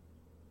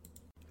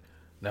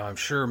 Now, I'm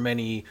sure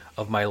many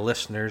of my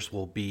listeners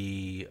will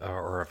be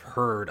or have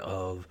heard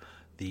of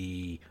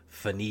the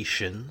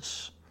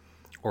Phoenicians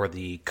or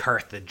the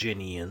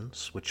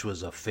Carthaginians, which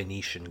was a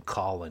Phoenician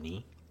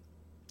colony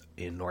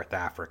in North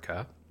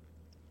Africa.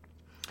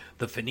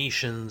 The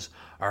Phoenicians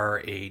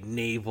are a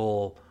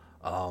naval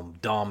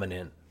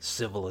dominant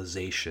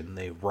civilization.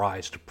 They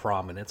rise to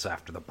prominence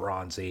after the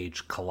Bronze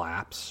Age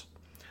collapse.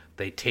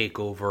 They take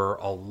over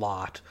a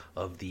lot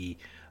of the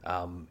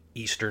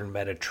Eastern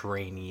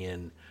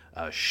Mediterranean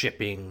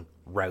shipping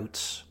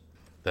routes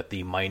that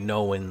the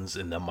Minoans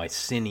and the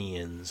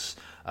Mycenaeans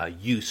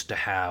used to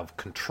have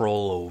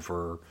control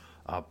over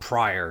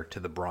prior to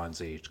the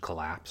Bronze Age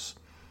collapse.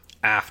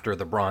 After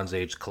the Bronze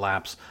Age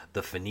collapse,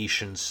 the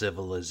Phoenician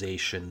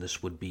civilization,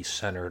 this would be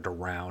centered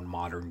around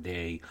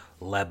modern-day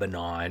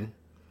Lebanon.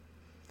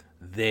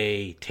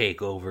 They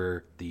take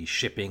over the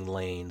shipping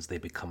lanes. They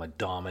become a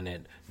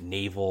dominant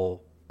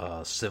naval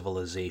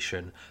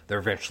civilization. They're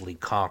eventually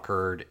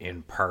conquered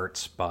in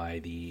parts by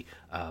the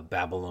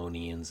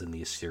Babylonians and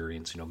the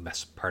Assyrians,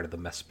 part of the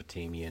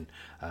Mesopotamian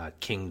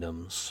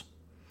kingdoms.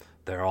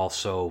 They're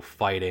also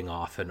fighting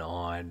off and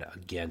on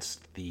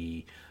against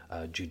the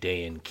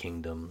Judean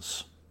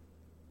kingdoms.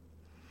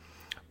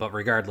 But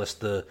regardless,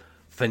 the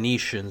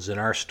Phoenicians in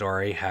our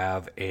story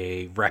have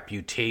a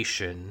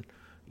reputation,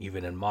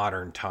 even in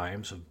modern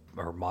times,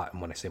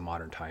 when I say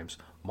modern times,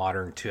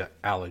 modern to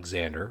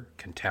Alexander,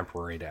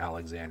 contemporary to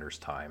Alexander's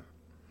time,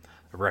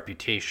 a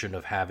reputation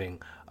of having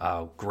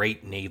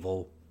great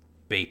naval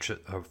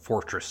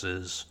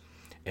fortresses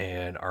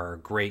and are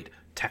great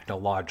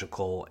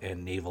technological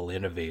and naval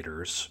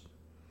innovators.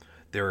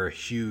 They're a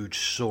huge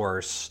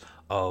source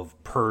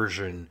of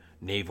Persian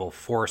naval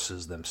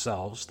forces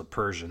themselves. The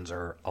Persians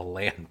are a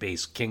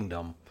land-based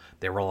kingdom.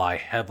 They rely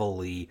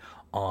heavily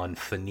on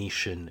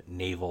Phoenician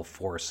naval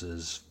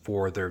forces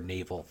for their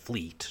naval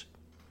fleet.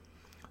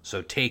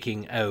 So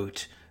taking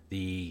out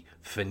the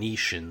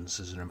Phoenicians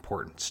is an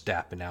important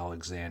step in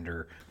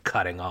Alexander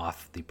cutting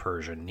off the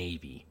Persian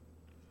navy.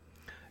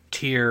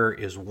 Tyre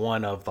is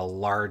one of the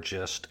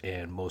largest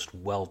and most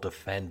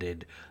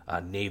well-defended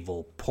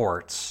naval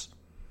ports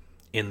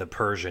in the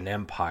Persian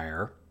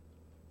Empire.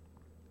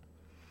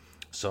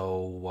 So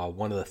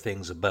one of the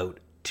things about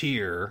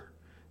Tyre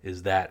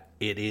is that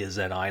it is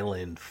an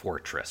island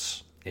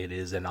fortress. It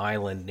is an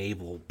island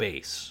naval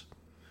base.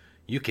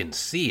 You can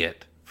see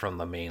it from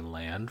the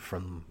mainland,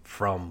 from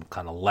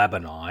kind of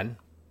Lebanon,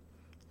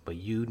 but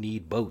you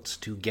need boats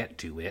to get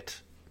to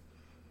it.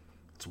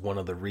 It's one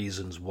of the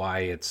reasons why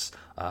it's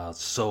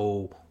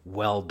so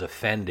well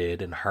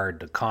defended and hard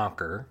to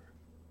conquer.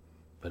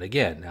 But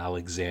again,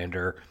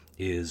 Alexander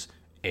is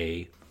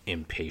A,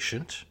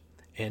 impatient,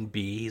 and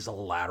B, he's a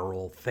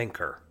lateral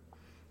thinker.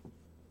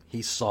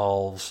 He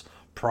solves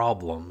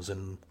problems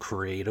in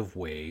creative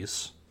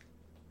ways.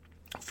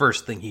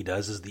 First thing he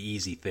does is the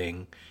easy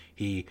thing.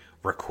 He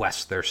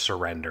requests their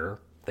surrender.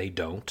 They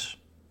don't.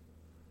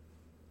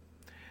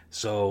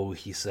 So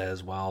he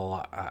says,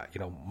 well,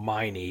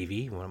 my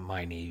navy,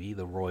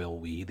 the Royal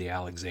We, the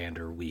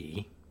Alexander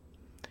We,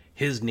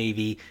 his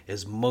navy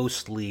is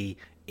mostly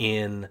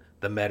in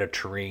the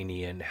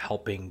Mediterranean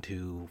helping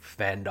to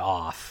fend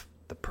off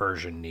the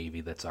Persian navy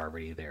that's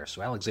already there.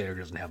 So Alexander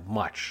doesn't have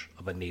much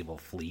of a naval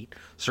fleet,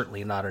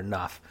 certainly not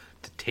enough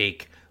to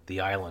take the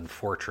island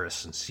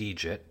fortress and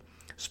siege it,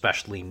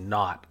 especially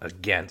not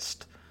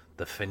against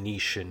the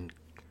Phoenician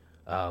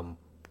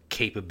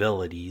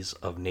capabilities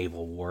of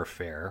naval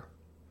warfare.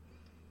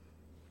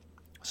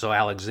 So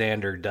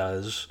Alexander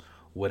does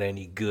what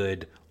any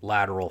good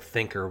lateral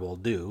thinker will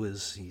do,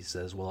 is he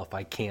says, well, if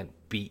I can't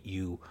beat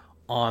you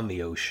on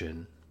the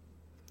ocean,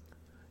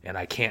 and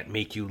I can't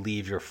make you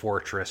leave your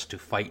fortress to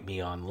fight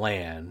me on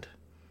land,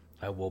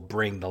 I will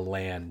bring the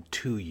land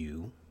to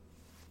you.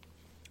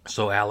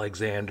 So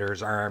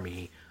Alexander's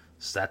army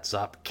sets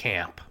up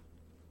camp.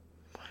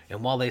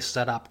 And while they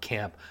set up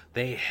camp,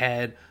 they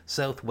head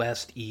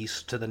southwest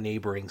east to the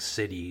neighboring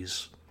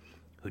cities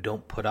who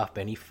don't put up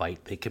any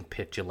fight. They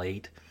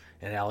capitulate,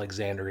 and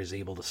Alexander is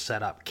able to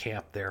set up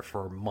camp there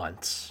for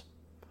months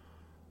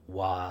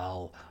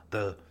while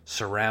the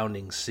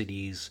surrounding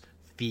cities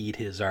feed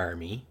his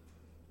army.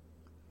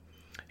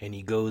 And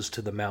he goes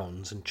to the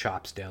mountains and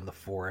chops down the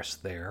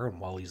forest there. And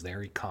while he's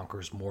there, he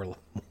conquers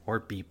more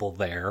people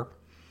there.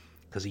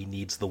 because he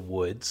needs the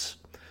woods.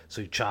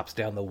 So he chops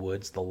down the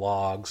woods, the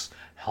logs,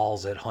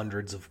 hauls it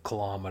hundreds of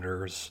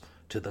kilometers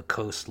to the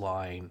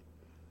coastline,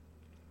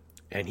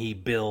 and he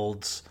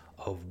builds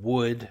of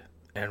wood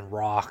and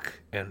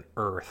rock and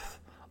earth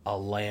a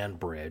land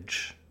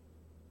bridge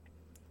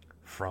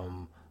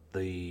from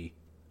the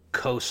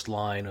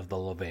coastline of the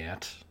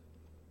Levant,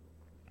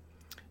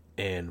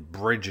 and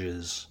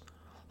bridges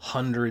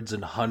hundreds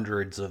and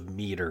hundreds of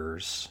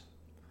meters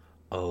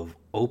of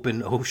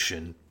open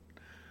ocean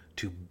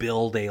to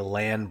build a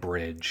land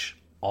bridge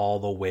all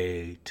the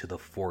way to the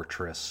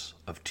fortress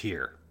of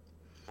Tyr.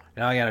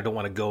 Now, again, I don't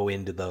want to go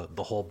into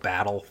the whole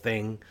battle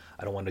thing.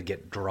 I don't want to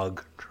get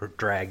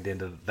dragged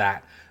into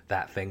that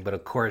thing. But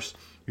of course,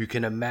 you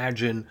can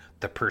imagine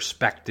the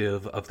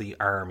perspective of the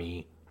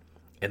army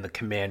and the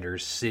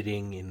commanders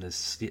sitting in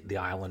the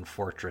island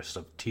fortress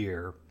of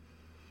Tyr.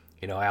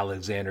 You know,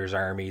 Alexander's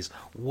army's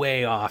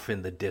way off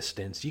in the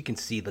distance. You can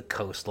see the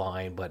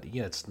coastline, but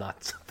it's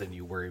not something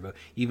you worry about.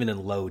 Even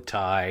in low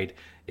tide,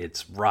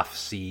 it's rough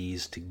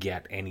seas to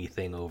get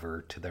anything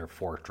over to their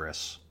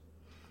fortress.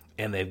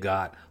 And they've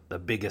got the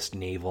biggest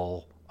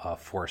naval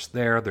force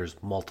there.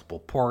 There's multiple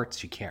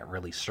ports. You can't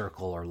really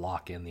circle or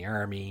lock in the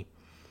army.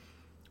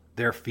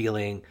 They're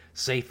feeling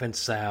safe and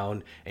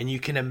sound. And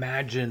you can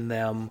imagine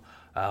them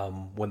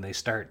when they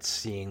start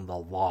seeing the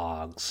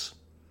logs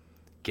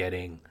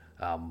getting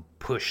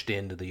pushed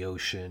into the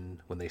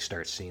ocean, when they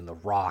start seeing the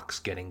rocks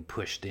getting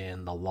pushed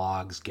in, the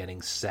logs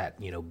getting set,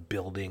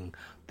 building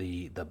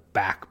the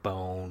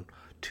backbone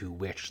to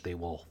which they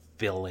will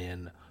fill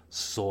in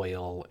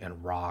soil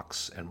and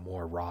rocks and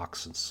more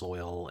rocks and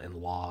soil and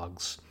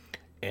logs,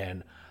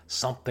 and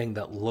something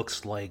that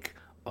looks like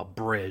a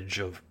bridge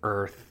of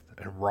earth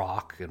and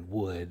rock and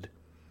wood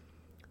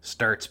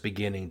starts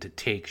beginning to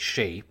take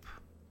shape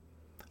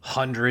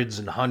hundreds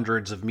and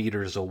hundreds of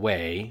meters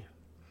away.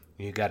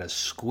 You got to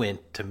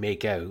squint to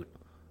make out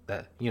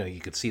that, you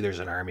could see there's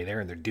an army there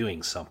and they're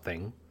doing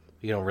something.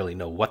 You don't really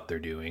know what they're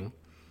doing.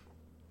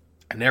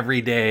 And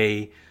every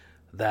day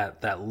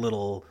that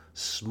little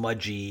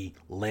smudgy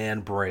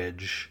land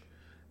bridge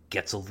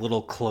gets a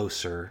little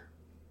closer.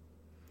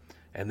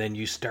 And then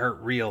you start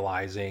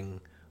realizing,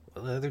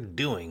 well, they're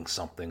doing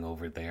something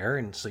over there.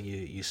 And so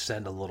you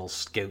send a little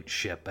scout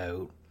ship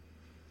out.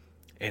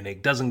 And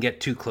it doesn't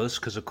get too close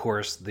because, of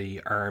course,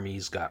 the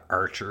army's got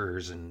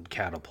archers and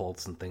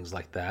catapults and things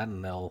like that,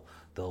 and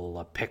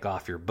they'll pick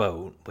off your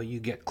boat. But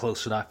you get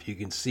close enough, you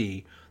can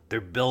see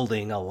they're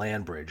building a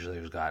land bridge.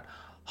 There's got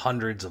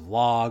hundreds of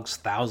logs,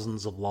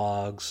 thousands of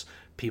logs.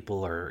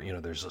 People are,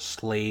 there's a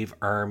slave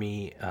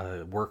army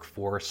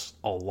workforce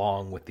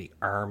along with the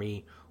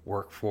army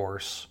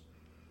workforce,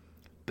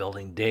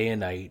 building day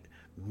and night,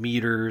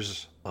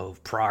 meters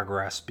of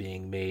progress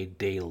being made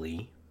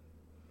daily.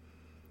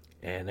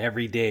 And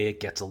every day it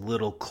gets a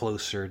little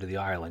closer to the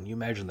island. You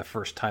imagine the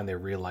first time they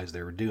realized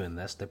they were doing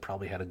this, they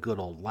probably had a good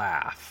old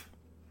laugh.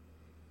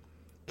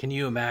 Can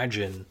you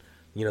imagine,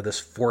 this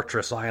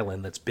fortress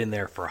island that's been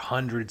there for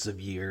hundreds of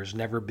years,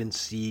 never been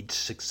sieged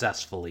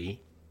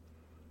successfully,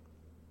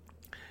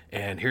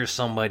 and here's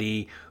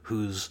somebody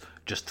who's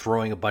just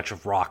throwing a bunch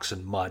of rocks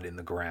and mud in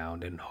the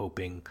ground and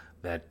hoping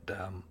that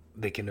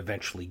they can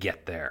eventually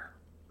get there.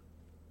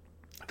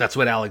 That's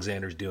what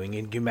Alexander's doing.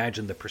 And you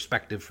imagine the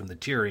perspective from the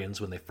Tyrians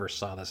when they first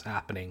saw this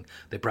happening.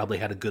 They probably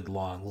had a good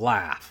long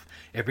laugh.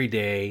 Every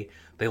day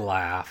they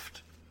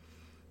laughed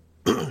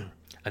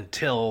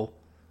until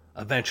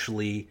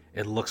eventually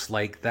it looks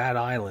like that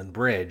island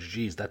bridge,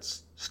 geez,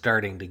 that's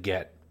starting to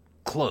get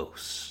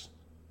close.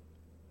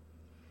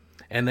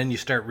 And then you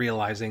start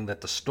realizing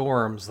that the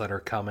storms that are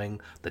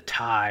coming, the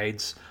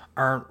tides,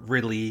 aren't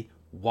really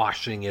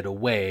washing it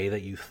away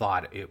that you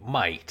thought it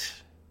might.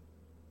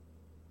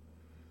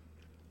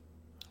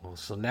 Well,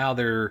 so now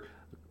there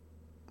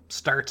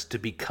starts to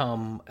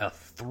become a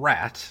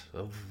threat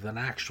of an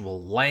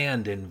actual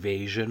land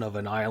invasion of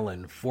an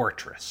island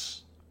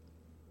fortress.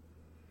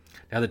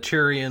 Now the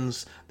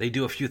Tyrians, they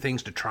do a few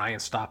things to try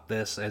and stop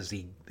this. As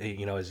he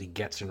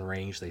gets in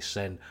range, they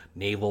send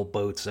naval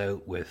boats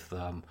out with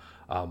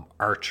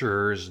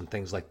archers and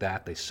things like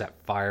that. They set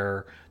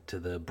fire to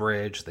the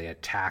bridge. They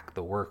attack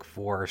the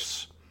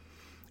workforce.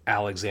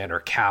 Alexander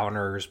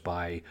counters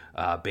by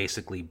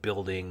basically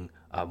building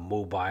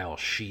mobile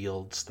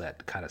shields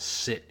that kind of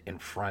sit in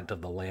front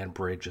of the land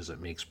bridge as it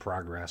makes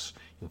progress.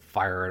 You can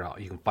fire it all.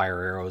 You can fire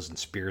arrows and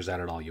spears at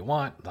it all you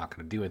want. Not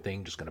going to do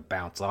anything. Just going to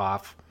bounce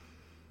off.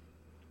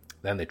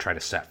 Then they try to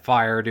set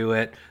fire to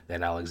it.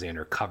 Then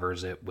Alexander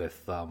covers it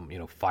with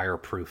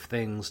fireproof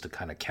things to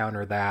kind of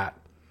counter that.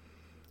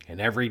 And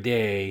every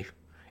day,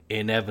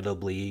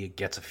 inevitably, it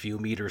gets a few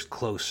meters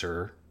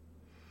closer.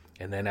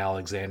 And then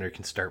Alexander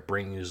can start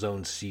bringing his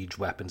own siege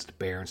weapons to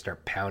bear and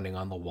start pounding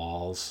on the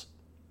walls.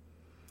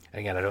 And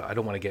again, I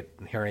don't want to get,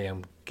 here I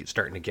am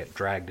starting to get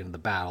dragged into the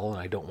battle,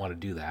 and I don't want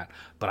to do that.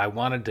 But I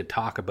wanted to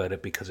talk about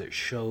it because it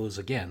shows,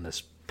 again,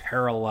 this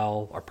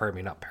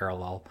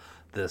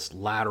this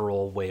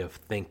lateral way of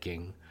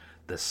thinking,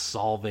 this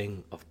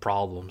solving of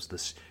problems,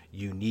 this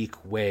unique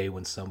way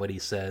when somebody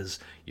says,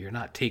 you're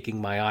not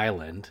taking my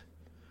island,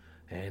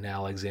 And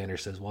Alexander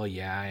says, well,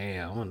 yeah, I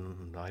am,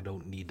 and I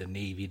don't need the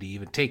Navy to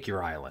even take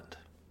your island,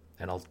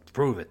 and I'll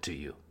prove it to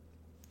you.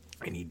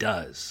 And he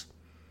does.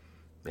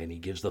 And he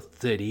gives the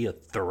city a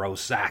thorough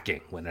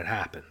sacking when it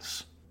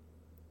happens.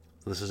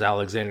 This is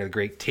Alexander the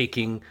Great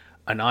taking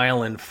an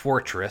island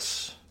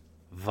fortress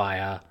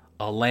via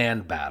a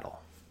land battle.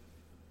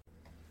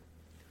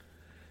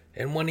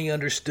 And when he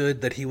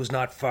understood that he was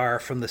not far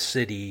from the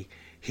city,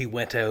 he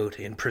went out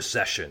in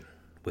procession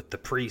with the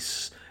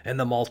priests and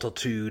the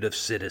multitude of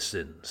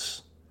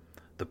citizens.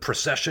 The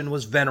procession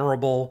was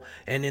venerable,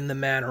 and in the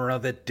manner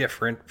of it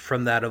different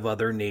from that of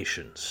other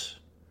nations.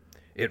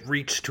 It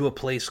reached to a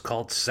place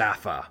called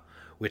Sapha,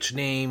 which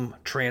name,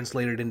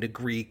 translated into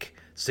Greek,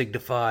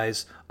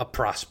 signifies a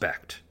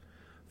prospect.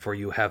 For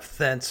you have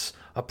thence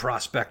a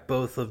prospect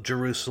both of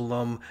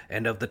Jerusalem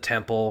and of the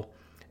temple.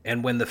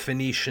 And when the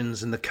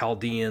Phoenicians and the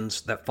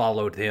Chaldeans that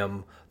followed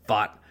him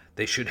thought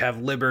they should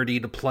have liberty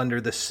to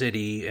plunder the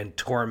city and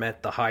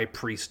torment the high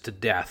priest to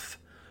death,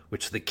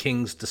 which the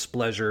king's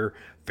displeasure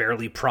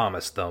fairly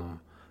promised them,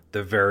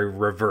 the very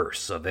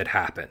reverse of it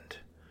happened.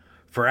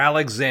 For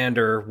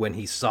Alexander, when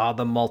he saw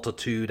the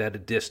multitude at a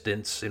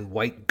distance in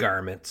white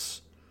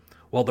garments,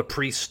 while the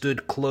priest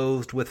stood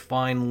clothed with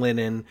fine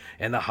linen,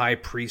 and the high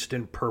priest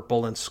in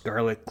purple and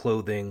scarlet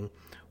clothing,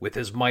 with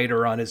his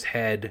mitre on his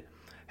head,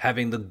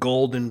 having the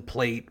golden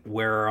plate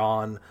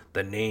whereon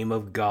the name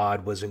of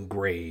God was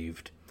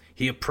engraved,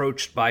 he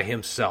approached by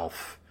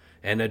himself,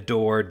 and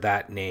adored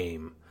that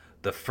name.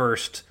 The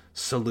first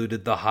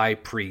saluted the high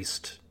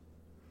priest.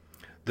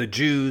 The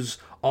Jews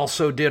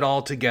also did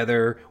all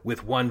together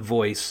with one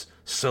voice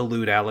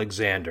salute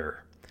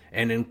Alexander,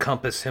 and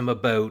encompass him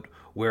about,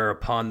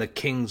 whereupon the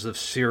kings of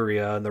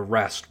Syria and the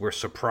rest were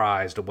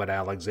surprised at what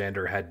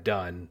Alexander had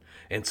done,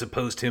 and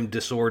supposed him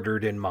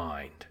disordered in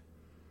mind.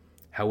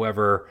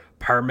 However,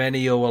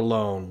 Parmenio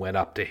alone went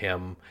up to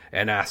him,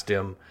 and asked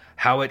him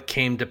how it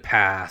came to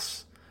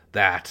pass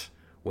that,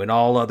 when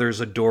all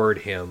others adored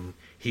him,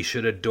 he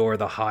should adore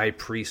the high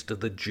priest of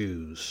the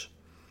Jews.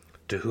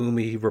 To whom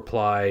he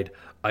replied,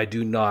 I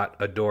do not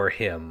adore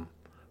him,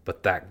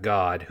 but that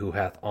God who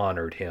hath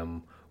honored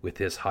him with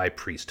his high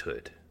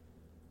priesthood.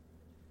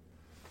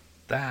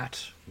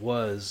 That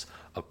was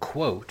a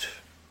quote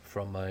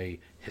from a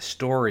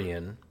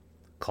historian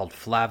called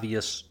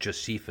Flavius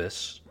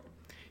Josephus.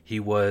 He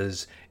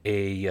was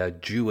a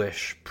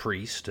Jewish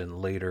priest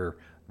and later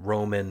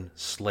Roman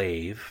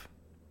slave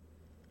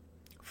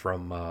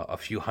from a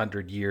few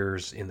hundred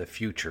years in the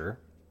future.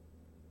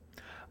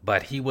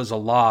 But he was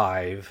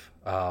alive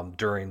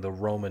during the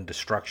Roman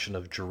destruction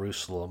of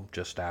Jerusalem,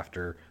 just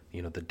after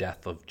the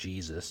death of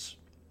Jesus.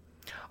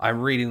 I'm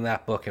reading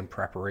that book in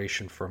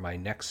preparation for my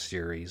next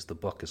series. The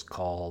book is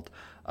called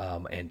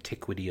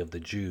Antiquity of the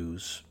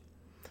Jews,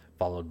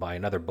 followed by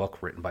another book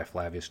written by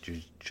Flavius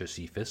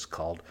Josephus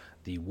called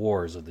The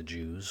Wars of the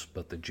Jews,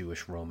 but the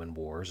Jewish-Roman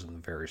Wars and the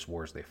various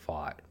wars they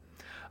fought.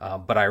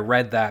 But I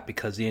read that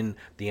because in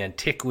the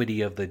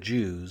Antiquity of the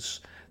Jews,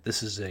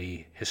 this is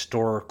a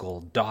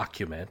historical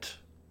document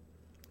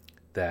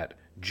that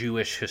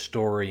Jewish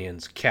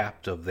historians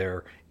kept of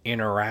their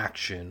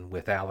interaction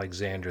with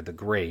Alexander the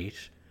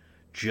Great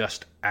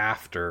just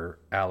after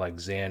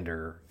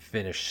Alexander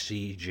finished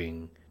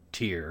sieging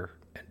Tyre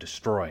and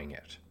destroying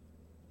it.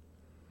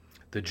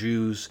 The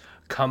Jews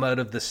come out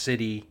of the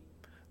city.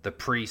 The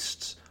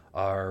priests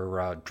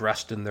are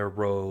dressed in their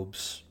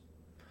robes.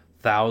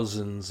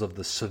 Thousands of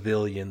the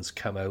civilians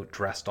come out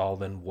dressed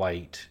all in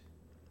white.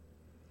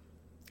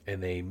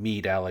 And they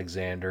meet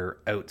Alexander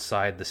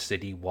outside the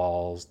city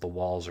walls. The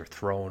walls are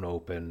thrown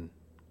open.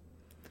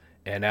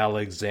 And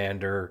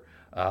Alexander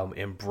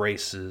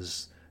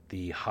embraces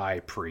the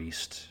high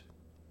priest.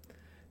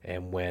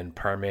 And when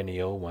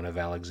Parmenio, one of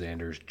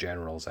Alexander's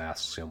generals,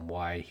 asks him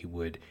why he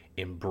would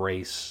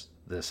embrace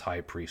this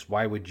high priest,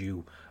 why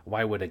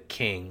would a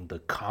king, the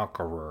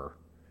conqueror,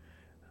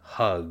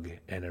 hug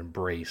and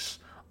embrace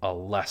a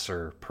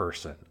lesser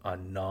person, a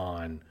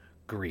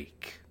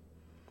non-Greek,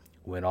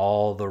 when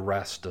all the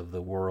rest of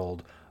the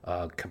world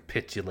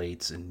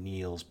capitulates and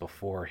kneels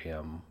before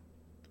him?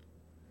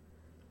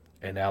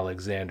 And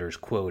Alexander's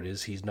quote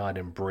is, he's not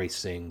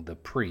embracing the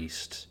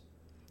priest,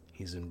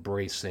 he's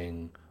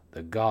embracing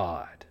the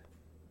God.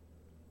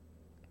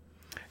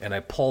 And I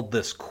pulled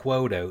this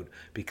quote out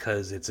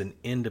because it's an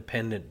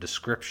independent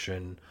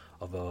description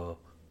of a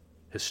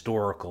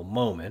historical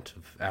moment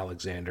of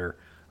Alexander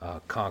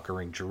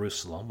conquering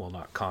Jerusalem. Well,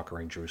 not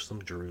conquering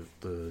Jerusalem.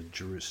 The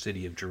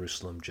city of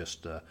Jerusalem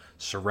just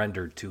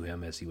surrendered to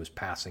him as he was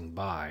passing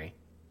by.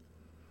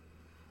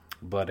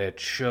 But it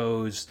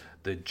shows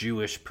the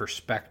Jewish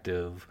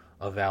perspective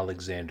of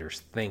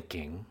Alexander's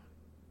thinking,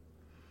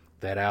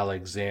 that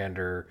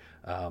Alexander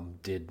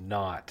did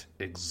not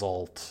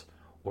exalt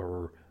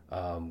or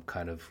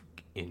kind of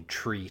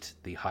entreat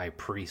the high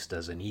priest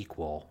as an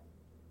equal.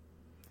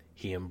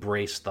 He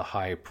embraced the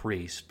high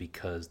priest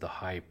because the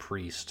high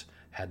priest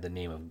had the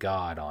name of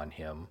God on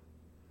him.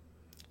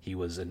 He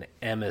was an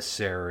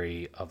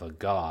emissary of a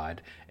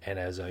god, and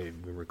as I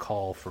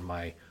recall from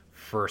my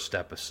first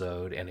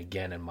episode, and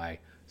again in my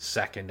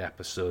second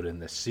episode in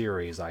this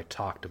series, I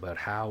talked about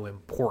how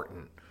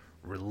important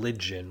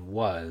religion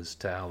was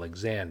to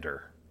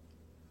Alexander.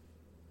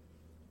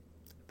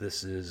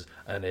 This is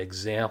an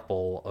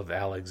example of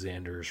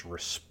Alexander's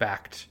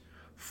respect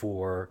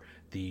for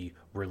the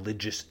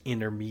religious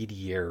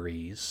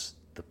intermediaries,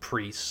 the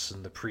priests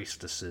and the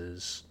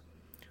priestesses,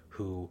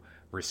 who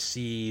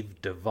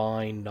receive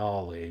divine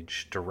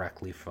knowledge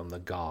directly from the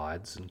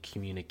gods and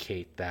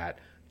communicate that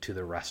to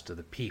the rest of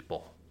the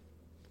people.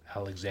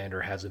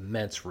 Alexander has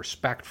immense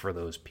respect for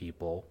those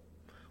people.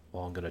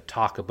 Well, I'm going to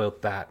talk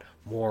about that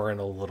more in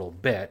a little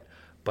bit,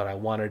 but I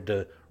wanted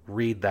to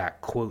read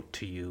that quote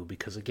to you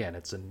because, again,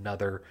 it's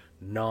another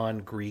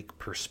non-Greek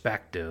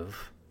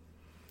perspective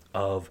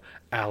of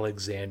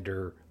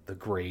Alexander the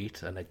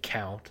Great, an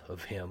account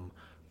of him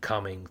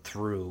coming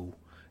through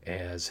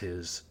as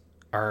his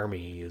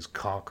army is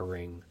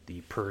conquering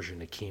the Persian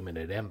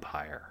Achaemenid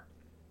Empire.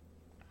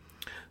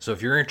 So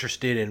if you're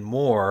interested in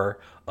more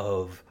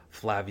of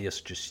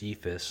Flavius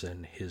Josephus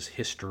and his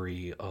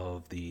history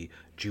of the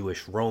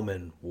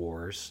Jewish-Roman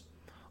wars,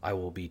 I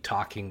will be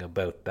talking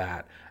about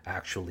that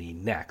actually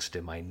next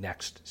in my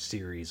next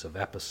series of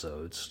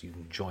episodes. You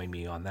can join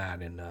me on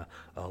that in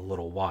a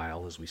little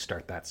while as we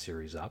start that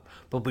series up.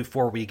 But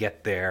before we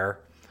get there,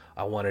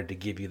 I wanted to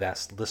give you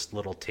this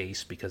little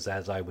taste because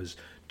as I was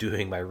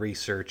doing my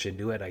research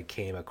into it, I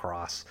came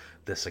across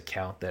this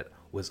account that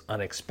was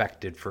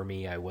unexpected for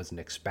me. I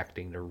wasn't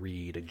expecting to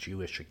read a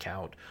Jewish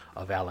account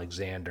of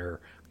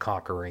Alexander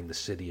conquering the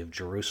city of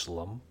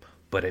Jerusalem,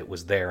 but it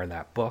was there in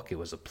that book. It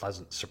was a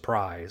pleasant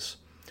surprise.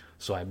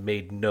 So I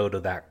made note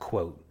of that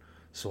quote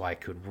so I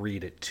could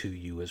read it to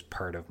you as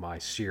part of my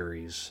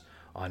series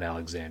on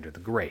Alexander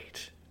the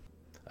Great.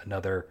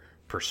 Another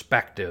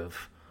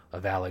perspective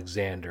of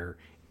Alexander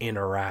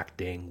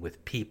interacting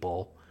with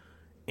people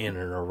in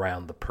and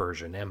around the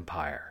Persian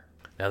Empire.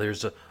 Now,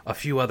 there's a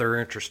few other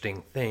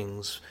interesting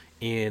things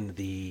in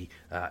the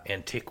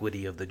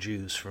Antiquity of the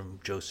Jews from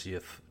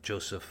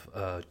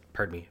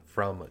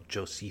from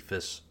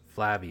Josephus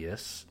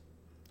Flavius,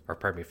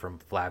 from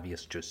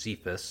Flavius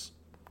Josephus.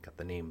 Got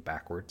the name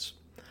backwards.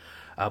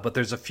 But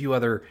there's a few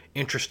other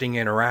interesting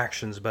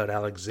interactions about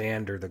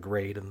Alexander the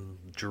Great and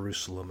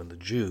Jerusalem and the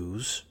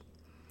Jews.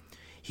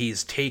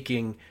 He's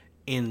taking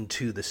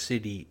into the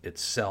city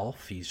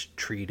itself. He's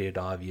treated,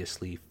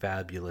 obviously,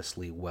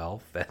 fabulously well,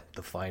 fed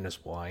the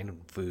finest wine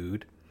and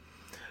food.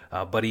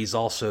 But he's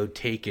also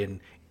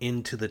taken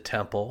into the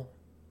temple.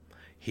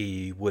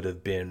 He would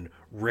have been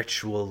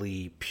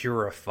ritually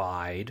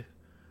purified.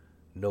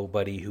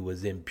 Nobody who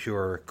was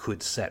impure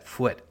could set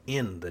foot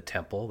in the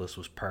temple. This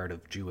was part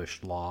of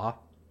Jewish law.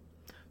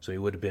 So he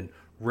would have been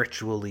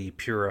ritually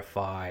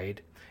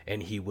purified,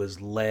 and he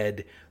was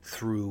led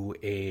through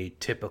a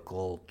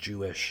typical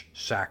Jewish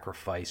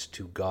sacrifice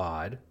to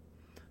God.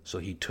 So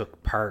he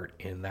took part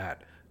in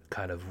that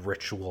kind of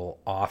ritual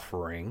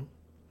offering.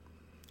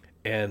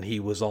 And he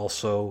was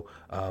also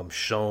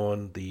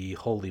shown the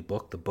holy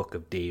book, the Book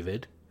of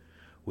David,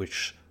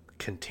 which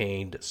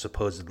contained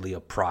supposedly a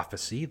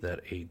prophecy that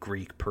a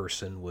Greek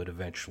person would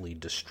eventually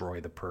destroy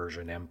the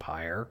Persian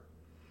Empire,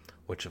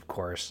 which of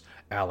course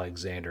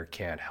Alexander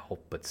can't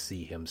help but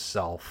see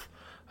himself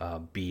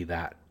be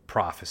that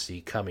prophecy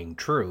coming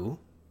true.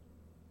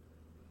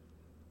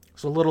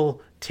 So a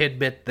little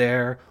tidbit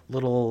there,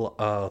 little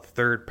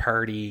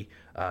third-party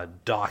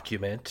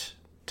document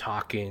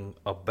talking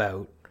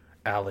about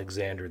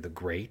Alexander the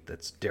Great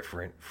that's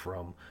different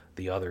from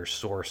the other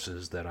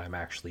sources that I'm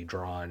actually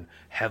drawn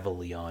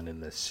heavily on in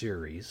this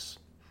series.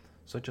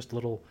 So just a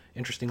little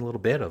interesting little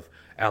bit of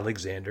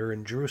Alexander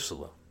in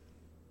Jerusalem.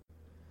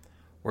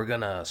 We're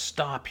going to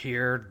stop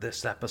here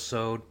this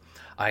episode.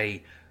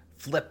 I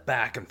flip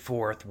back and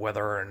forth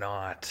whether or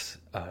not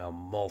a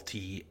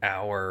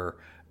multi-hour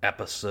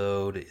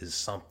episode is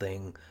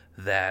something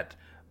that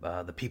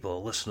the people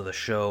who listen to the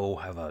show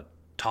have a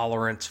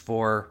tolerance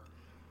for.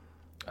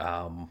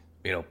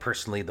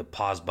 Personally, the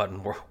pause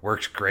button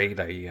works great.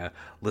 I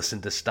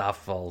listen to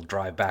stuff. I'll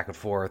drive back and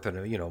forth, and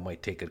it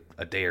might take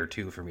a day or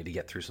two for me to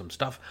get through some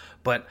stuff.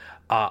 But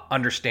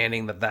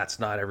understanding that that's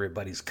not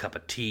everybody's cup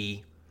of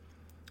tea.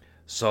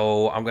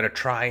 So I'm going to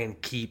try and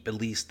keep at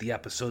least the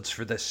episodes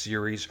for this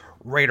series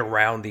right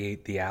around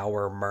the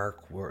hour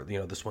mark, where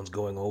this one's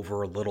going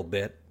over a little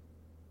bit.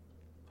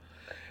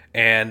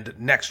 And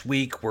next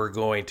week we're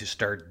going to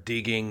start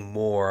digging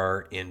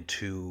more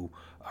into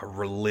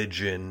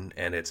religion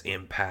and its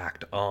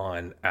impact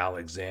on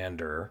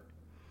Alexander.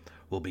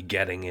 We'll be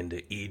getting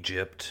into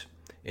Egypt,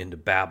 into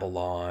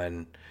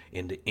Babylon,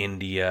 into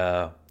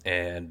India,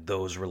 and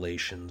those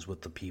relations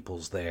with the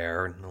peoples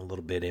there, and a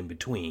little bit in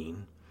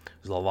between.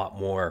 There's a lot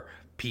more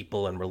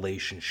people and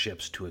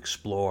relationships to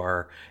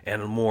explore,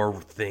 and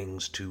more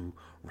things to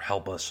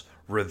help us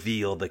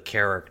reveal the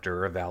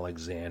character of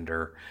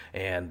Alexander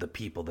and the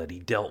people that he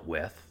dealt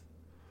with.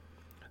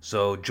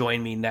 So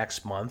join me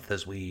next month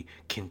as we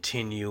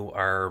continue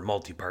our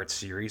multi-part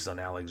series on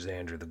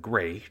Alexander the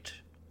Great.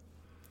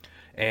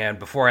 And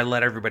before I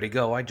let everybody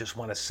go, I just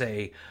want to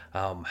say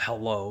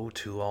hello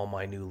to all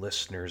my new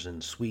listeners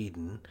in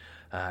Sweden.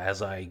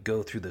 As I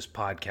go through this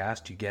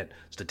podcast, you get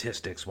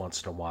statistics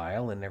once in a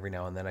while, and every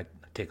now and then I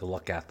take a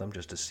look at them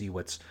just to see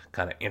what's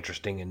kind of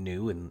interesting and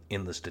new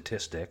in the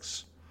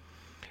statistics.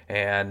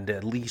 And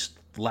at least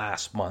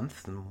last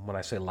month, and when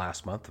I say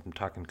last month, I'm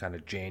talking kind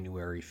of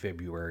January,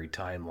 February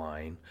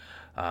timeline,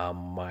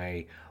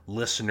 my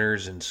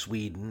listeners in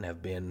Sweden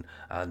have been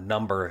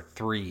number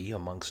 3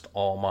 amongst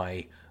all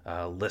my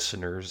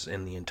listeners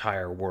in the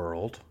entire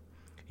world.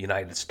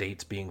 United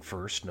States being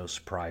first, no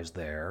surprise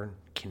there.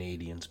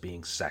 Canadians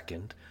being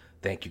second.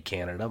 Thank you,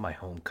 Canada, my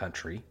home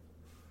country.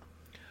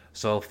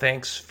 So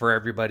thanks for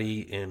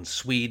everybody in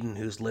Sweden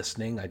who's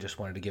listening. I just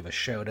wanted to give a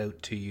shout out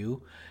to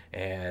you,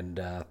 and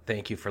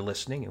thank you for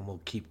listening, and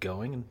we'll keep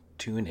going and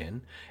tune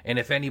in. And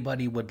if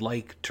anybody would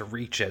like to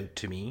reach out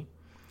to me,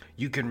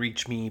 you can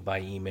reach me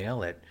by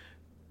email at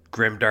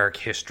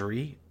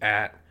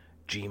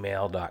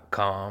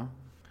grimdarkhistory@gmail.com.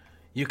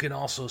 You can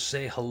also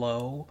say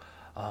hello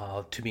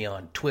to me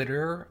on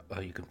Twitter.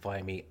 You can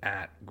find me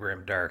at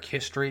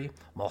grimdarkhistory.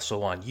 I'm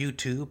also on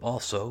YouTube,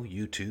 also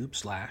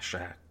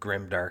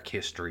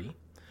YouTube/grimdarkhistory.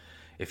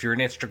 If you're an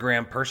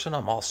Instagram person,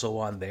 I'm also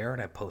on there,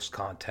 and I post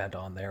content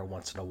on there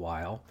once in a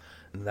while.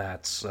 And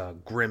that's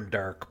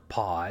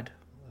grimdarkpod,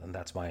 and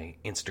that's my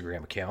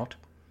Instagram account.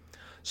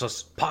 So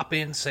pop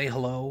in, say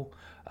hello,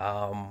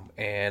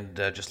 and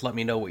just let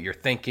me know what you're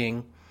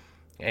thinking.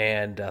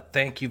 And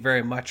thank you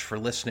very much for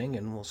listening,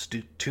 and we'll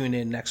tune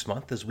in next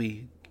month as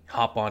we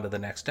hop on to the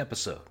next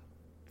episode.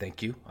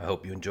 Thank you. I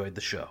hope you enjoyed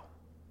the show.